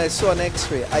you and I saw an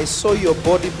x-ray. I saw your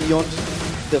body beyond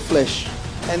the flesh.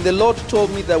 And the Lord told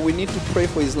me that we need to pray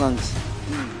for his lungs.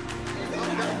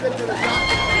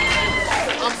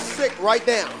 I'm sick right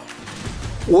now.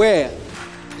 Where?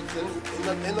 It's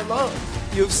in the lungs.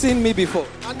 You've seen me before.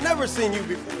 I've never seen you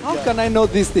before. How can I know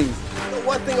these things? You know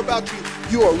one thing about you,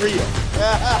 you are real.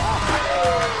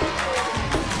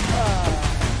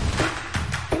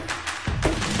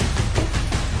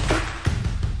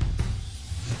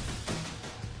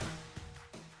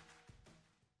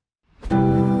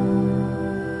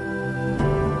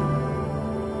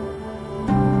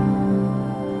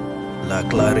 La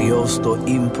clariosto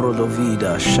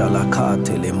improdovida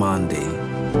shalakate le mande.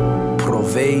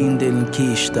 Proveinden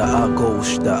kista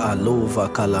agosta alova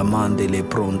calamande le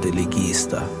pronde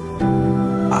legista.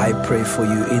 I pray for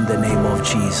you in the name of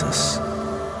Jesus,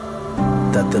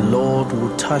 that the Lord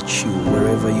will touch you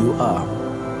wherever you are.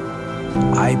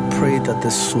 I pray that the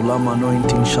Sulam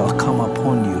anointing shall come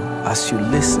upon you as you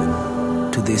listen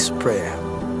to this prayer.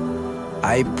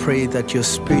 I pray that your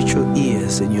spiritual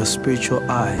ears and your spiritual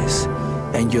eyes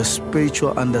and your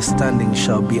spiritual understanding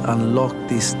shall be unlocked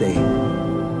this day.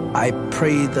 I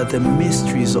pray that the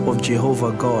mysteries of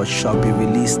Jehovah God shall be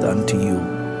released unto you.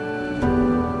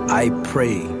 I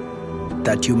pray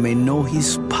that you may know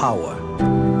his power,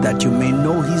 that you may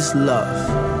know his love,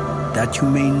 that you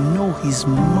may know his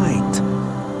might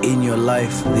in your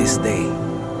life this day.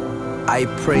 I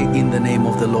pray in the name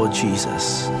of the Lord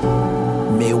Jesus.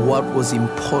 May what was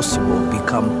impossible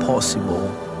become possible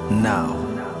now.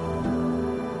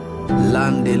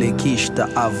 Landele kista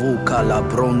avuka la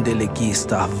brondele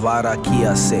kista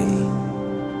varakia se.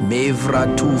 Mevra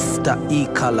tufta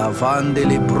ika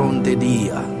lavandele bronde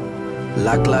dia.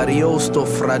 La clariosto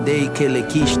fradei che le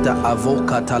kista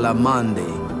avoca talamande.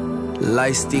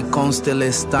 Laisti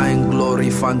constele stain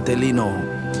glorifantelino.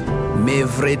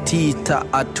 Mevretita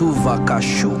atuva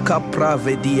kashuka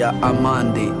pravedia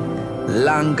amande.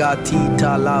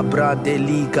 Langatita labra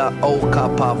deliga oka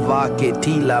pavake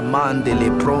tila mande le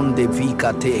pronde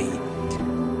vicate.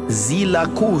 Zila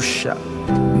kusha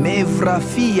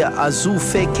mevrafia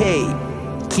azufekei.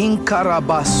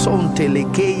 Kinkarabasonte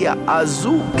lekeia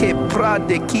azuke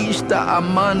prade kista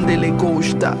amande le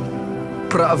costa.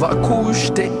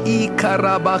 Pravakuste i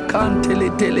karabakante le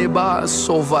teleba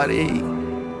sovarei.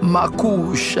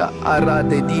 Makusha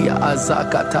arade dia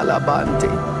azaka talabante.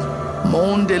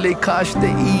 Mondele kashte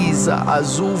iza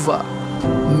azuva.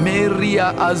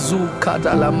 Meria azuka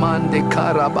dalamande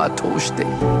karabatoste.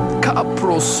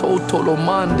 Capro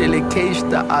sotolomande le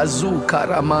keshta azuka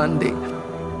ramande.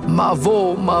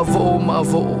 Mavo, mavo,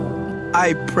 mavo.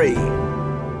 I pray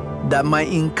that my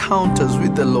encounters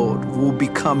with the Lord will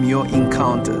become your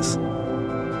encounters.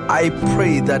 I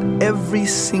pray that every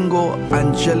single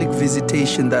angelic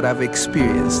visitation that I've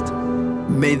experienced,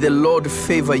 may the Lord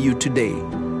favor you today.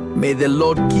 May the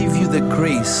Lord give you the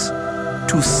grace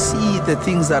to see the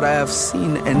things that I have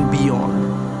seen and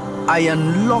beyond. I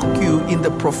unlock you in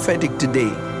the prophetic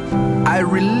today. I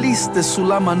release the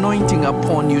Sulam anointing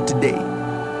upon you today.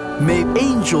 May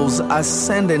angels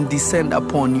ascend and descend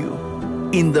upon you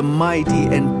in the mighty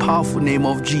and powerful name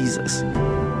of Jesus.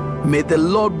 May the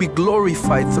Lord be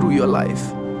glorified through your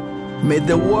life. May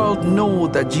the world know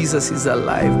that Jesus is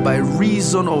alive by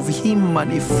reason of him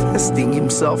manifesting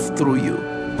himself through you.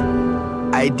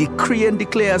 I decree and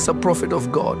declare as a prophet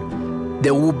of God,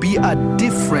 there will be a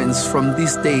difference from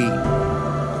this day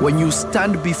When you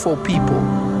stand before people,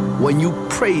 when you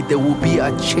pray, there will be a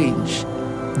change.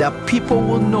 That people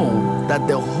will know that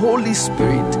the Holy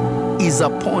Spirit is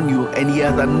upon you and He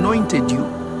has anointed you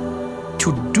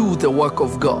to do the work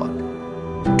of God,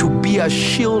 to be a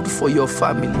shield for your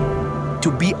family,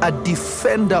 to be a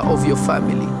defender of your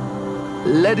family.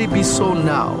 Let it be so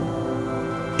now,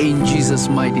 in Jesus'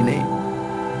 mighty name.